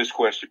me ask you this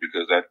question,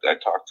 because I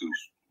talked to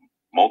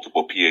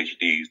multiple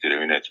PhDs that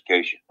are in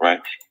education,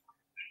 right?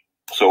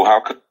 So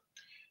how could...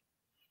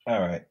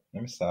 All right,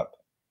 let me stop.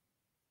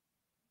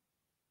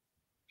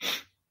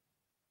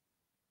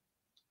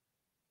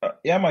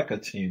 I might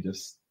continue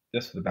just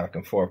for the back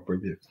and forth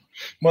review.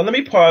 Well, let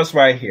me pause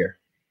right here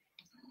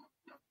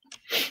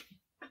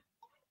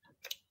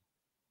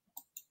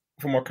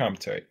for more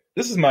commentary.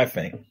 This is my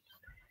thing.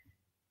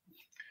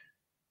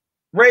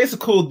 Ray is a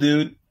cool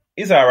dude.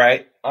 He's all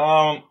right.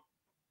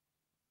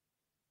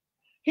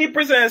 He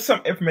presented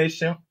some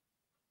information.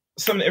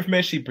 Some of the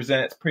information he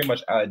presented is pretty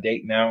much out of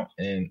date now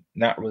and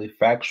not really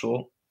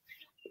factual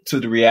to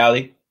the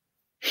reality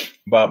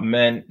about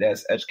men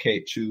that's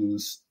educated,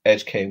 choose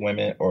educate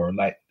women, or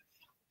like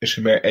they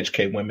should marry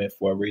educate women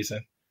for a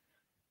reason.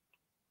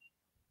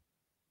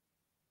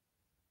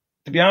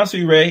 To be honest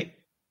with you, Ray,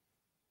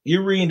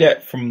 you're reading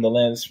that from the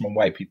lens from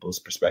white people's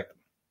perspective,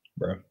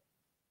 bro.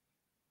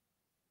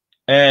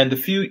 And the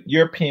few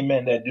European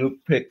men that do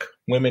pick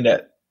women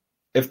that,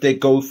 if they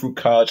go through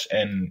college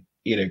and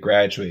either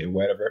graduate or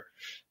whatever,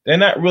 they're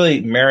not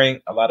really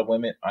marrying a lot of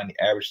women on the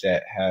average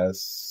that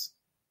has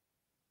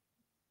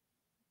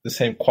the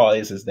same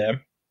qualities as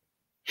them.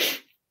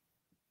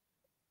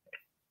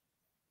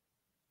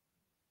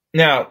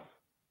 Now,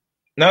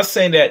 not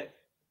saying that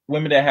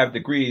women that have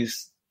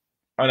degrees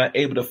are not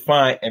able to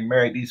find and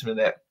marry these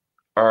women that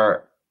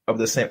are of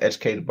the same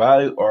educated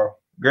value or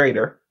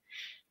greater.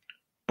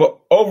 But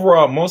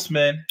overall, most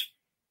men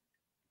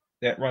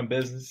that run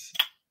business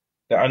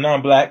that are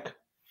non-black,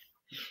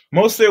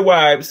 most of their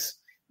wives,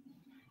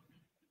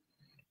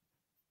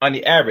 on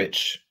the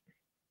average,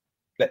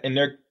 that in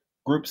their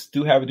groups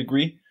do have a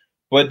degree,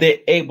 but they're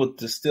able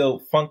to still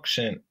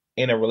function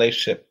in a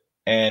relationship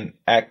and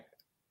act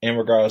in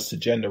regards to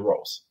gender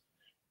roles.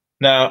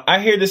 Now, I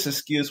hear this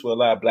excuse what a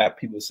lot of black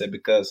people say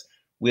because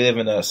we live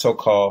in a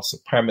so-called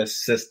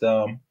supremacist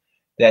system,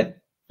 that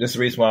this is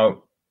the reason why,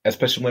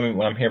 especially women,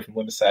 when I'm hearing from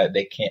women's side,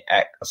 they can't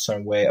act a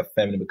certain way of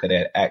feminine because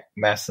they act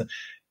masculine.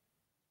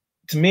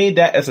 To me,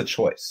 that is a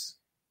choice.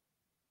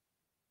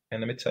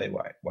 And let me tell you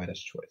why that's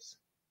a choice.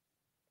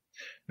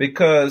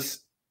 Because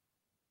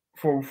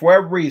for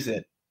whatever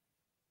reason,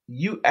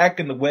 you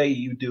acting the way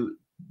you do,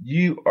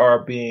 you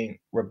are being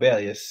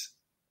rebellious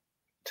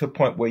to a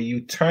point where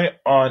you turn it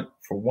on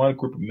for one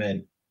group of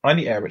men on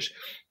the average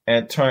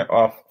and turn it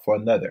off for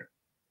another.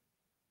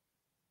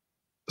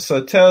 So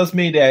it tells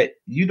me that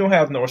you don't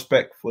have no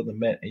respect for the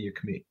men in your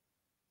community.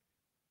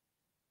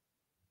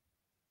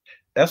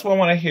 That's why I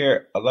want to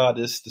hear a lot of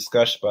this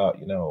discussion about,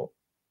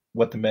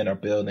 what the men are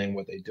building,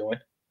 what they're doing.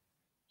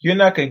 You're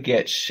not going to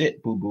get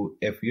shit, boo-boo,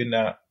 if you're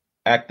not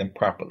acting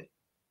properly.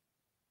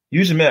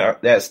 Usually men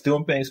that's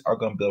doing things are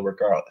going to build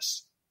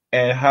regardless.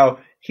 And how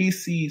he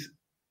sees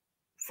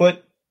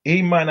foot,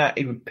 he might not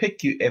even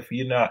pick you if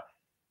you're not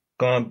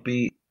going to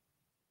be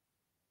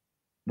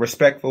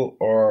respectful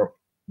or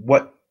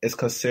what is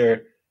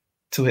considered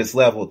to his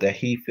level that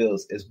he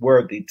feels is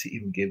worthy to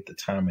even give the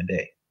time of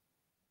day.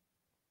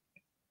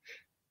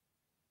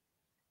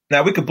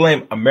 Now, we could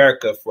blame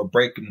America for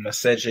breaking the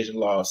miscegenation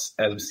laws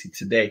as we see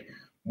today,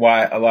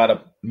 why a lot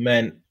of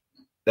men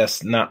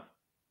that's not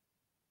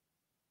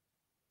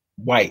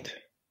white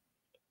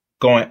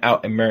going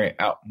out and marrying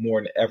out more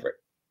than ever.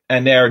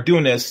 And they are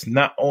doing this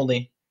not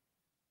only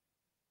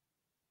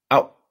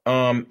out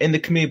in the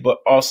community, but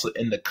also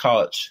in the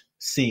college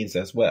scenes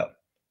as well.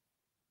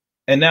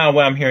 And now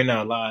what I'm hearing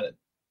now, a lot of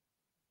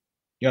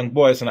young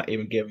boys are not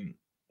even giving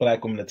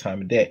black women the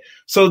time of day.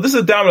 So this is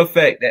a domino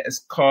effect that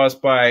is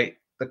caused by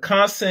the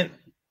constant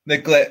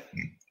neglect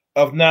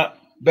of not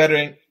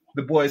bettering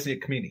the boys in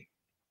your community,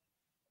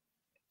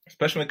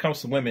 especially when it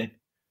comes to women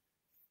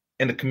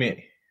in the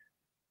community.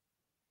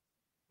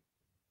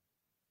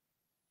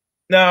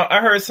 Now, I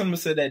heard someone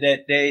say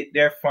that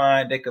they're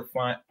fine, they could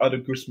find other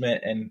groups of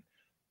men and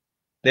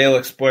they'll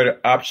explore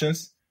their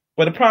options.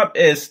 But the problem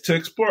is, to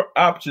explore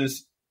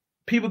options,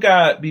 people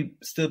gotta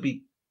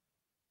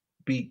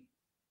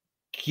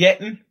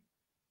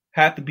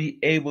have to be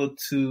able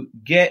to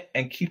get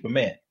and keep a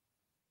man.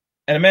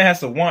 And a man has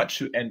to want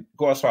you and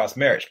go as far as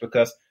marriage,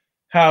 because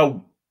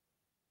how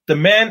the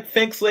man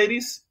thinks,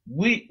 ladies,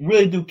 we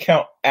really do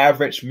count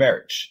average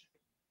marriage.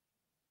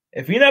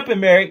 If you're not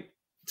been married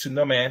to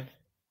no man,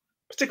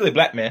 particularly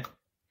black man,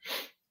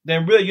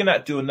 then really you're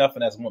not doing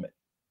nothing as a woman.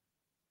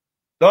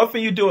 The only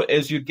thing you do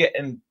is you're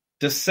getting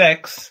the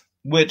sex,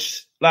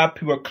 which a lot of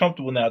people are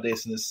comfortable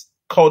nowadays in this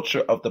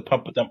culture of the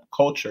pump and dump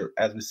culture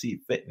as we see it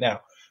fit now,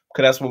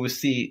 because that's what we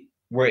see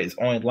where it's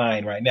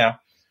online right now.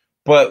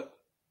 But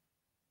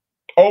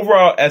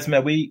overall, as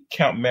men, we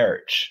count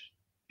marriage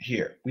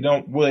here. We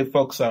don't really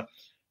focus on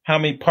how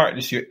many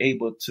partners you're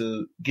able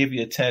to give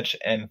you attention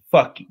and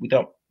fuck you. We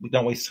don't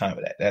waste time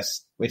with that.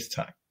 That's waste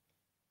of time.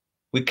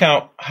 We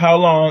count how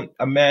long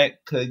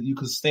you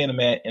could stay in a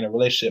man in a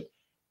relationship,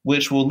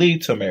 which will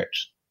lead to a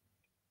marriage.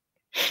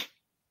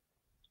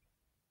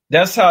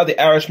 That's how the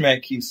average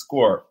man keeps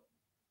score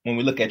when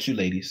we look at you,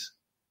 ladies.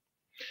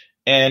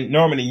 And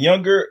normally,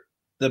 younger,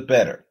 the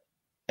better.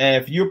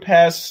 And if you're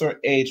past a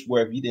certain age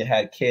where if you didn't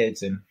have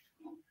kids and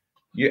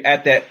you're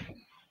at that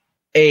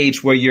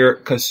age where you're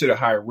considered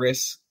high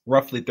risk,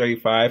 roughly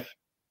 35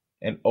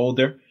 and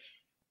older,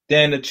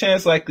 then the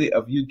chance likely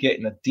of you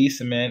getting a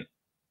decent man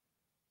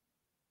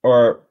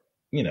or,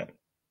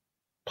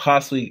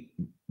 possibly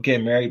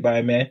getting married by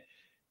a man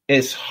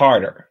is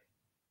harder.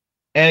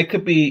 And it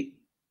could be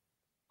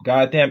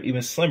goddamn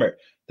even slimmer,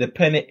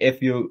 depending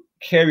if you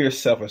carry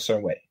yourself a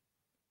certain way.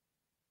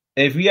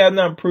 If you have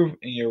not improved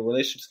in your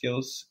relationship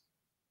skills,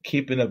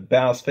 keeping a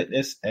balanced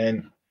fitness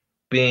and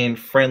being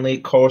friendly,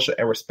 kosher,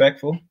 and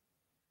respectful,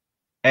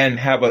 and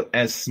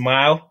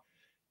smile,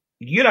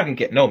 you're not gonna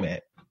get no man.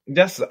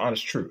 That's the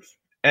honest truth.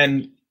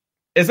 And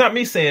it's not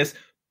me saying this,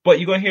 but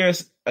you're gonna hear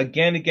this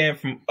again and again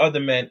from other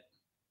men,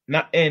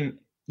 not in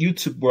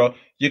YouTube world.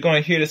 You're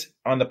gonna hear this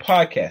on the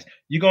podcast.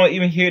 You're gonna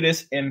even hear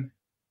this in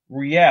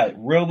reality,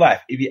 real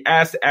life, if you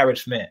ask the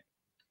average man.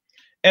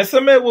 And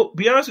some men will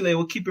be honest with you, they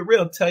will keep it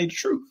real and tell you the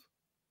truth.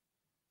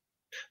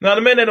 Now,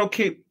 the men that don't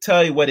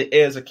tell you what it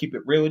is or keep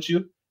it real with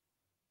you,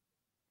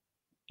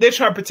 they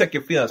try to protect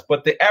your feelings.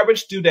 But the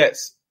average dude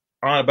that's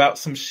on about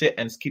some shit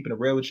and is keeping it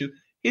real with you,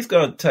 he's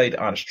gonna tell you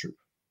the honest truth.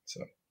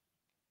 So,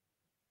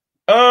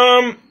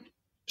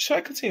 should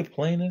I continue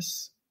playing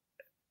this?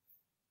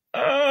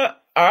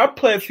 I'll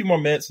play a few more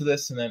minutes of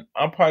this, and then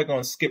I'm probably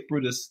gonna skip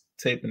through this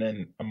tape, and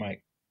then I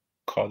might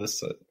call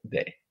this a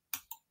day.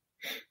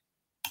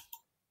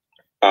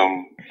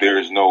 There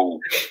is no,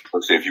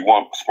 let's say, if you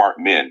want smart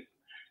men,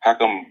 how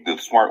come the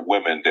smart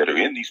women that are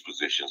in these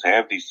positions,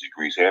 have these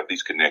degrees, have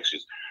these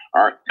connections,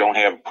 don't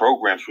have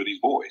programs for these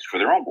boys, for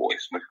their own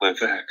boys,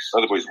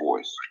 other boys'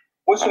 boys?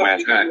 What's up,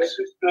 asking.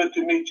 It's good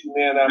to meet you,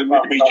 man. Good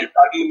to meet you.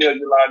 I emailed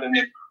you a lot of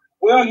them.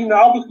 Well, I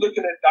was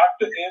looking at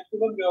Dr.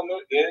 Angela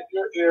Miller in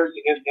your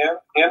area in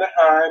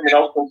Anaheim, and I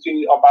was going to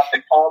see about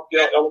the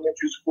Palmdale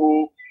Elementary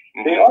School.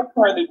 Mm-hmm. They are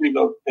trying to do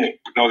those things.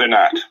 No, they're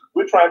not.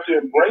 We're trying to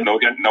embrace. No,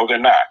 they're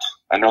not.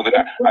 I know they're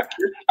not.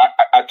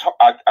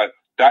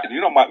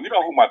 You know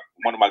who one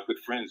of my good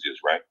friends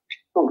is, right?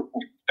 Who?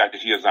 Dr.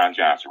 Tiazan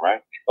Johnson,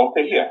 right?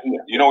 Okay, yeah.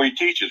 You know where he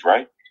teaches,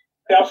 right?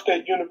 Cal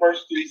State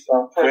University's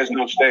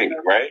Fresno State,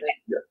 right?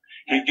 Yeah.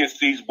 He gets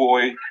these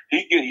boys.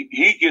 He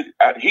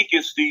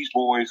gets these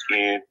boys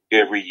in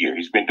every year.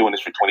 He's been doing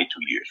this for 22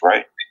 years,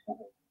 right?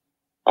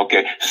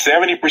 Okay,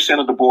 70%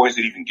 of the boys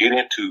that even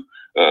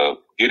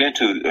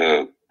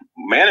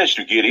manage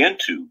to get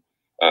into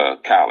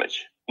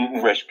college,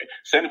 freshmen,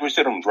 70%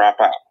 of them drop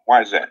out.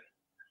 Why is that?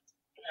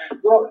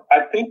 Well,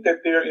 I think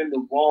that they're in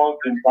the wrong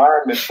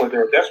environment for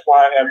them. That's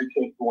why I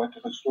advocate going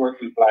to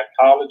historically black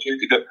colleges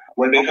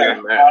where they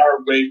have a higher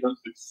rate of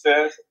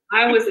success.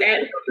 I was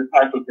at the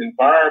type of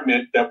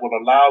environment that will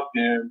allow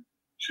them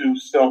to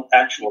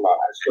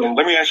self-actualize. So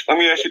let me ask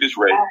you this,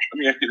 Ray. Let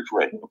me ask you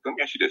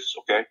this,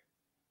 okay?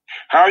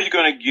 How are you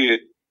going to get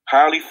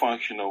highly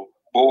functional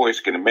boys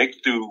going to make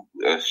through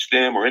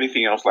STEM or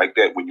anything else like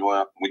that when you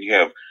have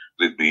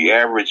the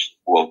average,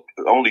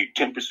 only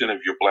 10%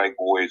 of your black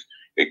boys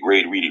at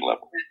grade reading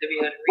level?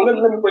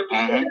 Well, let me break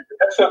this down.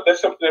 That's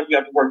something that we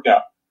have to work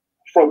out.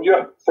 From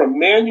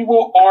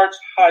Manual Arts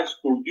High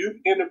School, you've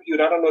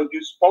interviewed, I don't know,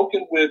 you've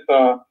spoken with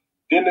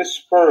Dennis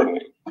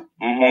Sperling,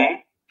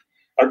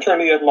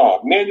 attorney at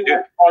law.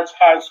 Manual Arts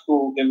High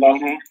School in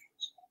Los Angeles.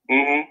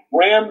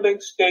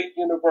 Grambling State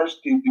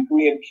University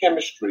degree in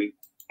chemistry,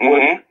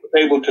 was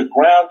able to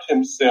ground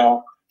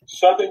himself.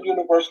 Southern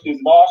University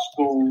Law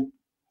School,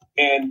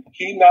 and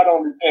he not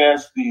only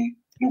passed the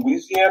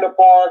Louisiana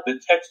bar, the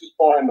Texas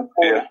bar, and the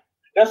Florida.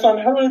 That's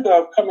unheard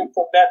of coming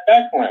from that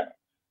background.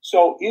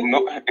 So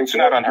it's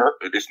not unheard.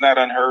 It's not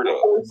unheard of.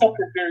 It's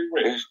something very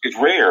rare. It's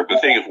rare. The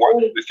thing is,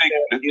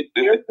 if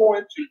they're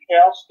going to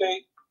Cal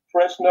State,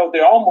 Fresno,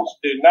 they're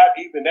not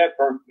even at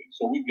Berkeley.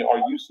 So we are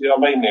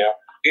UCLA now.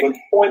 But the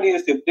point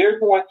is, if they're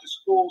going to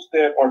schools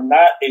that are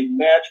not a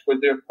match for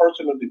their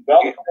personal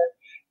development,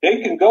 they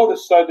can go to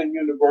Southern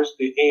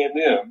University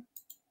A&M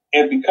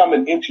and become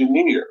an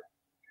engineer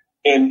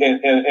and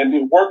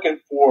be working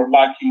for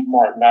Lockheed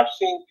Martin. I've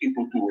seen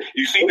people do it.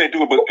 You see they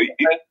do it, but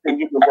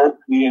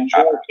University and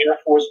join Air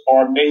Force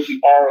or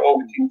maybe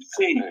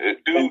ROTC.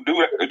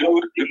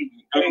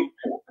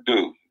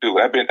 Dude.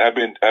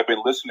 I've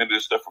been listening to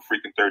this stuff for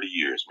freaking 30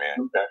 years,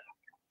 man.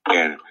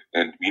 Okay.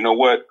 And you know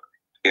what?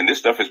 And this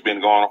stuff has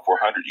been going on for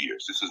 100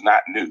 years. This is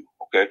not new,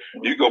 okay?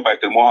 You go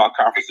back to the Mohawk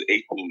Conference of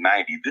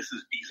 1890. This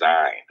is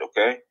designed,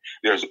 okay?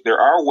 There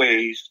are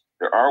ways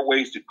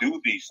to do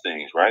these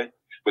things, right?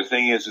 But the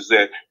thing is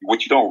that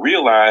what you don't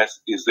realize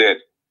is that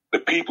the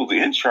people that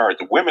are in charge,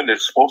 the women that are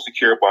supposed to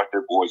care about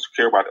their boys,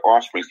 care about the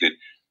offspring, that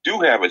do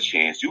have a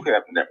chance, do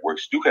have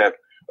networks, do have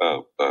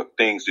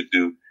things to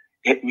do.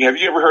 Have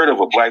you ever heard of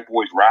a Black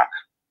Boys Rock?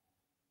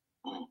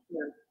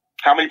 Yeah.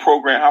 How many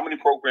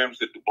programs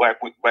did the black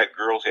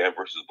girls have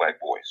versus black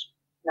boys?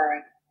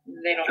 Right.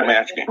 They don't. I'm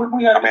asking.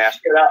 I'm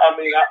asking.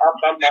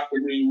 I'm not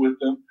familiar with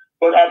them,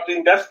 but I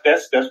think that's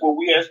what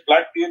we as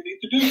black people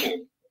need to do.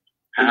 Then.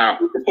 How?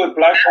 We can put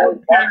black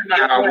boys.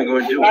 How are we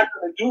going to do it? We're not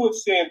going to do it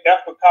saying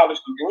F a college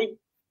degree.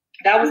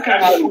 That was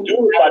kind of how we do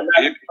it by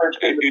not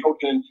encouraging the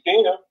coach in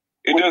STEM.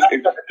 We're not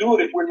going to do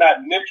it if we're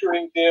not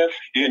mentoring them.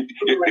 If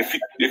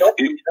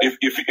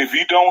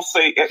you don't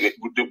say,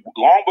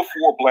 long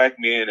before black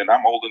men, and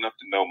I'm old enough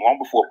to know, long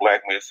before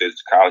black men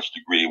says college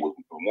degree, it was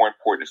more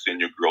important to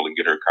send your girl and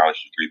get her a college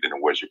degree than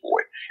it was your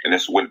boy, and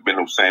that's been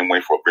the same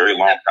way for a very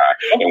long time.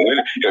 And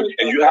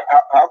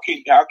how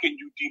can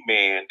you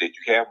demand that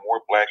you have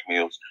more black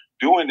males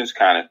doing this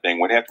kind of thing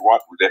when they have to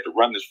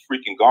run this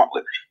freaking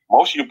gauntlet?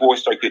 Most of your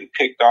boys start getting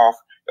picked off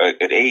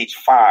at age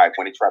 5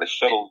 when they try to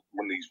shuttle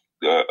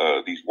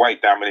these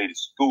white dominated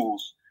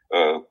schools.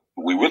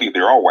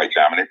 They're all white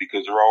dominated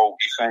because they're all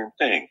the same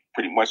thing.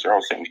 Pretty much they're all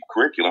the same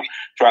curriculum.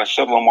 Trying to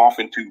shuttle them off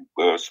into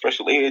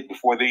special ed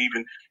before they're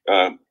even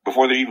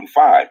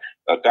 5.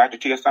 Dr.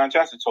 Tiazan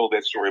Johnson told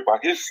that story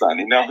about his son.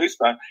 And now his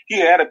son, he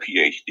had a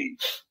PhD.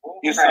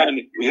 His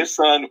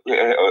son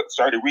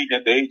started reading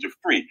at the age of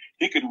 3.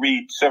 He could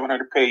read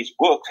 700-page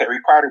books, Harry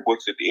Potter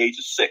books, at the age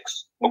of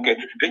 6. Okay,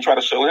 they try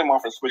to shuttle him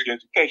off in special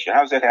education.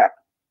 How does that happen?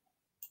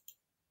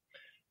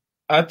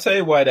 I'll tell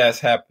you why that's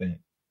happening.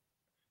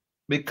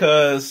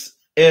 Because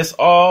it's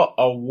all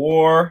a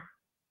war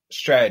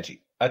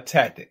strategy, a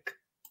tactic.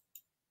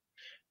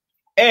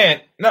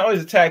 And not only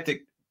is a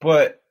tactic,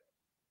 but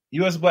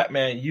you as a black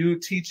man, you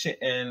teaching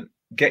and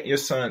get your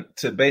son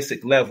to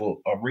basic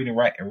level of reading,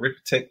 writing,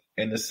 arithmetic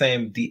in the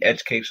same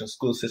de-education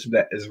school system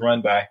that is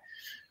run by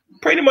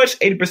pretty much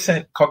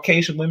 80%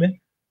 Caucasian women.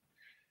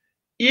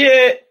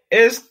 Yeah,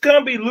 it's going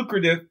to be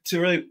lucrative to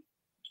really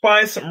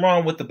find something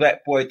wrong with the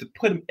black boy to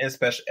put him in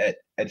special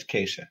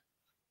education.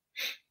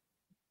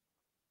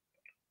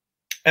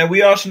 And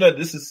we all should know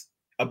this is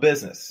a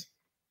business,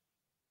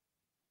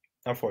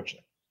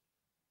 unfortunately.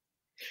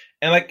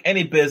 And like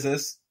any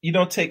business, you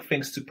don't take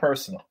things too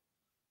personal.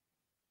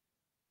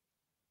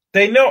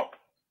 They know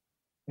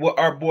what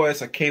our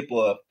boys are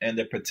capable of and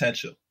their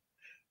potential.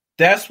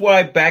 That's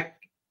why back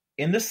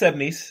in the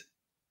 70s,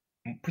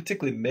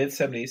 particularly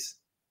mid-70s,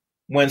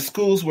 when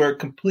schools were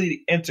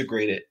completely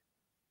integrated,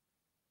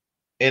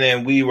 and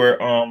then we were,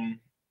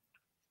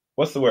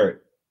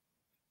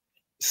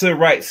 civil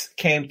rights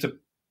came to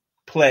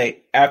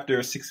play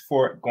after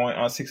 64, going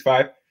on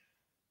 65.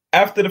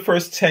 After the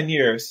first 10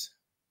 years,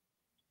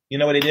 you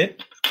know what they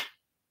did?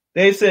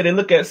 They said,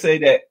 say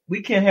that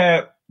we can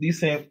have these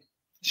same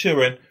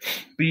children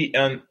be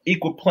on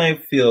equal playing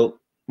field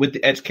with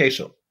the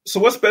education. So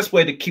what's the best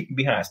way to keep them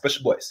behind,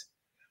 special boys?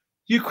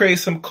 You create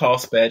some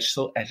called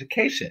special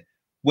education,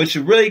 which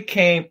really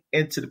came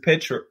into the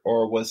picture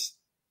or was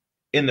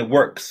in the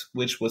works,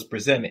 which was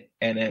presented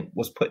and then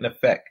was put in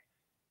effect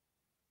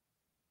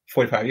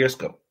 45 years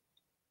ago,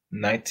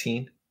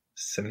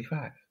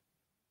 1975,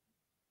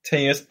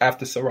 10 years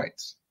after civil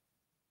rights.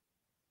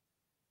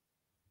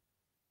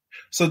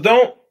 So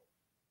don't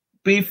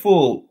be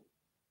fooled,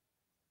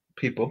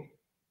 people.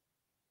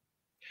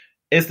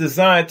 It's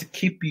designed to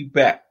keep you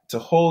back, to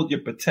hold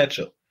your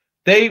potential.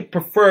 They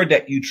prefer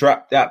that you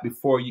dropped out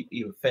before you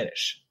even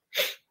finish.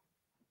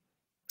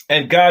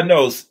 And God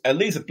knows, at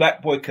least a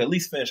black boy could at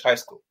least finish high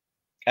school.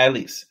 At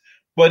least.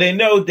 But they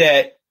know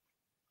that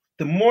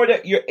the more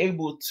that you're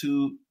able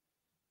to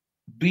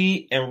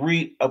be and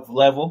read of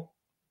level,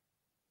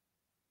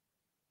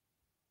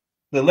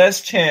 the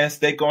less chance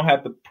they're going to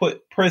have to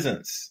put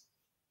prisons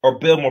or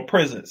build more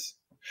prisons.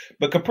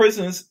 Because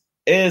prisons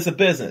is a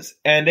business,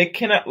 and they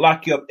cannot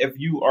lock you up if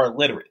you are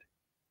literate,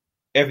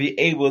 if you're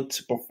able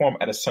to perform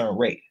at a certain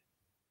rate.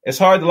 It's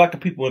hard to lock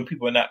up people when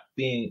people are not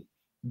being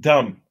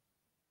dumb,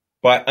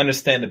 but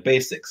understand the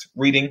basics,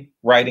 reading,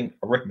 writing,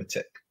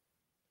 arithmetic,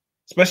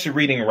 especially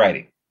reading and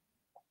writing.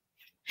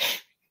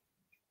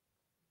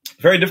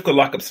 Very difficult to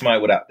lock up somebody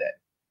without that.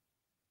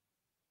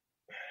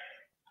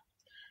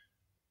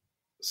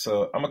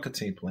 So I'm going to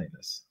continue playing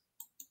this.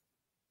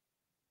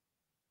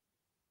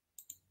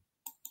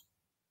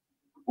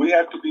 We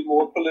have to be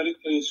more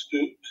politically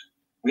astute.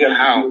 We have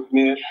How? to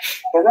be men.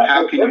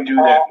 How can you do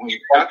that?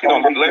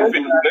 Let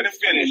him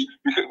finish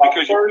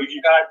because you're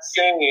not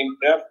saying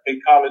a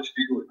college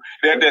degree.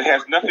 That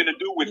has nothing to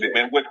do with it,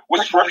 man.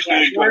 What structure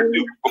are you going to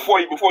do before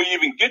you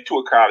even get to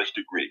a college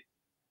degree?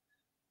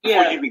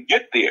 Before you even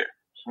get there.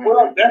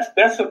 Well,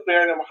 that's a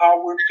fair of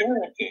how we're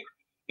parenting.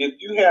 If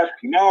you have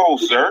no,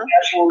 sir,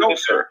 no,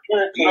 sir,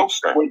 no,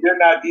 sir, when they're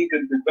not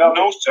even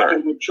developing, no,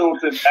 sir, with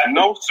children,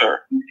 no, sir,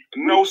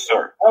 no,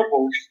 sir,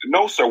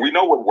 no, sir. We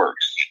know what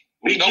works.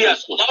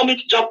 BGS, allow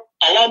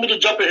me to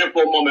jump in here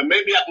for a moment.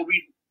 Maybe I can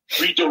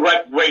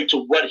redirect Ray to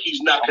what he's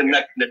not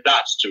connecting the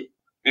dots to.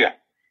 Yeah.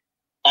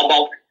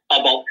 About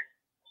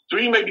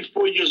 3, maybe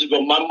 4 years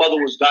ago, my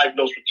mother was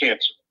diagnosed with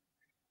cancer.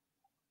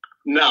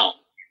 Now,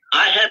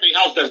 I had a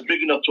house that's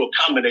big enough to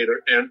accommodate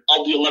her, and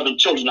of the 11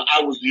 children,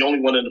 I was the only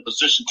one in a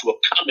position to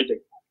accommodate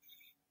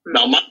her.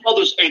 Now, my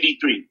mother's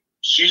 83.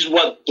 She's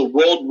what the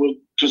world would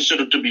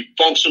consider to be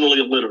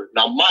functionally illiterate.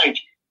 Now, mind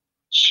you,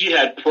 she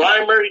had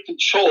primary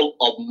control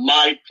of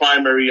my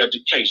primary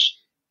education.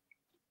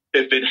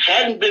 If it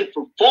hadn't been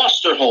for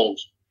foster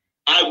homes,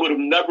 I would have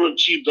never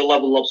achieved the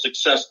level of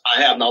success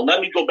I have. Now,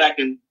 let me go back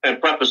and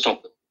preface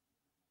something.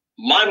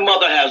 My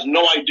mother has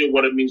no idea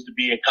what it means to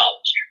be in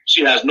college.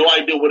 She has no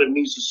idea what it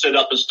means to sit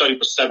up and study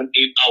for 7-8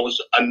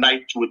 hours a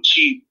night to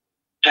achieve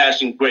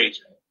passing grades.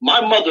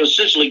 My mother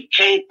essentially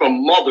came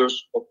from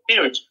mothers or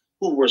parents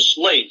who were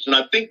slaves. And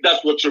I think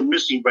that's what you're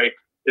missing, Ray,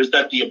 is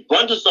that the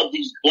abundance of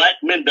these black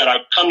men that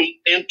are coming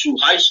into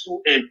high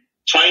school and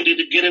trying to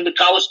get into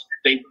college,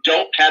 they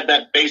don't have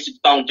that basic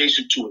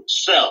foundation to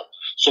excel.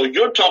 So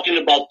you're talking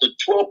about the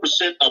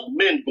 12% of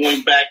men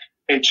going back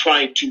and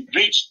trying to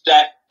reach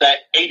that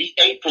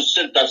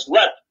 88% that's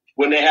left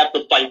when they have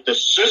to fight the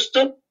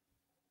system,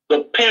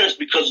 the parents,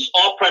 because it's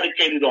all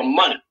predicated on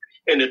money.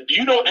 And if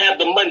you don't have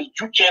the money,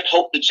 you can't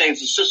hope to change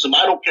the system.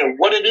 I don't care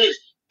what it is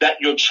that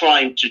you're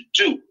trying to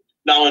do.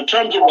 Now, in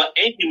terms of what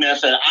Angry Man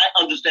said,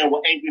 I understand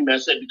what Angry Man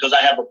said because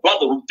I have a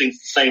brother who thinks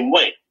the same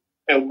way.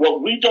 And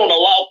what we don't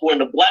allow for in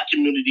the black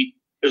community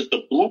is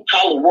the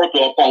blue-collar worker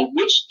upon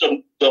which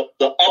the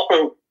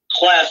upper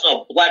class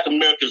of black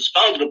America is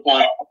founded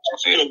upon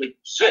still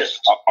exists.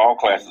 All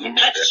classes of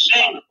America.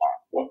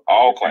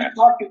 All classes.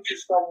 You're talking to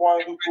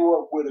someone who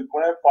grew up with a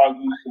grandfather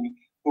who used to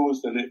who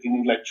is an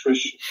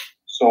electrician.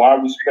 So I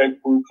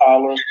respect blue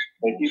collar.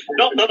 And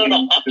No.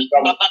 I'm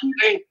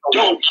saying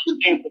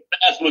the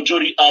vast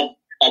majority of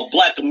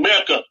Black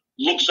America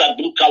looks at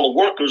blue collar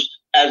workers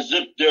as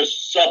if they're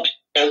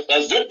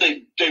as if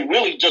they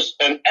really just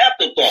an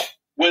afterthought.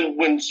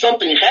 When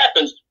something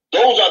happens,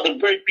 those are the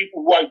very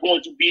people who are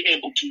going to be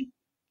able to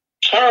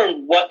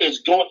turn what is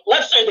going.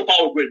 Let's say the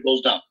power grid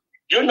goes down.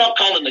 You're not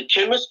calling a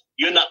chemist.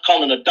 You're not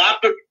calling a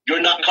doctor.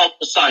 You're not calling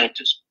a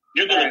scientist.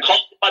 You're going to call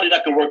somebody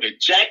that can work a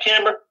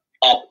jackhammer,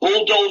 a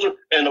bulldozer,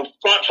 and a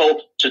front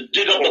hoe to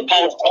dig up the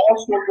power. You're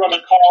also going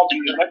to call the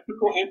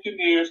electrical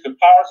engineers, the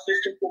power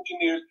system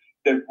engineers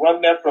that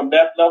run that from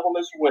that level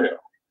as well.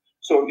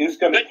 So it's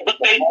going to. But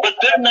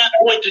they're not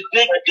going to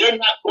dig. They're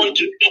not going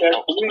to dig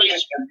a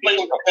place.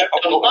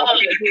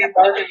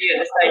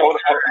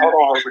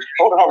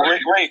 Hold on,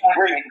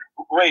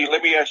 Ray.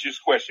 Let me ask you this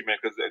question, man,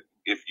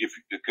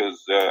 because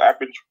I've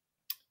been.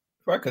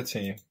 Before I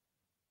continue,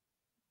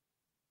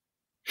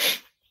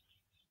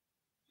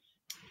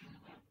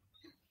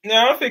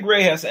 now I don't think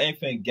Ray has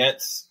anything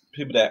against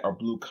people that are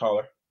blue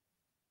collar,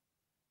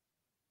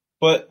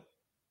 but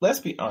let's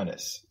be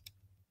honest.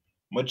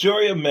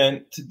 Majority of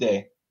men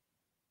today,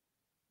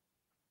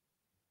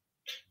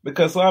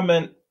 because a lot of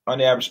men on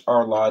the average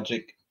are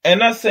logic, and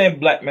not saying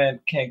black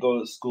men can't go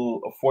to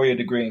school, a 4-year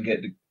degree and get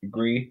a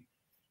degree,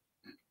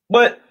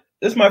 but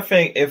this is my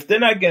thing. If they're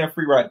not getting a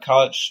free ride to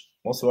college,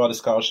 most of all the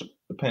scholarship,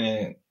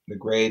 depending on the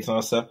grades and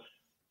all that stuff,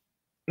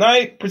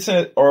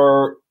 90%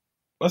 or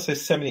let's say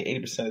 70,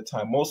 80% of the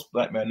time, most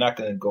black men are not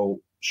going to go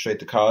straight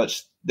to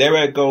college. They're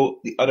going to go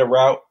the other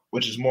route,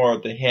 which is more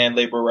of the hand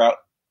labor route,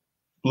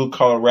 blue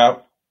collar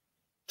route,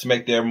 to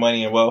make their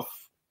money and wealth.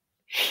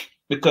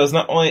 Because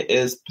not only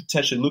is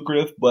potentially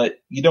lucrative, but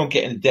you don't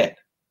get into debt.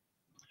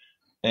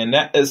 And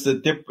that is the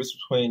difference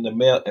between the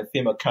male and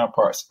female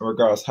counterparts in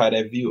regards to how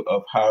they view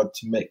of how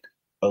to make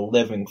a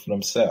living for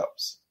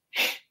themselves.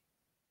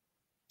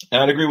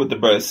 And I'd agree with the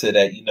brother said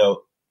that,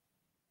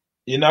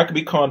 you're not going to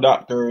be calling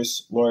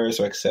doctors, lawyers,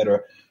 or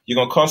etc. You're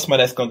going to call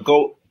somebody that's going to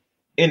go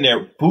in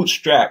there,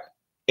 bootstrap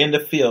in the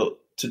field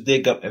to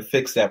dig up and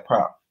fix that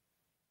problem.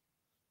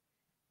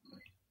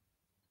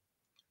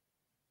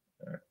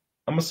 Right.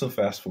 I'm going to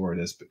fast forward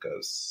this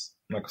because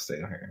I'm not going to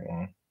stay on here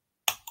long.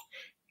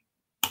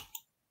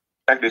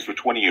 Like this for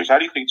 20 years. How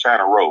do you think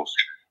China rose?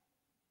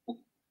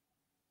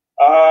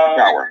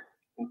 Power.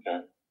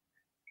 Okay.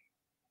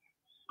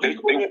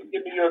 Give me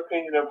your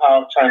opinion of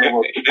how China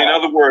works.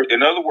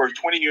 In other words,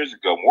 20 years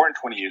ago, more than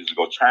 20 years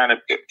ago, China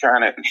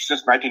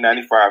since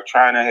 1995,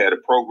 China had a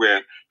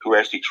program to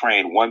actually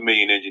train 1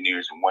 million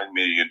engineers and 1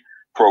 million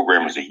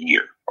programmers a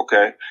year.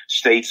 Okay,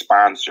 state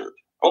sponsored.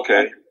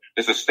 Okay,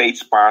 it's a state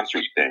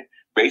sponsored thing.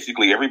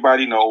 Basically,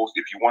 everybody knows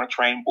if you want to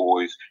train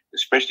boys,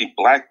 especially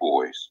black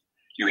boys,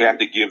 you have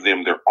to give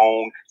them their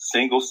own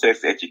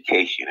single-sex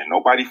education, and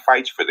nobody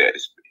fights for that.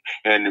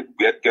 And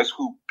guess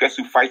who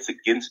fights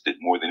against it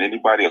more than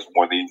anybody else,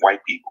 more than white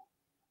people?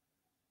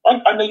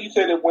 I know you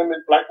said that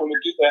black women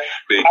do that.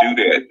 They do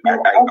that.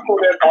 I saw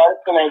that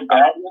article on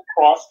Guardian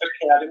Cross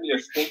Academy, a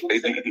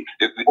single-sex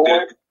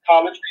boys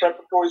college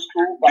preparatory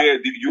school. How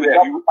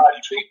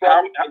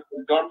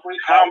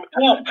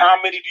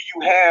many do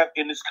you have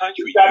in this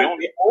country? We got to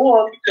get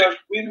more because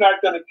we're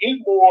not going to get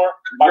more.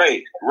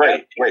 Ray,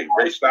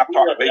 stop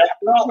talking. Ray,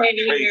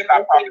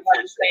 stop talking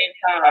at the same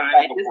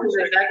time. This is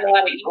exactly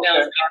how the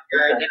emails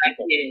are that I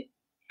get.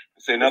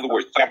 So in other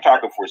words, stop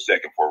talking for a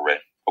second for Ray.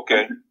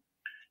 Okay.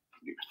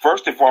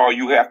 First of all,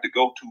 you have to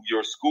go to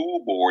your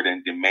school board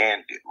and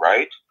demand it,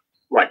 right?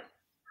 Right.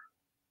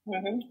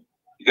 Mm-hmm.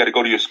 You got to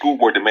go to your school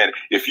board and demand it.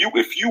 If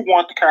you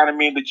want the kind of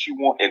men that you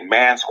want in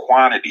mass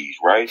quantities,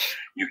 right?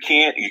 You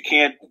can't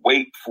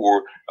wait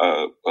for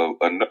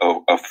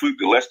a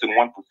food less than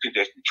 1%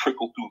 that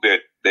trickle through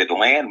that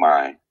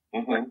landmine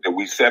that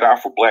we set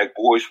out for black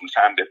boys from the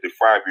time that they're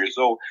 5 years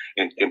old,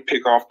 and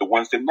pick off the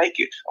ones that make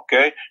it,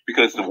 okay?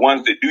 Because the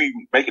ones that do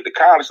even make it to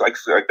college, like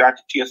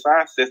Dr.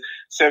 T.S.I. says,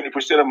 70%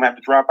 of them have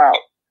to drop out,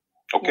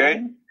 okay?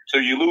 Mm-hmm. So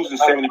you're losing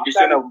 70%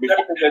 of them.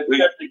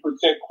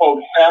 70%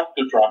 quote have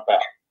to drop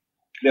out.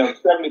 Now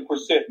 70%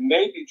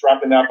 may be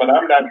dropping out, but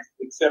I'm not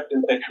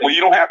accepting that. Well,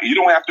 you don't have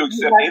to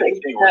accept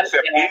anything or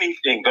accept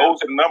anything.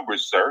 Those are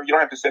numbers, sir. You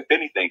don't have to accept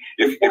anything.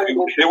 If it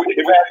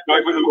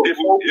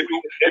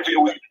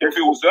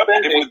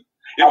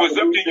was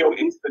up to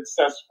you,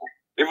 successful.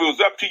 If it was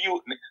up to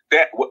you,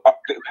 that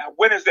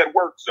when does that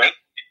work, sir?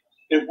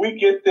 If we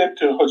get them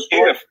to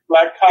historic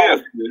black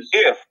colleges,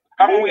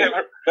 how long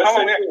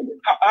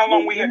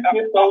we have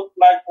get those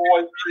black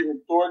boys to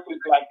historically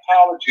black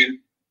colleges,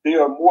 they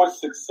are more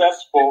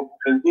successful,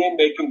 and then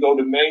they can go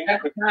to main.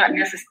 That's not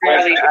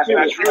necessarily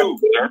true,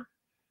 sir.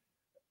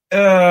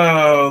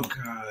 Oh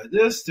God,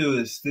 this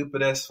dude is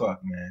stupid as fuck,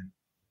 man.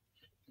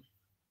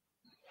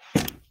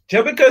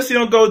 Just because you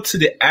don't go to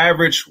the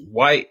average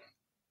white,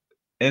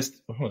 hey,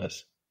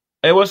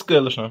 what's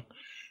good, LaShawn?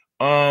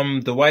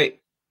 The white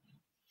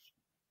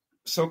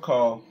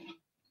so-called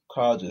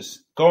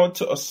colleges, going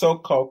to a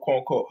so-called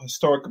quote-unquote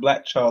historic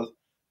black child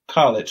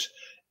college,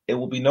 it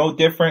will be no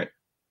different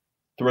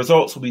the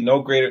results will be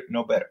no greater,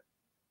 no better.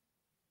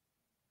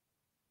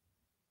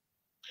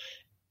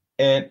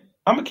 And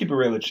I'm going to keep it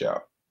real with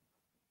y'all.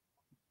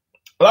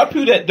 A lot of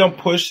people that don't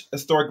push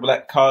historic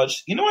black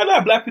college, you know why a lot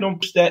of black people don't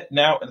push that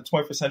now in the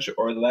 21st century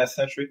or the last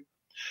century?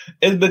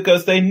 Is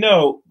because they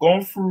know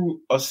going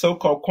through a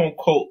so-called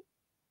quote-unquote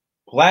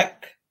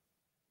black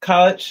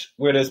college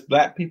where there's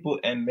black people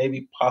and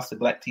maybe possibly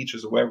black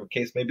teachers or whatever the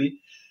case may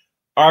be,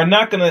 are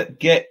not going to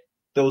get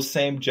those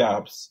same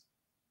jobs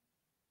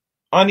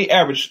on the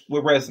average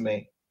with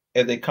resume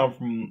if they come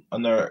from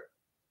another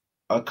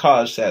a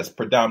college that's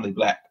predominantly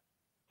black.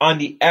 On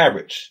the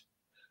average.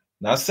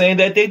 Not saying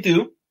that they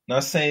do.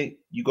 Not saying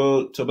you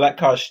go to a black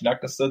college, you're not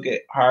going to still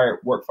get hired,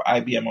 work for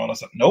IBM or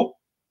something. Nope.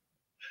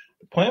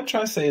 The point I'm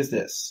trying to say is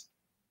this.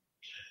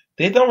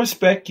 They don't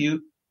respect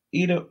you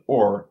either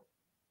or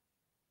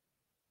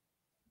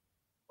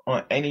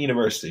on any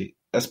university,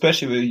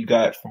 especially when you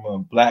got from a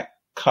black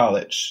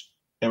college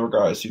in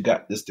regards you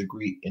got this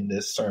degree in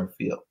this certain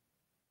field.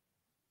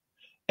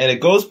 And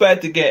it goes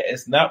back to get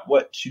it's not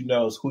what you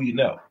know, it's who you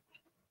know.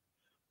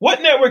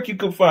 What network you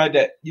can find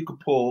that you could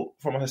pull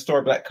from a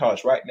historic black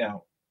college right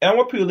now? And I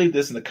want people to leave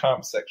this in the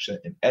comment section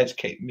and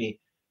educate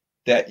me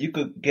that you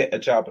could get a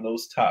job in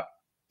those top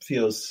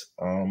fields,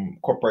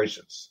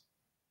 corporations.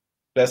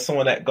 That's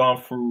someone that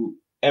gone through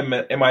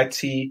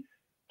MIT,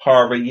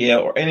 Harvard,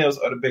 Yale, or any of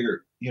those other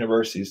bigger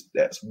universities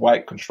that's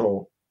white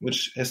control,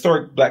 which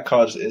historic black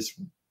college is,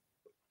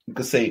 you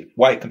could say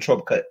white control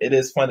because it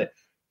is funded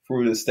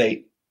through the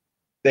state.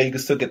 Then you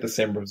can still get the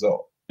same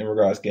result in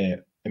regards to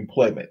getting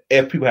employment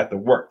if people have to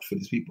work for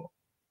these people.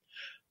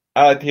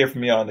 I'd like to hear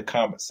from y'all in the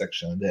comment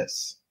section on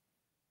this.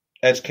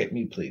 Educate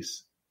me,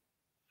 please.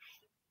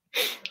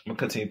 I'm going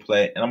to continue to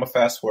play, and I'm going to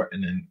fast forward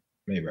and then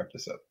maybe wrap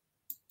this up.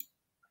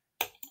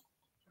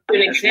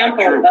 An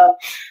example of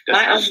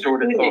my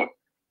distorted thought.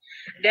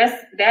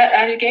 That's that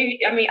I gave you.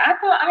 I mean, I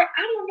thought I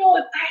don't know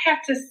if I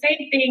have to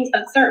say things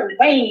a certain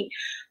way,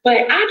 but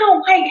I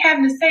don't like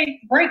having to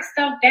break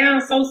stuff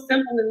down so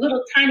simple in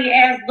little tiny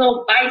ass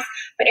little bites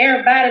for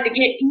everybody to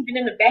get even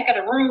in the back of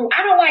the room.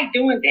 I don't like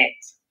doing that.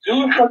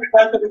 When I said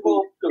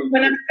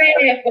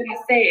what I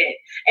said,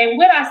 and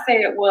what I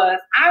said was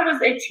I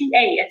was a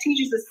TA, a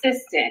teacher's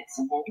assistant.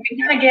 You can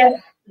kind of guess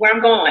where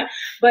I'm going.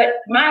 But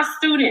my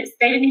students,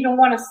 they didn't even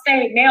want to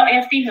stay, male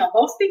and female,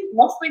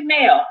 mostly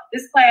male.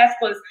 This class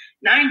was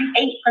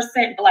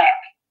 98% black.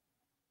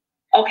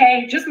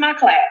 Okay, just my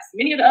class.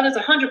 Many of the others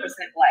are 100%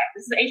 black.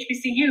 This is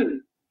HBCU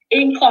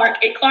in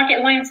Clark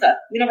Atlanta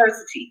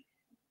University,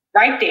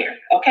 right there.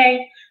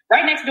 Okay,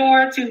 right next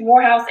door to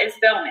Morehouse and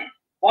Spelman.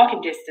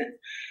 Walking distance.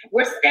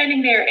 We're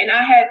standing there, and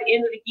I had the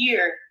end of the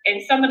year,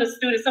 and some of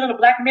the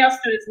black male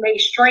students made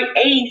straight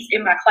A's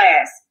in my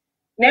class.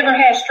 Never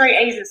had straight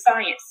A's in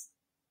science,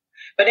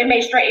 but they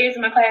made straight A's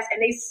in my class,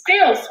 and they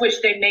still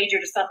switched their major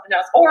to something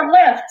else or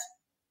left.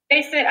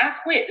 They said, I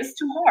quit. It's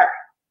too hard.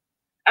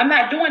 I'm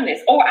not doing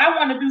this. Or I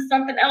want to do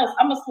something else.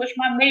 I'm going to switch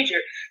my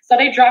major. So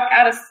they dropped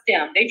out of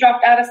STEM. They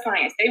dropped out of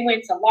science. They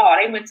went to law.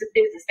 They went to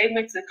business. They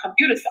went to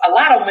computers. A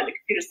lot of them went to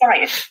computer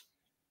science.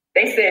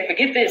 They said,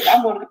 forget this,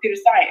 I'm going to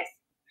computer science.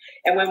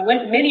 And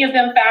when many of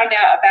them found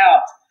out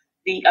about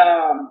the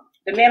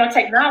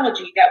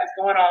nanotechnology that was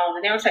going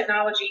on, the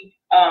nanotechnology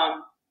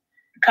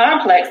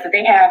complex that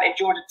they have at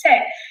Georgia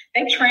Tech,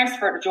 they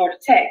transferred to Georgia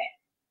Tech.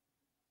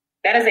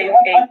 That is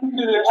I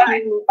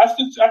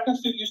can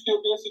see you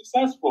still being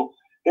successful.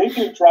 They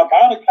didn't drop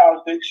out of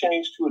college. They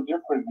changed to a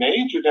different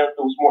major that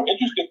was more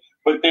interesting,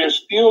 but they're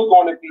still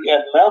going to be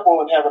at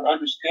level and have an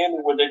understanding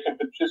where they can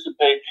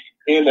participate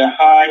in the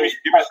high. Give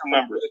me some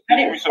numbers.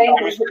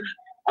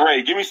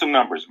 Ray, give me some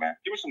numbers, man.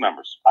 Give me some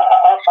numbers.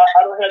 I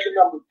don't have the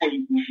numbers for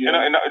you.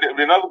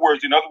 In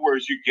other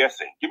words, you're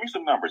guessing. Give me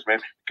some numbers, man.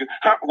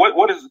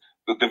 What is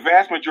the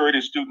vast majority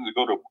of students that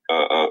go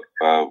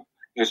to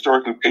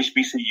historically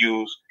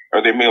HBCUs?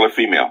 Are they male or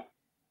female?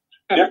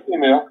 They're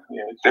female.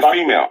 Yeah, they're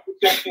female.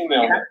 They're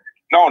female. Yeah.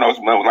 No, it's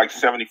like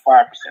 75%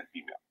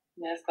 female.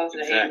 Yeah, it's close to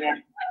exactly. 80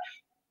 now.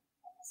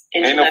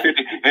 Ain't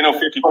no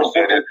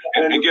 50%.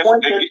 And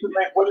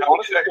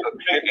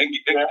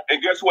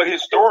guess what?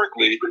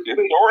 Historically,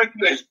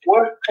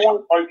 what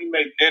point are you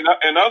making?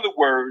 In other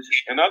words,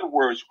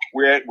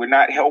 we're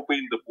not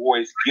helping the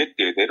boys get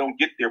there. They don't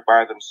get there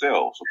by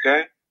themselves.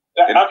 Okay.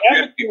 And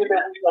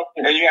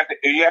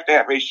you have to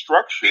have a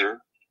structure.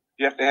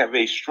 You have to have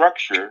a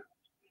structure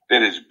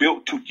that is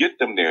built to get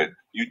them there.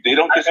 They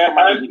don't just come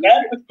out. I'm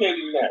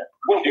advocating that.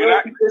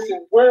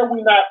 Where are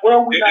we not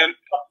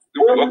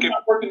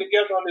working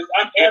together on this?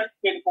 I'm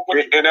advocating for what.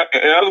 In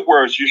other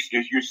words,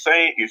 you're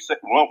saying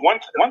one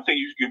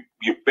thing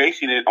you're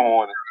basing it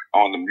on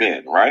the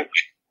men, right?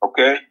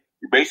 Okay,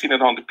 you're basing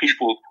it on the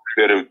people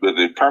that are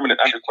the permanent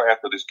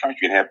underclass of this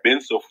country and have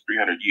been so for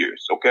 300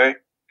 years. Okay,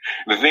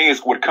 the thing is,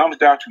 what it comes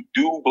down to: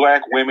 do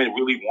black women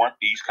really want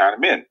these kind of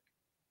men?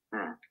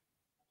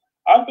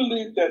 I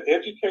believe that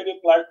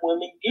educated black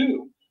women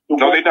do.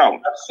 No, they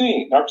don't. I've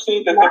seen that.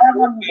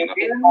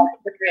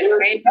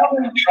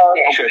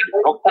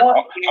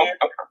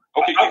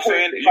 Okay, you're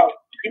saying.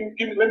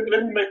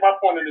 Let me make my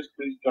point on this,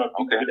 please, Doug.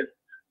 Okay.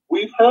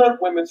 we've heard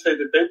women say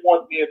that they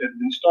want men at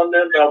least on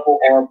their level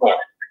or above.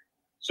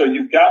 So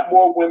you've got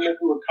more women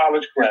who are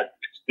college graduates.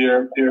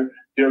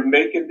 They're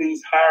making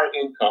these higher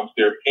incomes.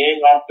 They're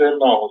paying off their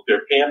loans.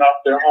 They're paying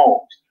off their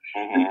homes.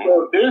 And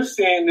so they're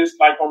saying this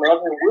like on the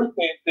other hand, we're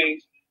saying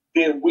things,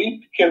 then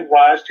we can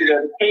rise to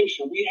that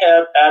occasion. We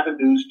have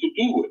avenues to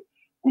do it.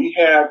 We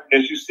have,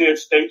 as you said,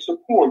 state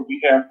support. We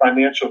have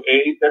financial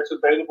aid that's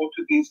available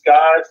to these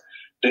guys.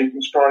 They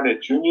can start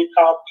at junior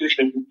colleges.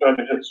 They can start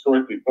at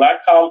historically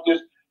black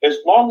colleges. As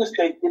long as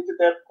they get to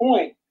that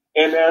point,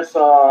 and as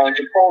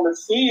Nicole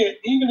has said,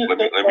 even if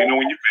they let me know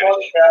when you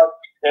finish.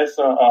 As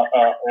a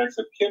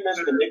chemist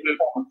and they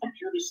become a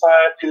computer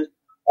scientist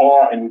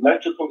or an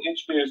electrical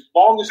engineer, as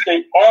long as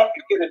they are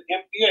to get an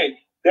MBA,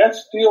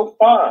 that's still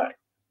fine.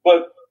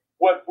 But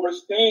what we're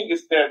saying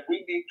is that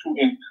we need to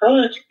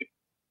encourage them.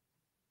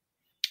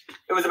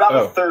 It was about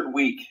the third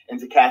week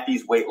into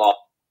Kathy's weight loss.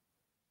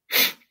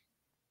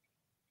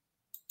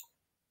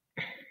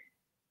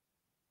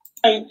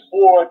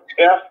 For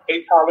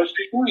a college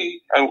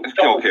degree.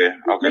 Okay,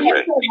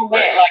 Ray.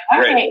 Like, I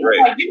can't, you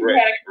had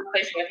a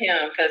conversation with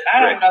him because I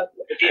don't know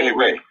what to do. Hey,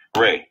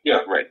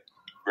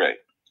 Ray.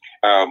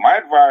 My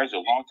advisor a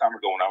long time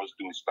ago when I was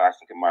doing stocks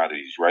and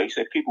commodities, right? He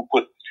said people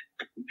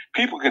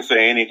can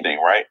say anything,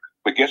 right?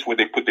 But guess what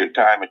they put their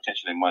time,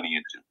 attention, and money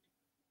into?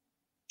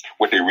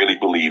 What they really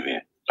believe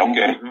in.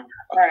 Okay.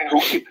 Right.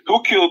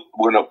 Who killed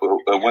when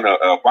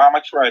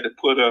Obama tried to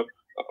put up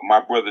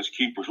my brother's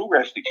keepers? Who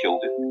actually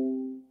killed it?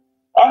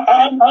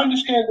 I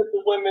understand that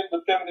the women,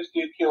 the feminists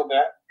did kill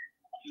that.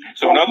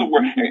 So in other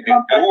words,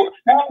 hold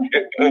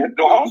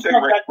on a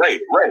second, Ray,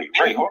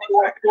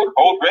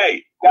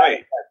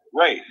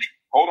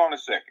 hold on a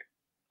second.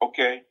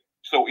 Okay.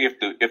 So if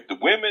the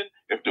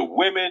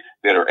women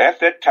that are at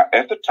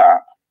the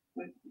top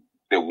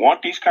that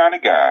want these kind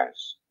of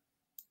guys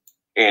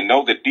and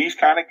know that these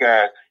kind of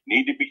guys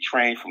need to be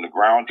trained from the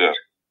ground up,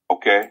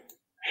 okay,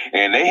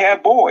 and they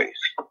have boys,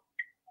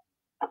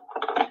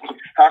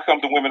 how come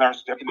the women aren't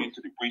stepping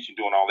into the breach and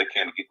doing all they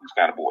can to get these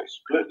kind of boys?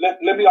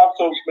 Let me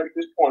also make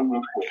this point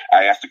real quick.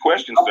 I asked the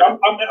question, sir. I'm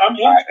answering.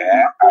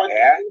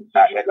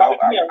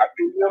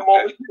 Give me a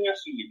moment to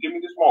answer you. Give me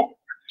this moment.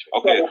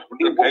 Okay, so,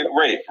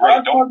 Ray,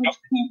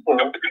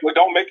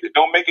 don't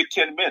make it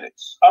 10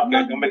 minutes. My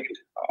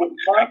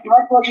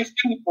Brother's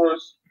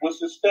Keepers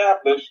was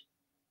established.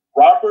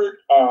 Robert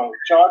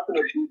Johnson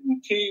of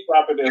BBT,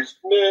 Robert F.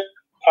 Smith,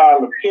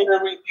 Tyler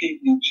Perry,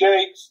 P.D.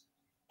 Jakes,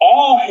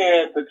 all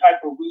had the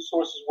type of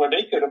resources where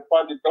they could have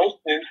funded those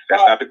things.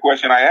 That's not the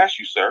question I asked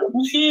you, sir.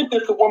 You see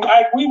that the woman,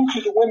 I agree with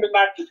you, the women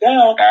knocked it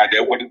down.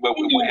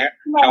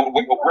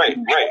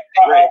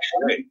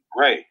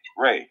 Ray.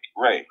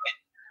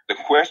 The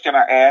question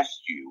I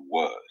asked you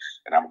was,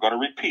 and I'm going to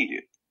repeat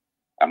it.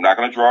 I'm not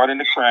going to draw it in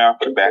the crowd,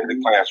 put it back in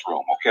the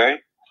classroom, okay?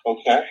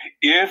 Okay.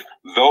 If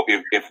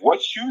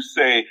what you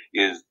say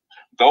is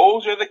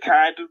those are the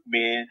kind of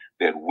men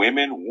that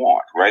women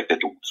want, right? That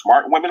the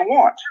smart women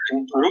want.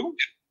 True?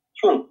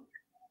 True.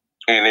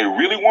 And they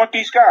really want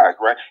these guys,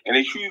 right? And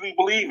they truly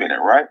believe in it,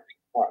 right?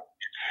 Right.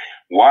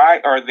 Why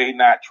are they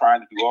not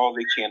trying to do all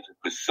they can to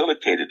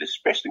facilitate it,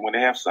 especially when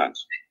they have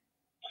sons?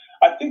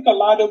 I think a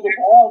lot of them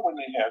are when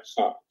they have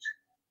sons.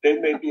 They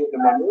may be in the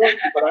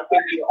minority, but I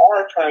think they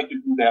are trying to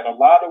do that. A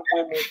lot of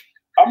women.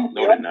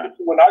 No, they're not.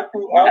 When I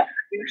grew up,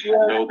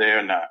 no,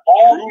 they're not.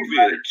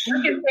 Prove it.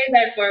 You can say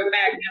that for a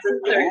fact.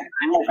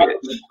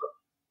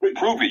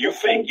 Prove it. You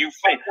think.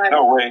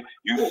 No, Ray,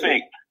 you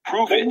think.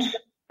 Prove it.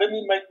 Let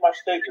me make my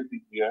statement,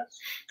 BBS.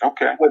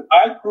 Okay. When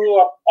I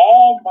grew up,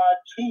 all my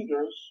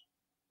tutors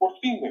were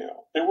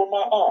female. They were my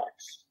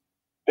aunts.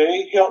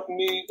 They helped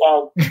me.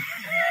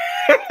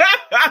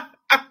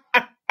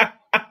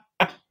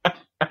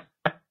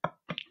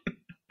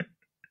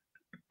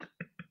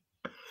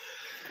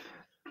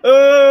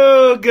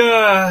 Oh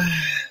God,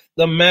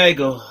 the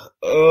Maggle.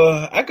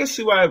 I can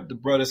see why the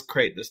brothers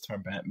create this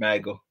term,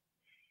 Maggle.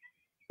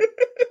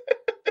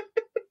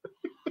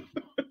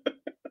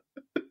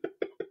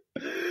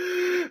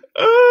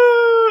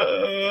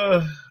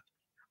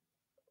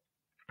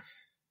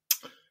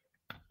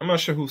 I'm not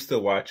sure who's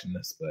still watching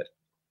this, but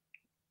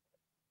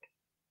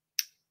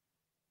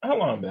how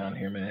long am I on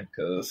here, man?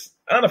 Because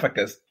I don't know if I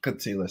can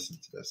continue listening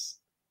to this.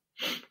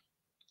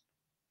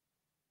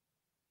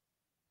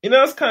 You know,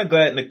 I was kind of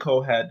glad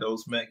Nicole had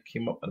those men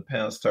came up on the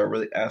panel and started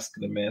really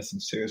asking the man some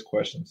serious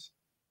questions.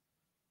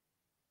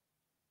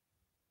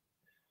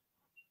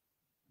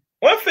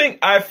 One thing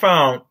I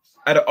found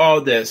out of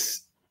all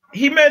this,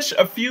 he mentioned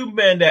a few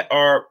men that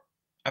are,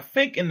 I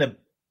think, in the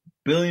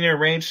billionaire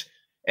range,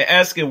 and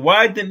asking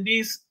why didn't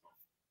these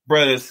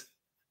brothers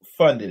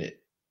funded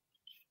it?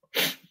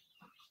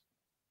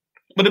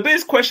 But the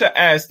biggest question I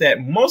asked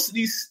that most of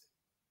these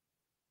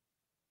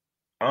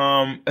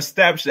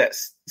established that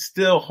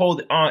still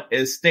hold on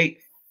is state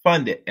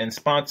funded and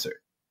sponsored.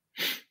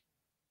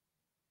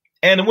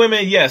 And the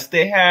women, yes,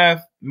 they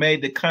have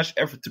made the conscious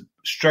effort to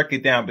strike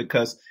it down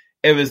because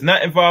if it's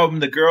not involving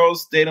the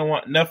girls, they don't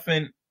want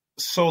nothing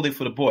solely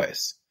for the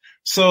boys.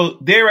 So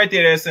there right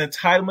there, there's an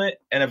entitlement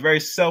and a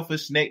very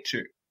selfish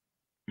nature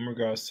in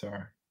regards to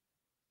our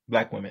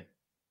black women,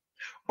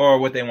 or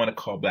what they want to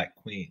call black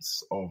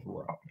queens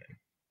overall,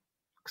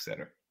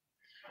 etc.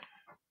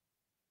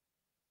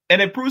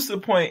 And it proves the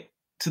point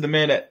to the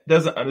man that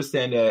doesn't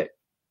understand that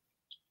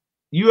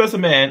you as a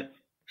man,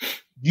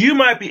 you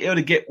might be able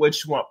to get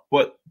what you want,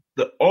 but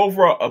the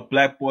overall of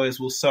black boys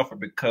will suffer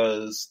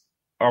because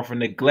of a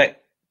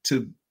neglect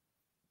to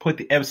put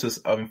the emphasis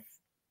of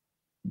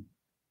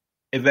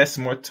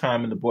investing more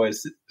time in the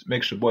boys to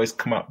make sure boys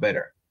come out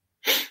better.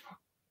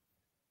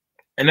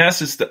 And that's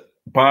just the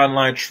bottom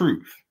line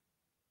truth.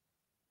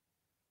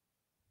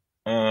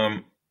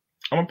 I'm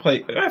gonna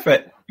play. Matter of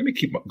fact, let me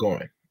keep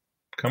going.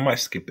 I might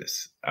skip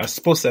this. I was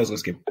supposed to say I was gonna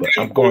skip it, but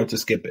I'm going to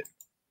skip it.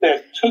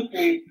 That took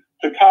me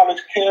to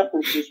college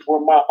campuses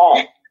were my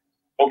aunt.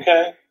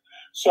 Okay?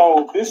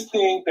 So this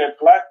thing that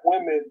black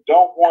women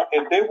don't want,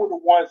 and they were the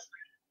ones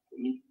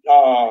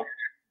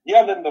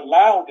yelling the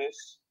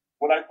loudest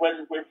when I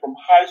graduated from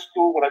high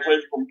school, when I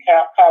graduated from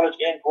college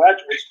and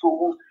graduate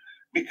school,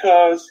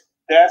 because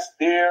that's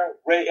their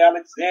Ray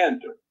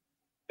Alexander.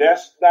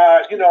 That's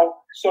not,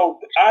 so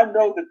I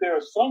know that there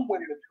are some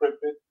women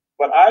tripping,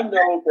 but I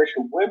know that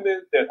the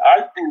women that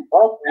I grew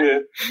up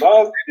with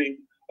loved me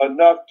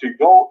enough to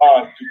go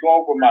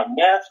over my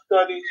math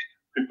studies,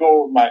 to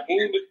go over my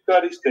English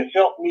studies, to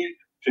help me,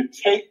 to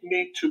take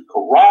me to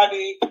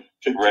karate,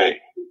 to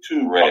take me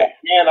to Ray.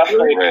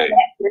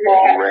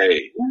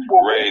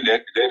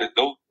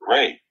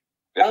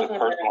 That's a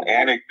personal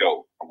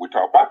anecdote. We're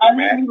talking about the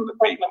man.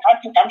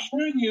 I'm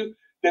showing you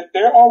that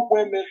there are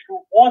women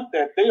who want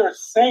that. They are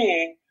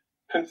saying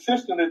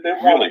consistently they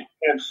want it.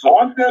 And so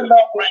on their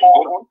level.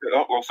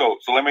 So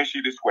let me ask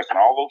you this question.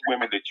 All those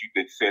women that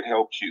said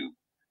helped you,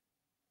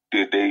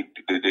 did they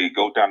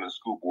go down to the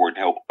school board and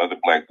help other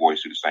black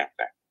boys do the same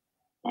thing?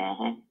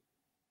 Mm-hmm.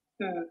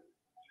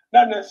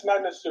 Not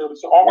necessarily.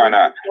 So why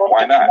not?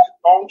 Why not?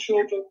 Own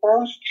children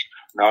first?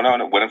 No.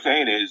 What I'm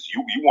saying is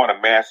you want a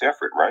mass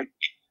effort, right?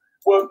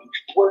 Well,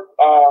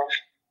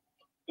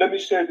 let me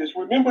say this.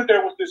 Remember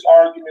there was this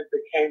argument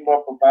that came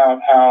up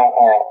about how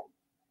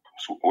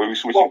where we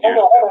switching gears?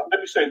 Hold on.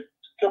 Let me say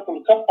on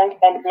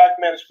the Black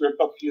Manosphere a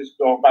couple years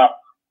ago about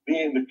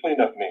being the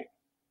cleanup man.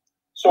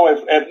 So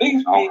if at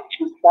least be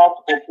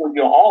responsible for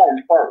your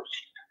own first,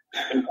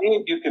 and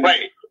then you can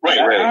Ray.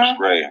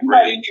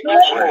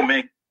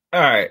 All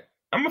right,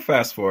 I'm gonna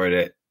fast forward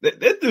it.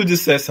 That dude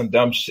just said some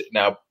dumb shit.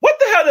 Now, what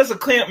the hell does a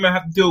cleanup man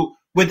have to do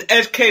with the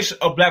education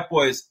of black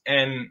boys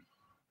and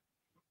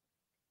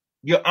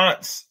your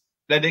aunts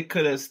that they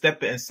could have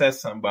stepped in and said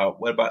something about?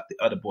 What about the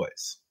other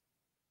boys?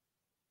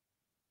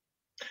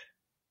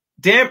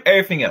 Damn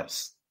everything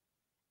else.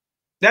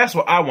 That's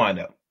what I want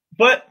to know.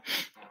 But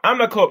I'm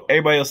not caught up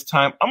everybody else's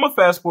time. I'm going to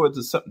fast forward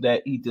to something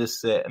that he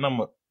just said, and I'm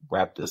going to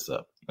wrap this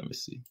up. Let me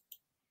see.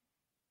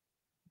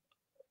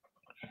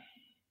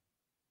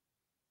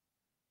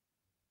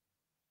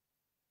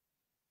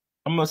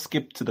 I'm going to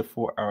skip to the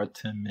 4-hour,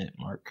 10-minute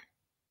mark.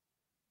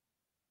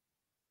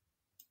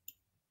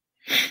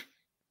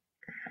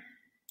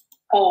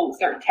 Hold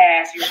certain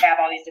tasks, you have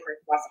all these different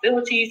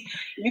responsibilities.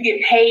 You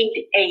get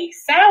paid a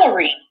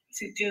salary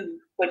to do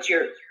what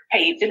you're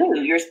paid to do.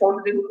 You're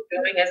supposed to do what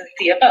you're doing as a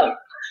CFO.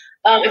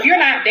 If you're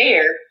not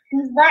there,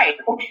 who's right?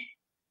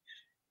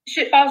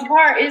 Shit falls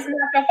apart. It's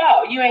not your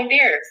fault. You ain't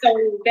there. So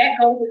that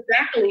goes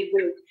exactly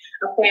with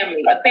a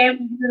family. A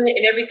family unit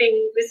and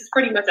everything. This is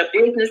pretty much a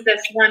business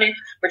that's running.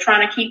 We're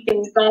trying to keep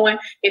things going.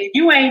 If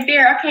you ain't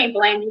there, I can't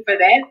blame you for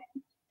that.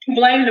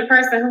 Blame the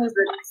person who's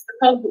the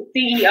supposed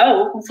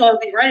CEO, who's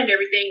supposed to be running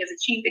everything as a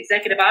chief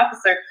executive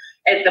officer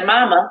at the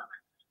mama.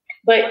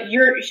 But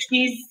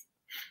she's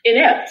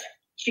inept.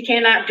 She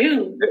cannot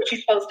do what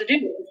she's supposed to do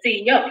as a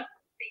CEO.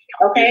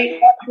 Okay,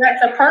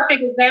 that's a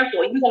perfect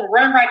example. You're gonna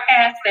run right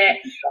past that,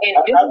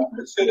 and you don't have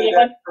time for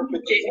that.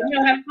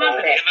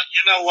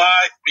 You know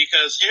why?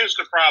 Because here's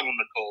the problem,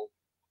 Nicole.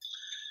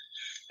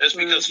 It's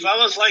because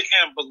fellas like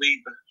him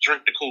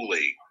drink the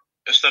Kool-Aid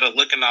instead of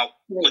looking out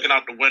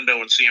the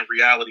window and seeing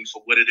reality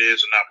for what it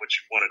is and not what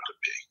you want it to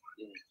be.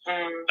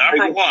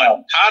 Number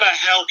one, how the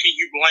hell can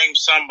you blame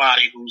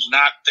somebody who's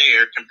not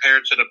there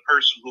compared to the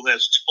person who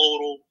has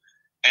total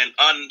and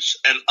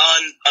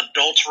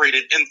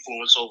unadulterated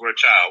influence over a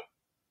child?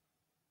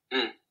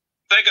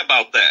 Think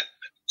about that.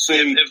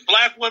 If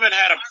black women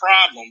had a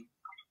problem,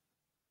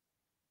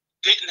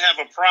 didn't have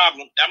a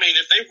problem, I mean,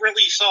 if they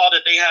really saw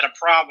that they had a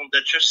problem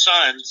that your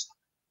sons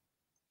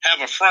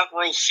have a front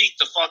row seat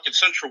to fucking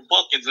Central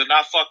Bookings and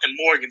not fucking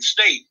Morgan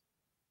State.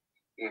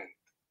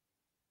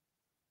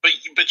 But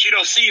you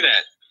don't see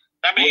that.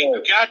 I mean,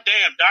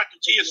 goddamn, Dr.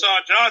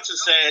 T.S.R. Johnson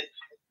said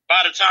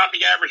by the time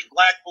the average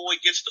black boy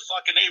gets to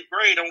fucking 8th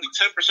grade, only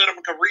 10% of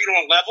them can read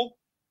on level.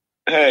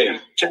 Hey,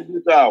 check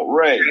this out,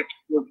 Ray.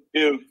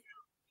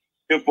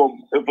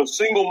 If a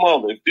single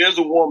mother, if there's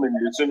a woman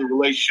that's in a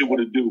relationship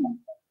with a dude,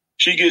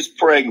 she gets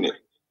pregnant.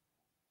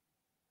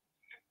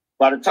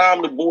 By the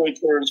time the boy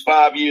turns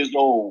 5 years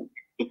old,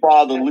 the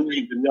father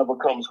leaves and never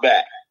comes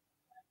back.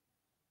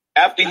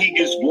 After he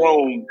gets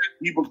grown,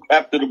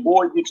 after the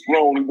boy gets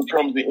grown, he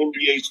becomes the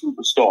NBA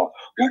superstar.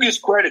 Who gets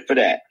credit for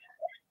that?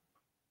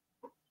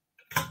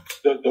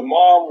 The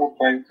mom will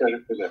claim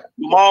credit for that.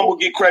 The mom will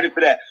get credit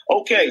for that.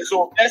 Okay,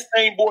 so if that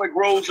same boy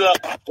grows up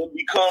and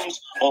becomes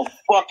a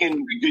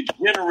fucking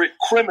degenerate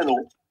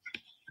criminal,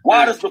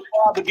 why does the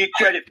father get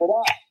credit for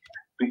that?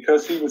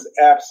 Because he was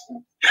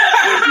absent.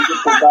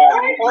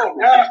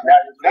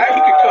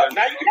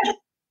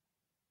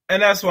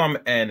 And that's why I'm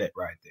ending it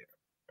right there.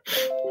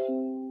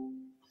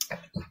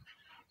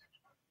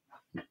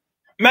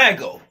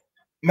 Mago.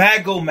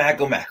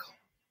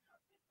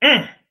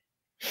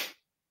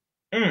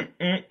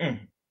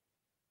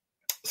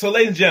 So,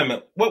 ladies and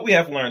gentlemen, what we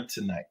have learned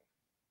tonight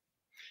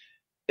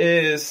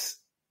is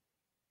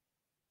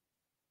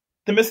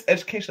the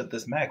miseducation of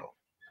this Mago.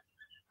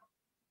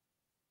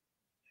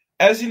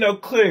 As you know,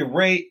 clearly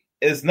Ray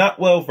is not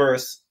well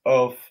versed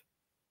of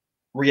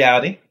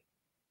reality.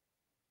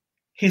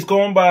 He's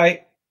going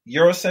by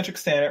Eurocentric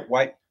standard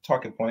white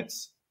talking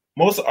points.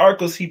 Most of the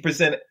articles he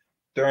presented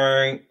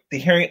during the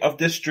hearing of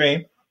this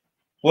stream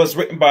was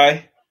written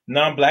by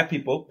non-black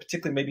people,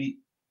 particularly maybe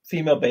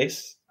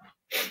female-based,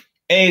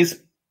 and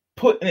he's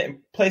putting it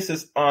in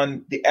places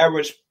on the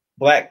average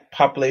black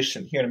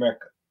population here in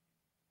America.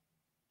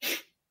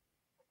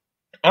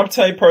 I'm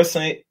telling you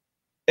personally,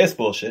 it's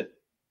bullshit,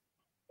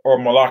 or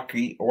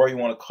malarkey, or what you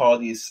want to call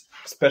these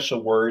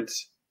special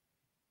words.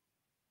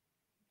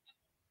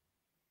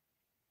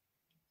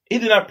 He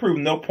did not prove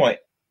no point.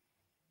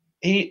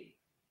 He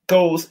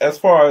goes as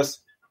far as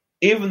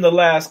even the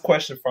last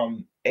question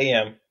from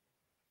AM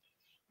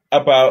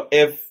about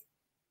if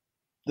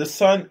the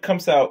son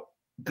comes out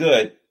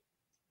good,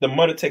 the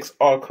mother takes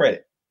all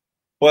credit.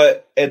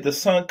 But if the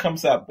son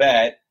comes out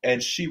bad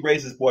and she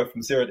raises boy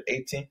from 0 to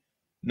 18,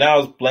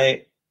 now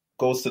blame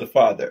goes to the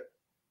father.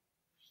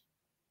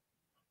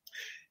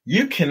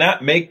 You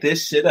cannot make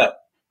this shit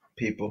up,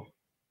 people.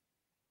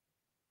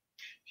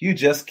 You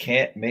just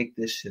can't make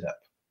this shit up.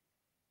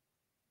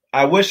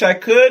 I wish I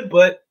could,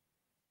 but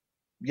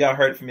y'all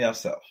heard it from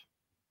yourself.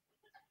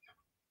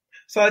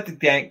 So I'd like to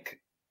thank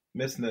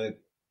Ms.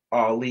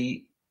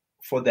 Ali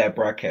for that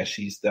broadcast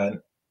she's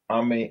done.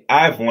 I mean,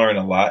 I've learned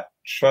a lot.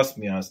 Trust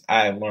me, honest,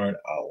 I've learned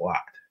a lot.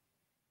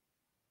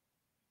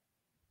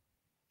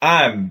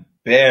 I'm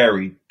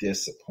very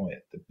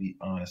disappointed, to be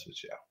honest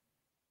with y'all,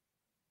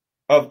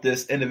 of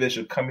this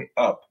individual coming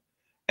up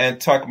and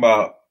talking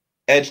about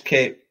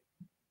educated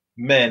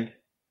men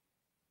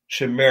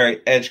should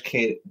marry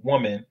educated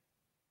women.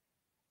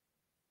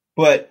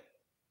 But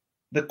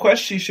the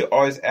question you should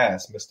always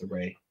ask, Mr.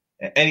 Ray,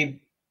 and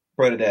any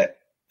brother that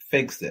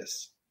thinks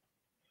this,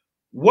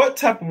 what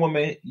type of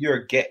woman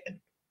you're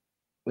getting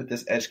with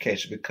this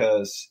education?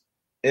 Because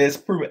it's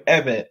proven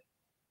evident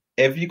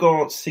if you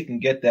go seek and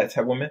get that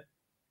type of woman,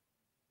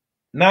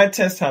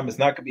 9/10 time it's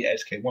not going to be an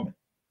educated woman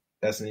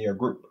that's in your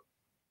group.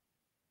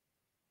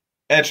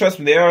 And trust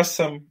me, there are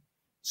some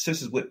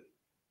sisters with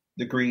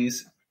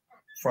degrees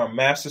from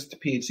masters to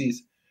PhDs,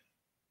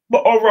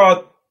 but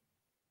overall,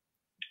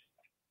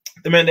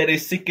 the men that they're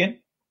seeking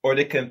or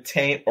they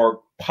contain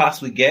or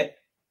possibly get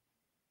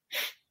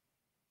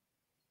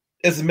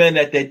is men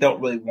that they don't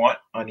really want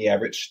on the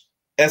average,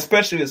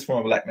 especially if it's from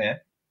a black man.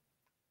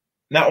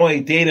 Not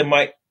only data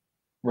might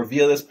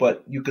reveal this,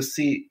 but you can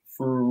see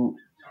through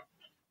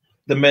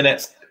the men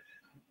that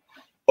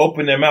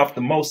open their mouth the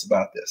most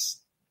about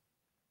this.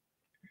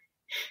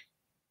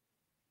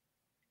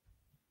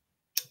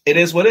 It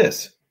is what it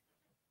is.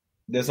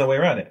 There's no way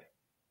around it.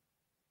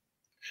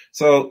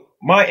 So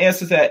my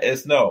answer to that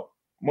is no.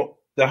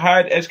 The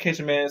higher the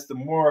education man is, the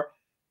more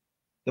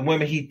the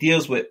women he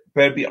deals with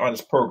better be on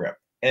his program.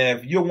 And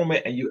if you're a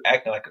woman and you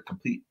acting like a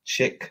complete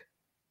chick,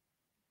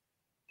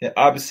 then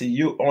obviously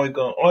you only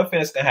thing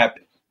that's gonna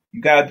happen.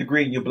 You got a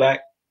degree and you're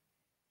black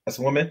as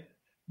a woman,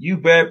 you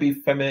better be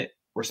feminine,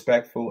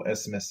 respectful, and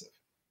submissive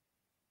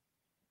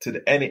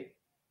to any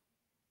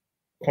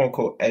quote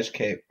unquote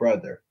educated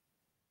brother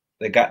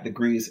that got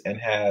degrees and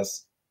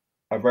has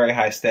a very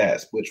high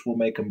status, which will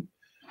make him,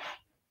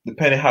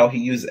 depending on how he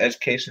uses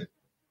education,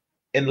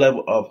 in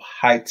level of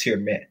high tier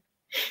men.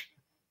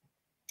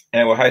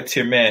 And with high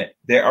tier men,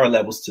 there are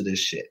levels to this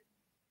shit.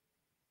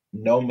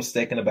 No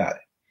mistaking about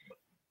it.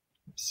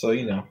 So,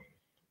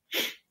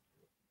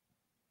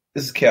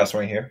 this is Chaos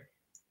right here.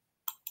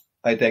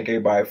 I thank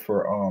everybody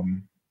for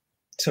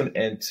tuning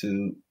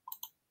into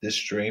this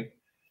stream.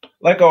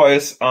 Like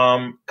always,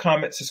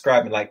 comment,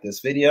 subscribe, and like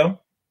this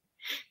video.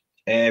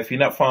 And if you're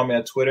not following me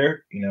on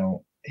Twitter,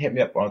 hit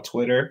me up on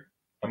Twitter.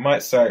 I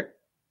might start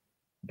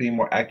being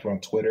more active on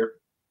Twitter.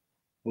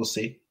 We'll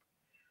see.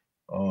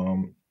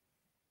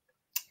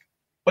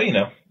 But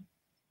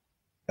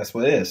that's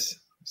what it is.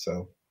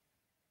 So.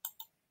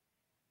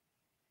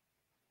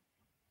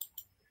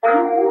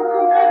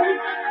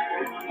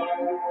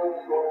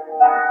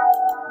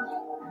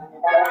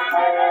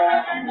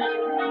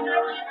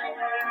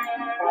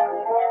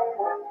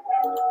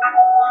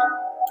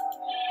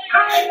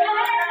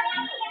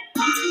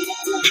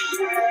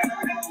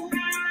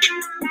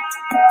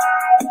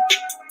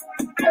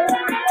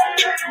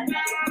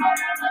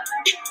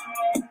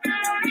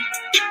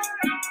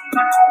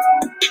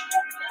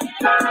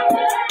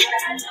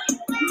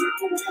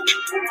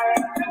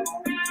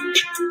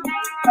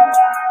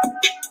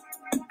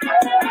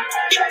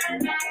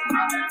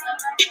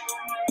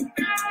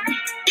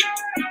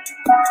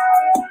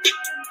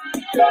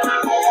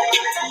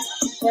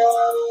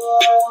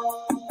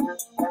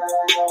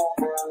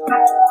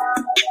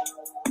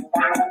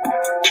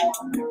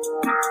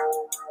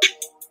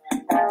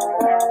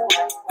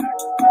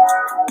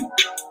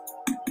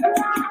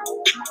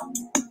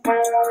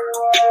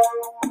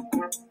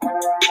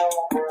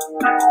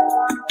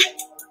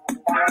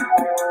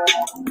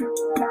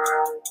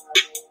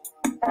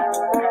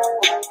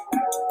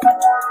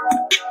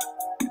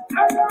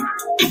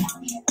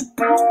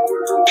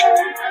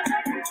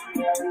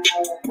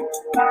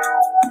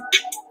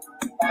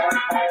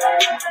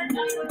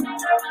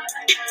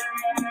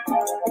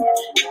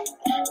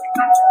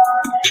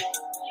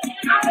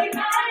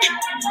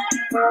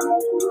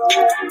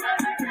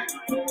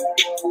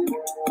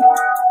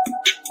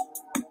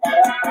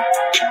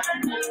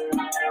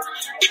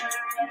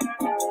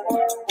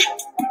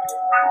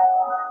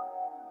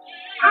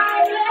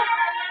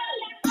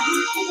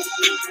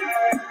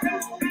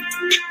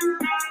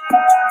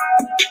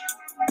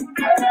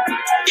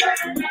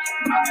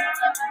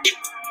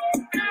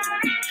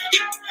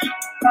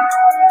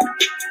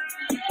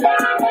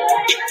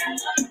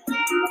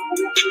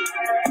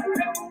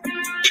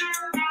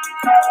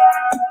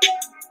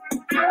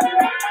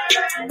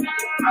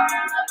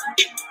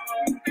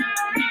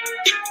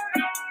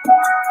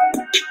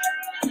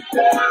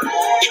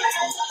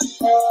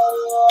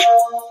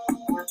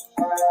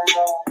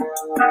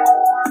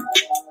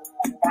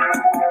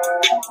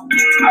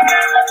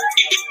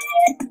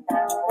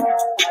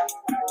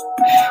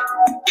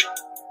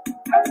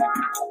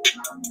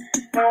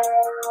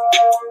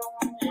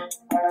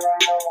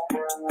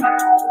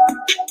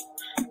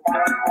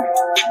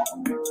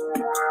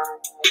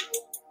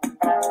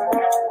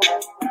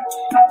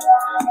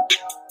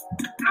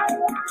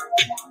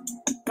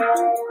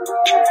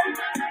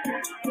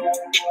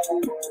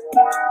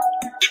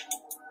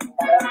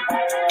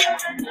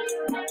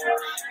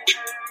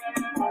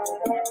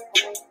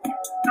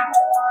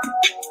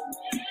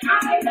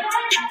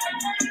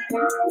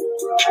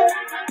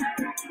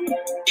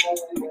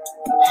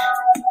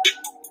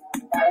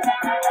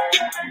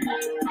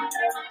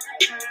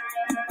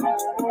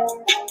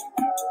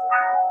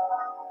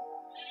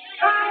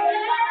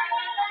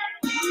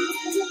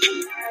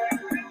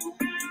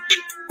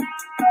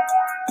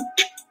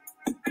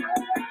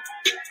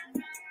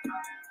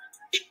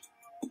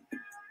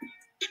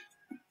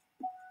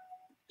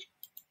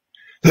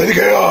 Lady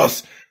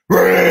Chaos!